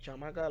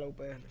chamaca de la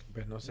UPR.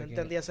 Pues no sé, No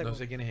entendí ese no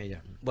sé quién es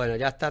ella. bueno,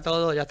 ya está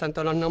todo, ya están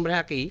todos los nombres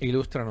aquí.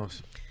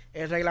 Ilústranos.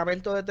 El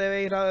reglamento de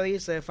TV y radio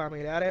dice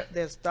familiares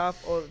de staff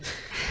o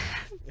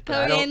Está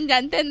Claro. bien, ya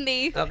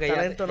entendí. Ok, ya,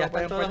 talento ya no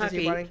pueden están todos aquí.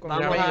 participar en Vamos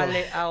a contenido.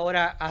 darle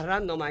ahora a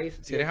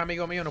Randomize. Si eres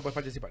amigo mío, no puedes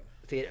participar.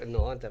 Sí,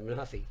 no, en términos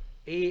así.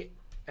 Y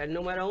el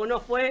número 1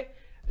 fue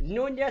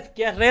Núñez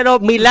Guerrero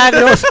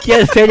Milagros,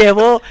 quien se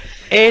llevó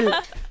el...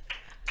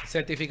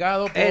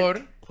 Certificado el-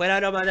 por... fuera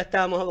de broma,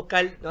 vamos a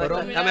buscar. No, Por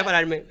un- déjame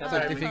pararme. Ah,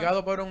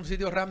 Certificado por un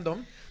sitio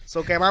random.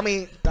 So que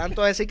mami,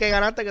 tanto decir que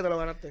ganaste que te lo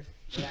ganaste.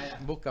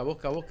 Busca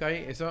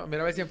ahí. Eso,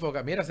 mira a ver si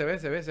enfoca. Mira, se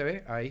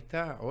ve. Ahí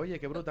está. Oye,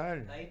 qué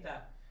brutal. Ahí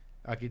está.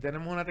 Aquí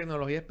tenemos una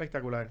tecnología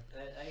espectacular.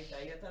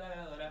 Ahí está la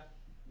ganadora.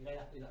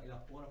 Mira, y los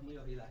poros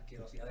míos y la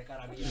asquerosidad de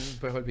cara mía.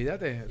 Pues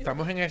olvídate.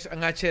 Estamos en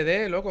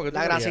HD, loco. ¿qué tú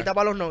La querías? grasita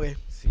para los nuggets.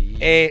 Sí.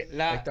 Ahí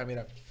Ahí está,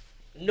 mira.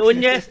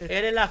 Núñez,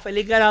 eres la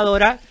feliz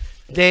ganadora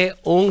de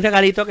un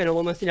regalito que no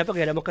vamos a enseñar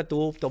porque queremos que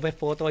tú tomes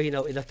fotos y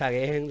los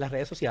tagues en las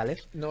redes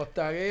sociales. Nos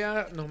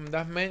taguea, nos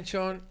das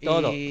mention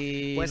Todo.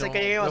 y Puede ser que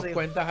llegue nos vacío.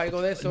 cuentas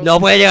algo de eso. No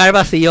puede llegar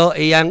vacío,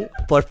 Ian,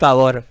 por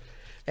favor.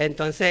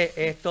 Entonces,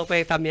 esto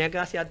pues, también es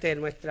gracias de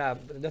nuestra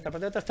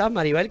parte de staff,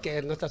 Maribel, que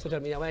es nuestra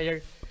social media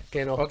manager,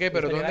 que nos Ok,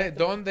 pero hizo llegar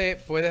esto. ¿dónde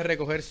puedes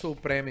recoger su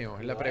premio?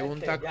 La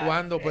pregunta, ya.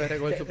 ¿cuándo puedes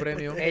recoger su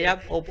premio?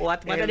 Ella va a El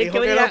tener hijo que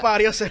que venir. lo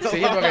parió se lo Sí,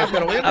 va. porque te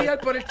lo voy a enviar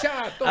por el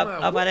chat. Toma.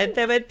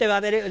 Aparentemente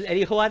el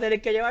hijo va a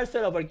tener que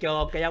llevárselo porque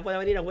aunque ella pueda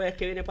venir el jueves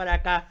que viene para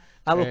acá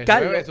a El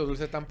buscarlo. jueves, esos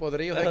dulces están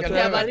podridos. Pero de tú que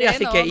el ya jueves. Madrid,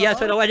 así No, que ella no.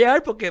 se lo va a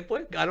llevar porque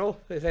pues ganó,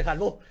 se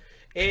salvó.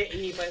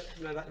 Y pues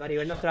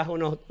Maribel nos trajo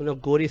unos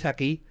goodies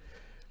aquí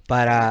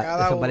para A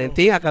cada San uno.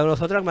 Valentín, a cada uno de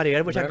nosotros.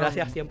 Maribel, muchas Bueno,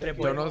 gracias siempre yo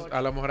por no-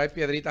 a lo mejor hay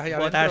piedritas ahí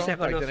botarse adentro.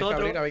 con Ahí tienes que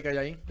nosotros. abrir, a ver qué hay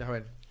ahí. Déjame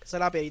ver. Esa es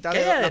la piedrita ¿Qué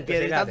de, hay las adentro?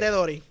 piedritas Fíjate. de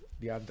Dory.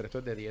 Diantre, esto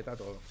es de dieta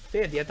todo. Sí,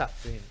 es dieta.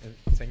 Sí,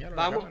 enséñalo a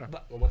la Vamos,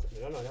 cámara.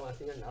 no, le voy a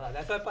enseñar nada.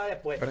 Eso es para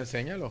después. Pero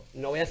enséñalo.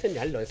 No voy a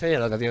enseñarlo,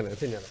 Tatiana,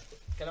 enséñalo.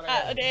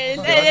 Ah, el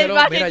Llévatelo,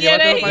 más que mira, quiere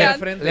llévatelo para el Ian.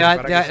 frente.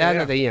 para que se vea.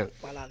 Levántate, Ian.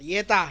 Para la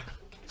dieta.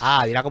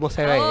 Ah, mira cómo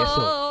se ve eso.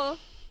 Oh,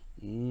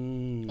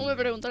 Mm. me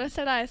pregunto qué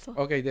será eso.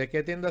 Ok, ¿de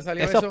qué tienda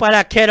salió Eso eso? es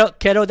para Keto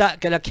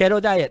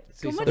Diet.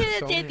 Sí, ¿Cómo son- que de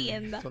son- qué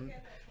tienda?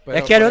 pero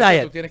Es Keto por eso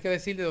Diet. Tú tienes que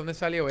decir de dónde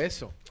salió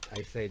eso.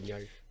 Ay,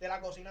 señor. De la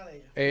cocina de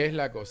ella. Es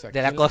la cosa.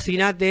 De la ¿Quién-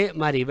 cocina de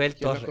Maribel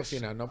 ¿Quién los Torres.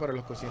 cocina? No, pero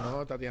los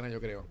cocinó Tatiana,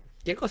 yo creo.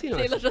 ¿Quién cocinó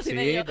Sí, eso? los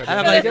cociné Sí, yo. Tatiana. Ah,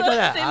 la Pero cocinó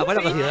eso- Tatiana. Ah,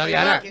 bueno, sí. cocinó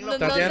Tatiana.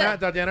 No,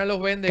 Tatiana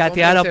los vende.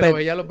 Tatiana los cómprenselo,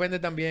 vende. Ella los vende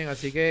también,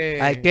 así que...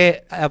 Hay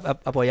que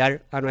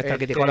apoyar a nuestra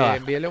criticóloga.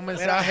 Envíele un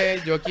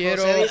mensaje. Yo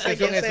quiero... José dice ¿Qué son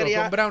quién esos?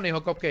 sería- ¿Son brownies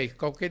o cupcakes?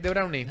 ¿Cupcakes de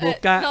brownie?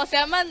 Busca- No, se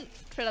llaman.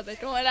 Espérate,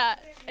 ¿cómo era?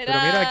 Pero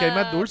mira, aquí hay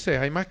más dulces.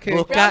 Hay más que...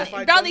 Busca-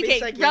 Brownie Dice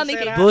cake, quién brownie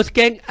será. cake.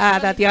 Busquen a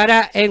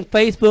Tatiana en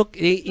Facebook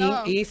y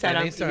No.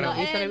 Instagram. En Instagram.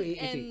 No,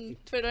 Instagram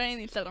pero en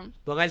Instagram.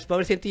 Ponga el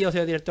pobre cientillo,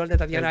 soy el director de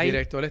Tatiana El ahí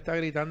director está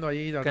gritando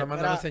allí, está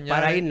mandando señales.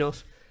 para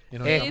irnos. Y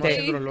nos estamos Este,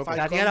 haciendo los locos.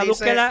 Falcón Tatiana, dice-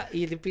 búsquela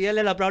y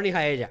pídele los brownies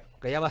a ella,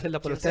 que ella va a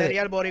hacerlo por ¿Quién ustedes.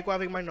 sería el boricua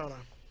Big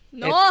McDonald?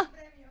 No.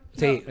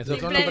 Sí. Esos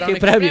Sin son premio. los brownies. Sin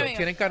premio. que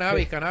Tienen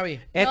cannabis.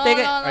 Este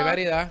que... No, Hay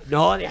variedad.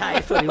 No, deja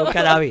eso, ni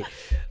busca David.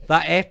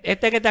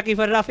 Este que está aquí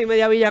fue Rafi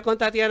Media Villa con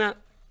Tatiana.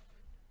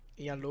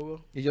 Y al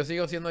Lugo. Y yo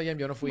sigo siendo Jem.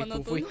 Yo no fui, Bueno,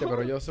 tú tú fuiste, no.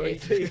 pero yo soy...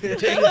 Y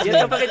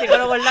esto fue que te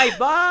con live.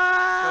 Bye.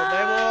 Nos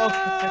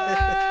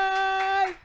vemos.